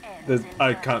they do?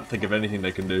 I can't think of anything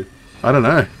they can do. I don't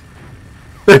know.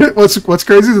 What's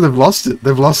crazy is they've lost it.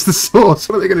 They've lost the source.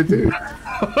 What are they gonna do?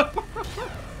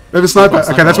 They have a sniper.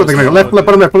 Okay, that's what they're gonna go. Left,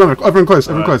 bottom left. Everyone close.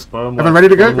 bottom Everyone left, ready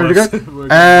to go? bottom Ready to left. go? We're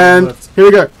going And left. here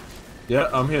we go. Yeah,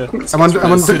 I'm here. I'm on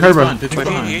the Cobra. Pitch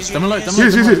behind. Use Demo low. your-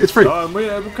 Use, it's free. Oh, wait,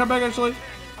 come back actually.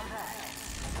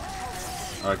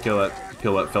 Alright, kill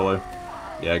that fellow.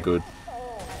 Yeah, good.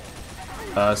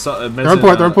 They're on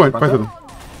point, both of them.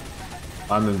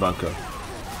 I'm in bunker.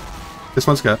 This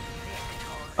one's got.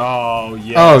 Oh,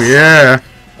 yes. Oh yeah.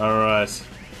 Alright.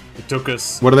 It took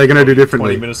us What are they gonna do 20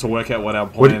 differently? minutes to work out what our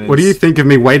plan is. What do you think of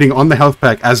me waiting on the health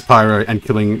pack as Pyro and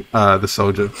killing the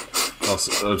soldier? Oh,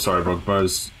 I'm sorry, bro.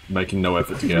 Bro's making no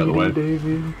effort to get out of the way.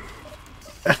 Davey.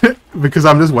 Because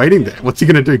I'm just waiting there. What's he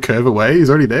gonna do? Curve away? He's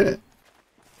already there.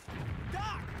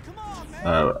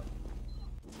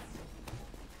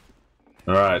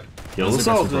 Alright. Kill the That's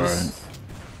aggressive, soldiers.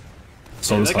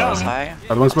 Soul's they go. high. High.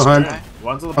 Other one's behind.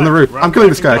 One's on the roof. I'm killing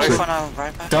this guy actually.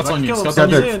 Scouts on you. Scouts on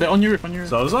you. They're on your roof. On your roof.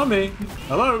 Soul's on me.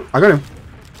 Hello. I got him.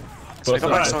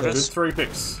 Good 3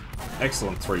 picks.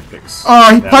 Excellent 3 picks.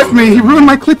 Oh, he piped me. He ruined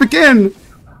my clip again.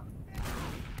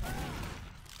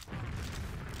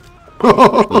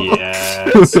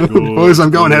 Yes, good. Boys, I'm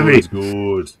going heavy.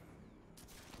 Good.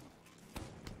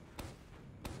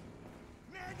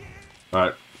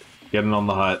 Alright, getting on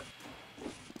the height.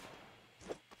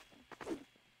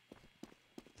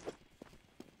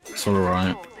 Sort of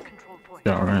right.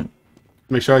 Yeah, alright.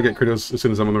 Make sure I get critters as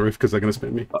soon as I'm on the roof because they're going to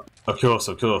spin me. Of course,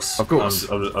 of course. Of course.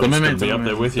 I'm just going to be up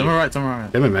there with you. I'm alright, I'm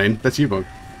alright. Yeah, my main. That's you, Bog.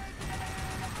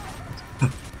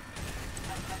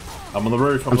 I'm on the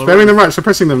roof. I'm spamming them right,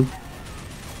 suppressing them.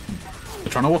 They're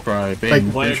trying to walk right. Bing.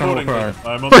 Play They're trying to walk accordingly. right.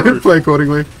 I'm on the roof. Play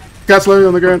accordingly. Scouts low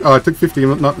on the ground. Oh, I took 50,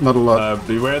 not a lot.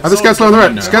 Beware. Other scouts low on the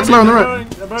right. Scouts low on the right.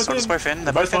 They're both in.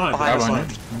 They're both in behind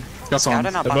us. Scouts on. Scout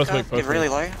in our bunker. Get really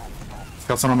low.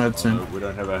 Scouts on med soon. We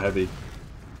don't have a heavy.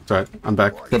 It's alright, I'm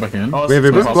back. Go back in. We have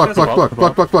a block.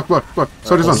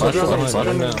 Soldiers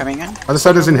on. Coming in. Other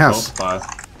side is in house.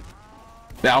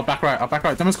 Yeah, I'll back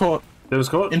right. Demon's caught. Demon's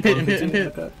caught? In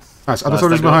pit. Nice, other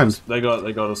soldiers behind. They got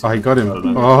us. Oh, he got him.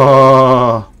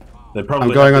 Oh.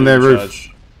 I'm going on their roof.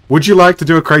 Would you like to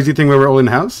do a crazy thing where we're all in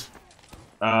house?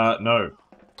 No.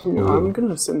 I'm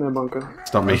gonna sit in their bunker.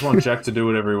 Stop me. I just want Jack to do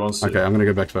whatever he wants to. Okay, I'm gonna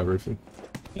go back to our roof then.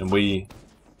 And we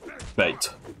bait.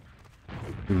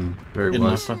 Very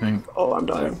Enough, wise. I think. Oh, I'm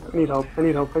dying. I need help.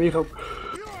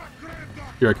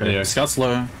 You're okay. Yeah. Scouts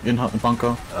low. In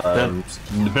bunker.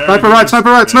 Sniper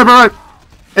right.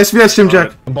 SVS Jim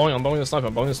Jack. I'm bowling the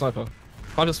sniper.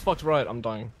 I just fucked right, I'm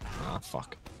dying. Ah,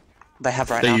 fuck. They have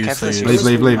right now. Careful.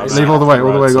 Leave all the way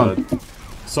gone.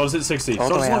 Soul's at 60. All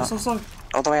the way out. Soul's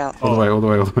All the way out. All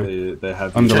the way. They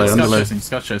have I'm delayed.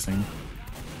 Scouts chasing.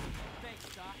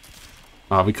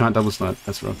 Ah, we can't double snipe.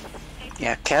 That's rough.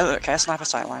 Yeah, care sniper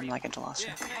sight line like into last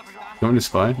year. You want me to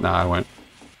spy? Nah, I won't.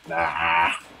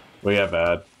 Nah. We are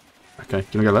bad. Okay,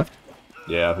 do you want to go left?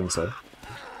 Yeah, I think so.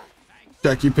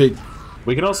 Jack, you peek.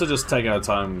 We can also just take our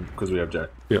time because we have Jack.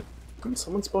 Yep.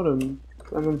 Someone spot him.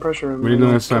 I'm in pressure him. We need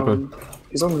another sniper.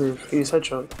 He's on the roof. He's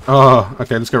headshot. Oh,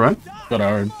 okay, let's go right. Got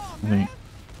arrowed, I think.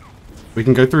 We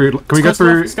can go through. Can we go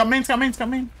through? Scout main.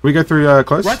 Can we go through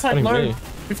close? Right side, low. Me.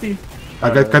 50.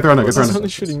 Go through on it.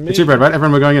 It's you, Brad, right?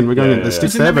 Everyone, we're going in. There's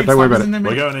sticks there, but don't worry about it.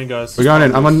 We're going in, guys. We're going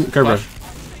in. I'm on Cobra.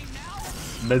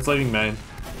 Med's leaving main.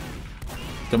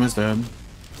 Demon's dead.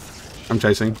 I'm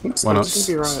chasing. Why not? Sniper's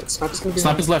gonna be right. Sniper's gonna be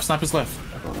Sniper's right. left. Sniper's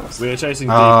left. We are chasing.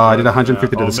 I did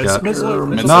 150 to the scout. Med's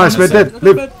Nice, dead, we're dead.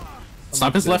 Live.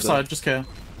 Sniper's left side. Just care.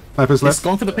 Sniper's He's left.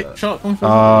 going for the pick shot. Going for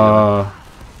the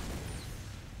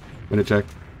Minute check.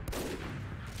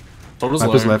 Soldier's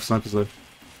Sniper's low. left.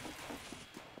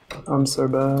 I'm so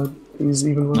bad. He's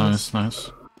even worse.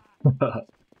 Nice.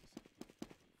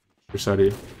 Which side are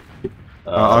you?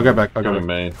 I'll go back. Going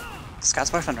main. Scout's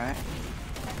boyfriend, right?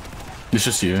 It's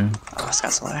just you. Oh,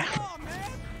 Scout's low.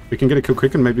 We can get a kill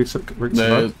quick and maybe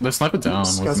They're sniper down.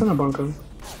 Scout's in a bunker.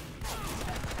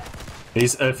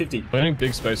 He's 50. We're in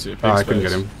big space here. I couldn't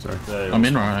get him. Sorry. I'm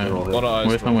in right. A lot of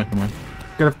eyes. I'm with.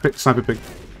 Get a sniper pick.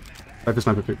 Have a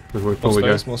sniper pick before we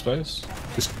go. More space.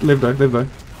 Just live though.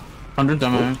 100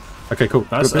 demo. Okay, cool.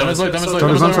 Nice. Demon's low.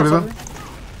 Demon's on.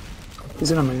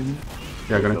 He's in a main.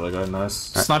 Yeah, I got him. Nice.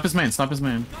 Sniper's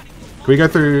main. Can we go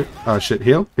through? Oh shit!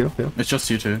 Heal. It's just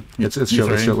you two. It's chill.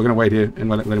 We're gonna wait here and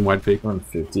let him wide peek.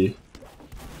 150.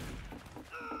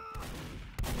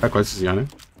 How close is Yano?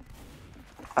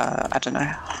 I don't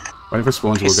know. Waiting for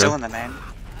spawns. He's We'll still go. in the main.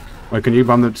 Wait, can you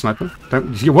bomb the sniper?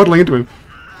 You're waddling into him.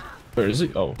 Where is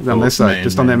he? Oh. On their side,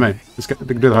 just on their main. Just do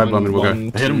the high bomb and we'll go.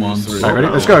 Hit him once. Alright, ready?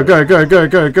 Let's go.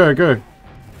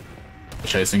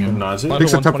 Chasing him. Nice.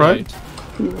 Picks up top right.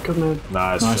 Good man.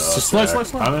 Nice. Just slow.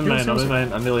 I'm in main.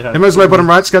 I nearly had. Emo's low bottom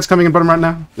right. Scouts coming in bottom right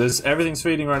now. Everything's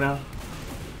feeding right now.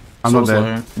 I'm not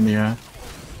there. In the air.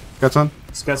 Scouts on.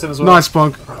 Scouts in as well. Nice,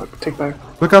 Bonk. Take back.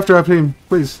 Look after our team,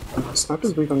 please.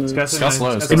 Sniper's weak on the roof. Scouts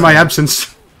low. In my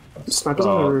absence. Sniper's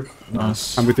on the roof.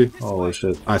 Nice. I'm with you. Holy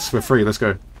shit. Nice, we're free. Let's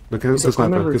go. Look at the On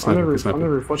sniper. the Good sniper. Good roof, on the sniper.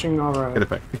 roof, watching our right. Get it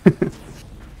back.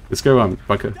 Let's go on,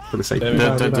 bunker, for the sake.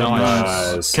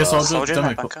 Nice. Kiss all Soldier in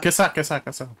that bunker. Kiss that.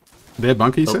 Their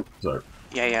bunker, you said? Sorry.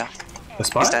 Yeah. A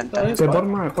spy? He's dead. Yeah,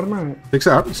 bottom right.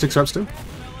 Sticks are up still.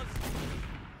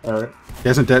 Alright. He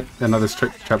hasn't dead. Another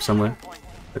trap somewhere.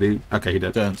 But okay, he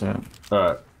dead.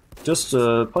 Alright. Just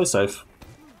play safe.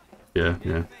 Yeah.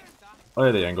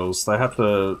 Play the angles. They have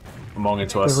to mong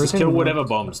into us. Just kill whatever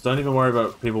bombs. Don't even worry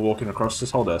about people walking across.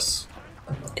 Just hold S.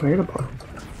 Can I get a bomb?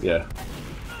 Yeah.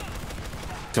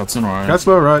 Shots in right. That's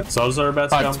well right. Soldiers are about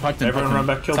to come. Everyone run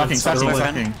back, kill them.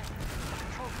 Stacking.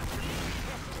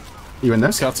 You in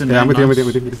there? Scouts in yeah, I'm with you, I'm with you,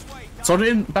 I'm with you. Soldier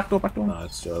in, back door.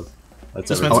 Nice job. That's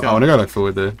Just I want to go like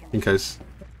forward there, in case.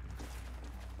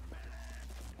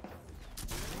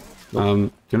 Do you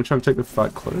want to try to take the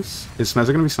fight close? Is Snazza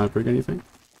going to be sniper again, you think?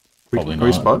 Probably Are we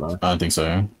not. spot? I don't think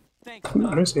so. I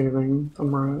don't see anything.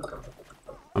 I'm right.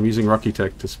 I'm using Rocky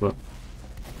Tech to spot.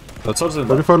 That's soldiers in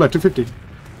Go forward left, 250.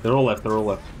 They're all left, they're all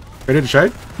left. Ready to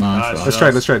trade? Nice. Nice. Let's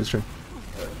trade, let's trade, let's trade.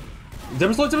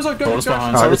 Demonstrate, go, Soldiers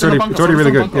behind. Alright, it's already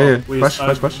really good. Yeah, yeah. Flash.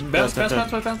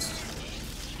 Bounce.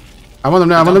 I'm on them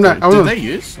now, I'm on them now, I'm on Did them. they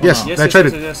use? Yes, they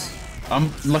traded. Yes.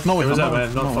 I'm like no way. There was that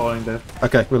man, not following there.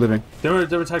 Okay, we're living. There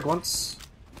were tag once.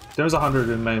 There was 100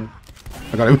 in main.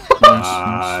 I got him.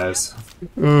 Nice.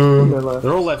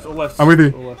 They're all left, all left. I'm with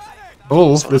you.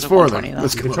 All left. Oh, there's 4 of them. now.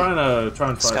 Let's We're go. trying to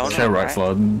fight. Skeleton. Okay, right Right.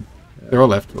 flood. They're all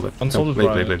left, all left. And Soldier's Leave,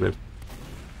 right. leave.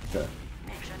 Okay.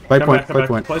 Play Come point, back, come play back.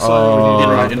 point. Play solid.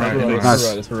 Oh, right, in That's right. right,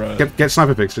 Nice. that's right. Get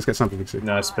sniper picks, just get sniper picks.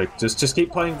 Nice pick. Just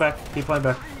keep playing back. Keep playing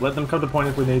back. Let them come to point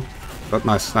if we need. Oh,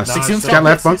 nice, nice. 60 on Nice. Scout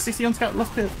left, bunk. 60 on scout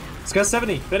left pit. Scout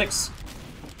 70. Phoenix.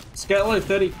 Scout low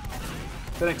 30.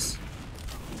 Phoenix.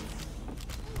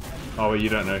 Oh, well, you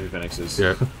don't know who Phoenix is.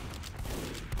 Yeah.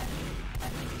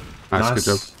 Nice, good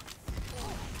job.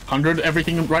 100,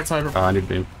 everything right side. Oh, I need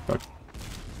beam. Fuck.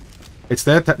 It's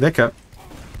their cap. Yeah.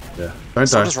 Don't die.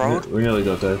 Soldiers rolled. We nearly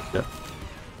got there. Yeah.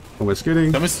 Oh, we're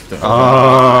scooting. That was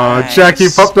Oh, Nice. Jackie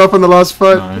popped up in the last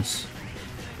fight. nice.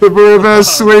 The reverse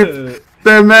sweep.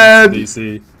 They're mad.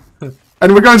 DC.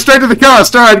 And we're going straight to the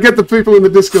cast. Alright, get the people in the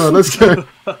Discord. Let's go.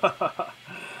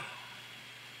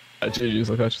 GG's,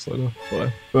 I'll catch you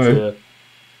later. Bye. Yeah.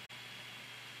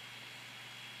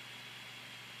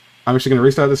 I'm actually going to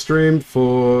restart the stream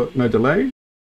for no delay.